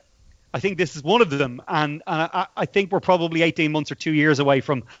I think this is one of them. And I think we're probably 18 months or 2 years away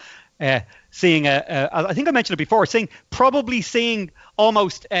from seeing I think I mentioned it before, seeing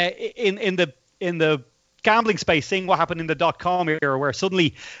almost in the gambling space, seeing what happened in the .com era, where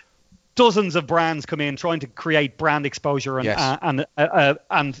suddenly dozens of brands come in trying to create brand exposure and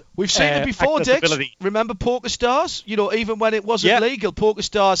we've seen it before, Dix. Remember PokerStars? Even when it wasn't legal,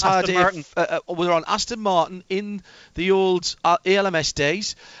 PokerStars were on Aston Martin in the old ALMS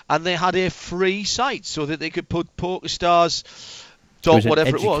days, and they had a free site so that they could put PokerStars.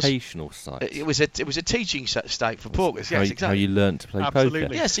 Whatever it was, educational site. It was a teaching site for poker. Yes, exactly. How you learn to play Absolutely.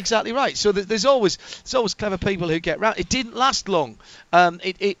 poker. Yes, exactly right. So there's always clever people who get round. It didn't last long.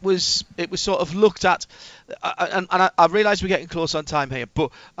 It was sort of looked at, and I realise we're getting close on time here.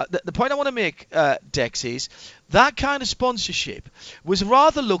 But the point I want to make, Dex, is that kind of sponsorship was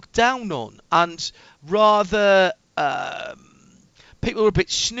rather looked down on, and rather people were a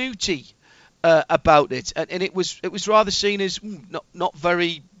bit snooty about it, and it was rather seen as not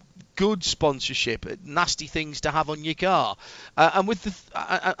very good sponsorship, nasty things to have on your car, and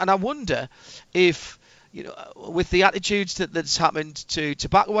I wonder if with the attitudes that's happened to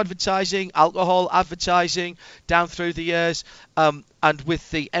tobacco advertising, alcohol advertising down through the years, and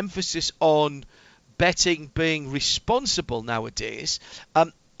with the emphasis on betting being responsible nowadays.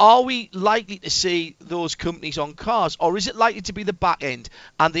 Are we likely to see those companies on cars, or is it likely to be the back end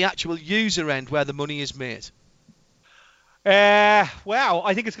and the actual user end where the money is made? Well,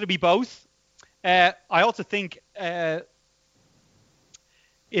 I think it's going to be both. I also think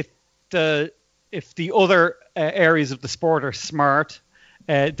if the other areas of the sport are smart,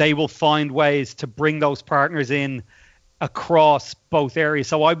 they will find ways to bring those partners in across both areas.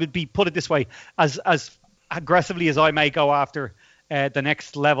 So I would put it this way, as aggressively as I may go after the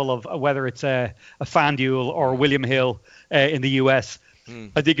next level of whether it's a FanDuel or William Hill in the US.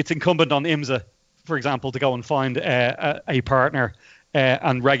 I think it's incumbent on IMSA, for example, to go and find a partner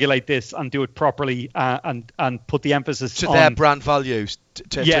and regulate this and do it properly and put the emphasis to on their brand values,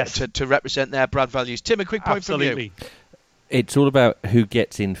 to represent their brand values. Tim, a quick point from you. It's all about who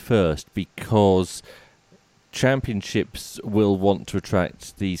gets in first, because championships will want to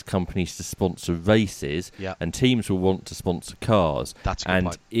attract these companies to sponsor races, and teams will want to sponsor cars. That's a good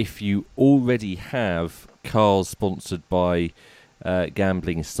point. If you already have cars sponsored by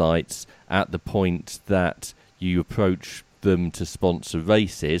gambling sites at the point that you approach them to sponsor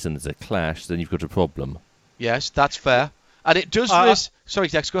races and there's a clash, then you've got a problem. Yes, that's fair. And it does Sorry,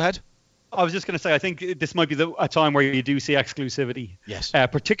 Dex, go ahead. I was just going to say, I think this might be a time where you do see exclusivity. Yes.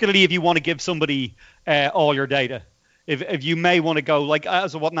 Particularly if you want to give somebody all your data. If you may want to go, like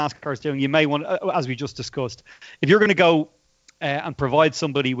as what NASCAR is doing, you may want, as we just discussed, if you're going to go and provide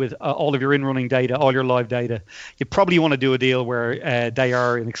somebody with all of your in-running data, all your live data, you probably want to do a deal where they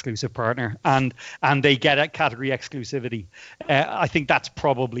are an exclusive partner and they get a category exclusivity. I think that's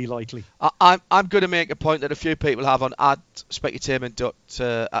probably likely. I'm going to make a point that a few people have on @Specutainment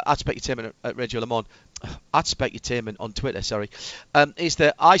at Radio Le Mans, @Specutainment on Twitter. Sorry, is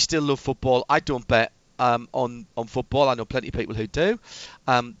that I still love football. I don't bet on football. I know plenty of people who do,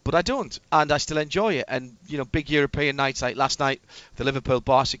 but I don't, and I still enjoy it. And big European nights like last night, the Liverpool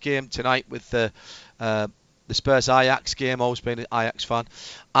Barca game, tonight with the the Spurs-Ajax game. Always been an Ajax fan,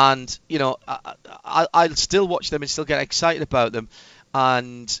 and you know, I'll still watch them and still get excited about them,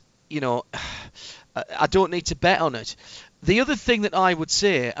 and you know, I don't need to bet on it. The other thing that I would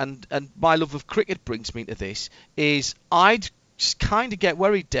say, and my love of cricket brings me to this, is I'd just kind of get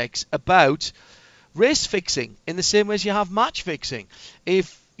worried, Dex, about race fixing in the same way as you have match fixing.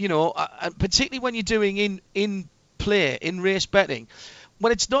 If, you know, and particularly when you're doing in play, in race betting,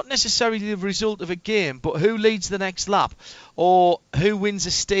 when it's not necessarily the result of a game, but who leads the next lap, or who wins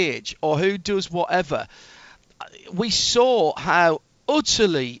a stage, or who does whatever. We saw how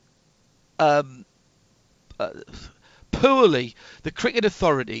utterly poorly the cricket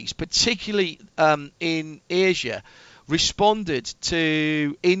authorities, particularly in Asia, responded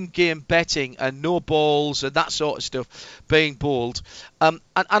to in-game betting and no balls and that sort of stuff being bowled. And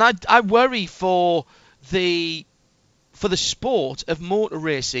I worry for the sport of motor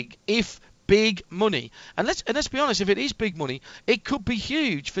racing if big money, and let's be honest, if it is big money, it could be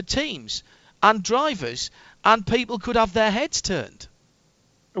huge for teams and drivers, and people could have their heads turned.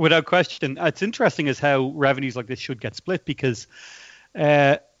 Without question. It's interesting as how revenues like this should get split, because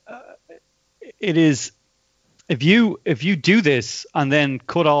it is, if you do this and then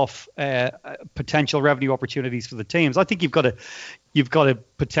cut off potential revenue opportunities for the teams, I think you've got to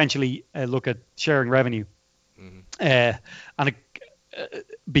potentially look at sharing revenue,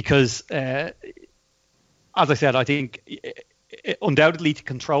 because as I said, I think undoubtedly to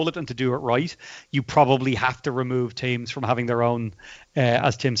control it and to do it right, you probably have to remove teams from having their own,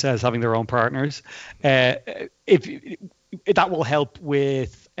 as Tim says, having their own partners. If that will help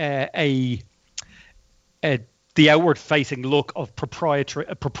with the outward-facing look of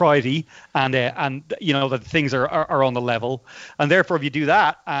propriety, and you know that things are on the level, and therefore if you do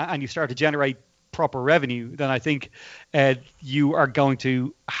that and you start to generate proper revenue, then I think you are going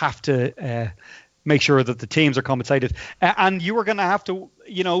to have to make sure that the teams are compensated, and you are going to have to,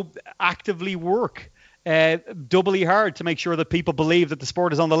 you know, actively work doubly hard to make sure that people believe that the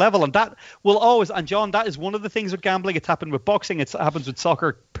sport is on the level. And that will always, and John, that is one of the things with gambling. It's happened with boxing, it happens with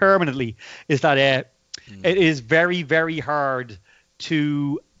soccer permanently, is that it is very, very hard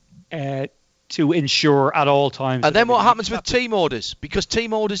to ensure at all times. And then what happens with team orders? Because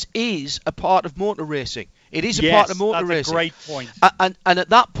team orders is a part of motor racing. It is a part of motor racing. That's a great point. And at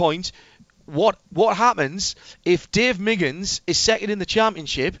that point, what happens if Dave Miggins is second in the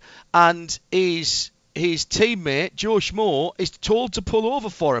championship and his teammate Joe Schmo is told to pull over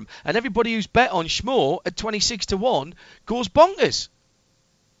for him, and everybody who's bet on Schmo at 26-1 goes bonkers?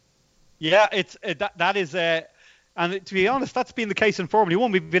 Yeah, that is and to be honest, that's been the case in Formula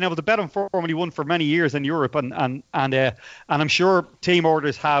 1. We've been able to bet on Formula 1 for many years in Europe, and I'm sure team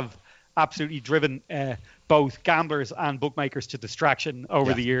orders have absolutely driven both gamblers and bookmakers to distraction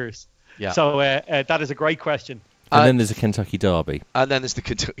over the years. Yeah. So that is a great question. And then there's a Kentucky Derby. And then there's the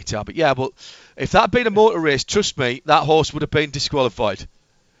Kentucky Derby. Yeah, but if that had been a motor race, trust me, that horse would have been disqualified.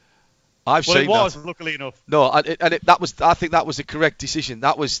 I've seen it was, that. Luckily enough. No, I think that was the correct decision.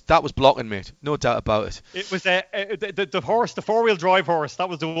 That was blocking, mate. No doubt about it. It was the horse, the four-wheel drive horse. That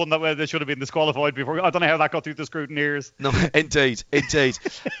was the one that should have been disqualified before. I don't know how that got through the scrutineers. No, indeed.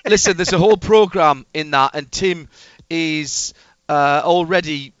 Listen, there's a whole programme in that, and Tim is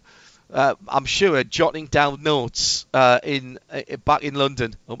already, I'm sure, jotting down notes up in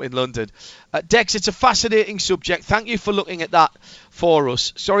London. Dex, it's a fascinating subject. Thank you for looking at that for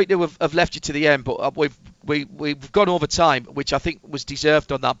us. Sorry to have left you to the end, but we've gone over time, which I think was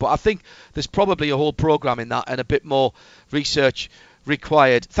deserved on that. But I think there's probably a whole programme in that and a bit more research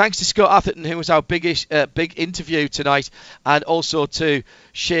required. Thanks to Scott Atherton, who was our big interview tonight, and also to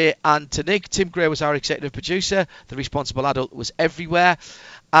Shay and to Nick. Tim Gray was our executive producer. The Responsible Adult was everywhere.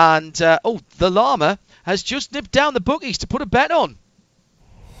 And, the llama has just nipped down the bookies to put a bet on.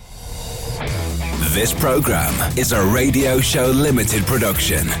 This programme is a Radio Show Limited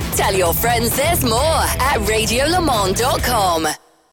production. Tell your friends there's more at radiolemans.com.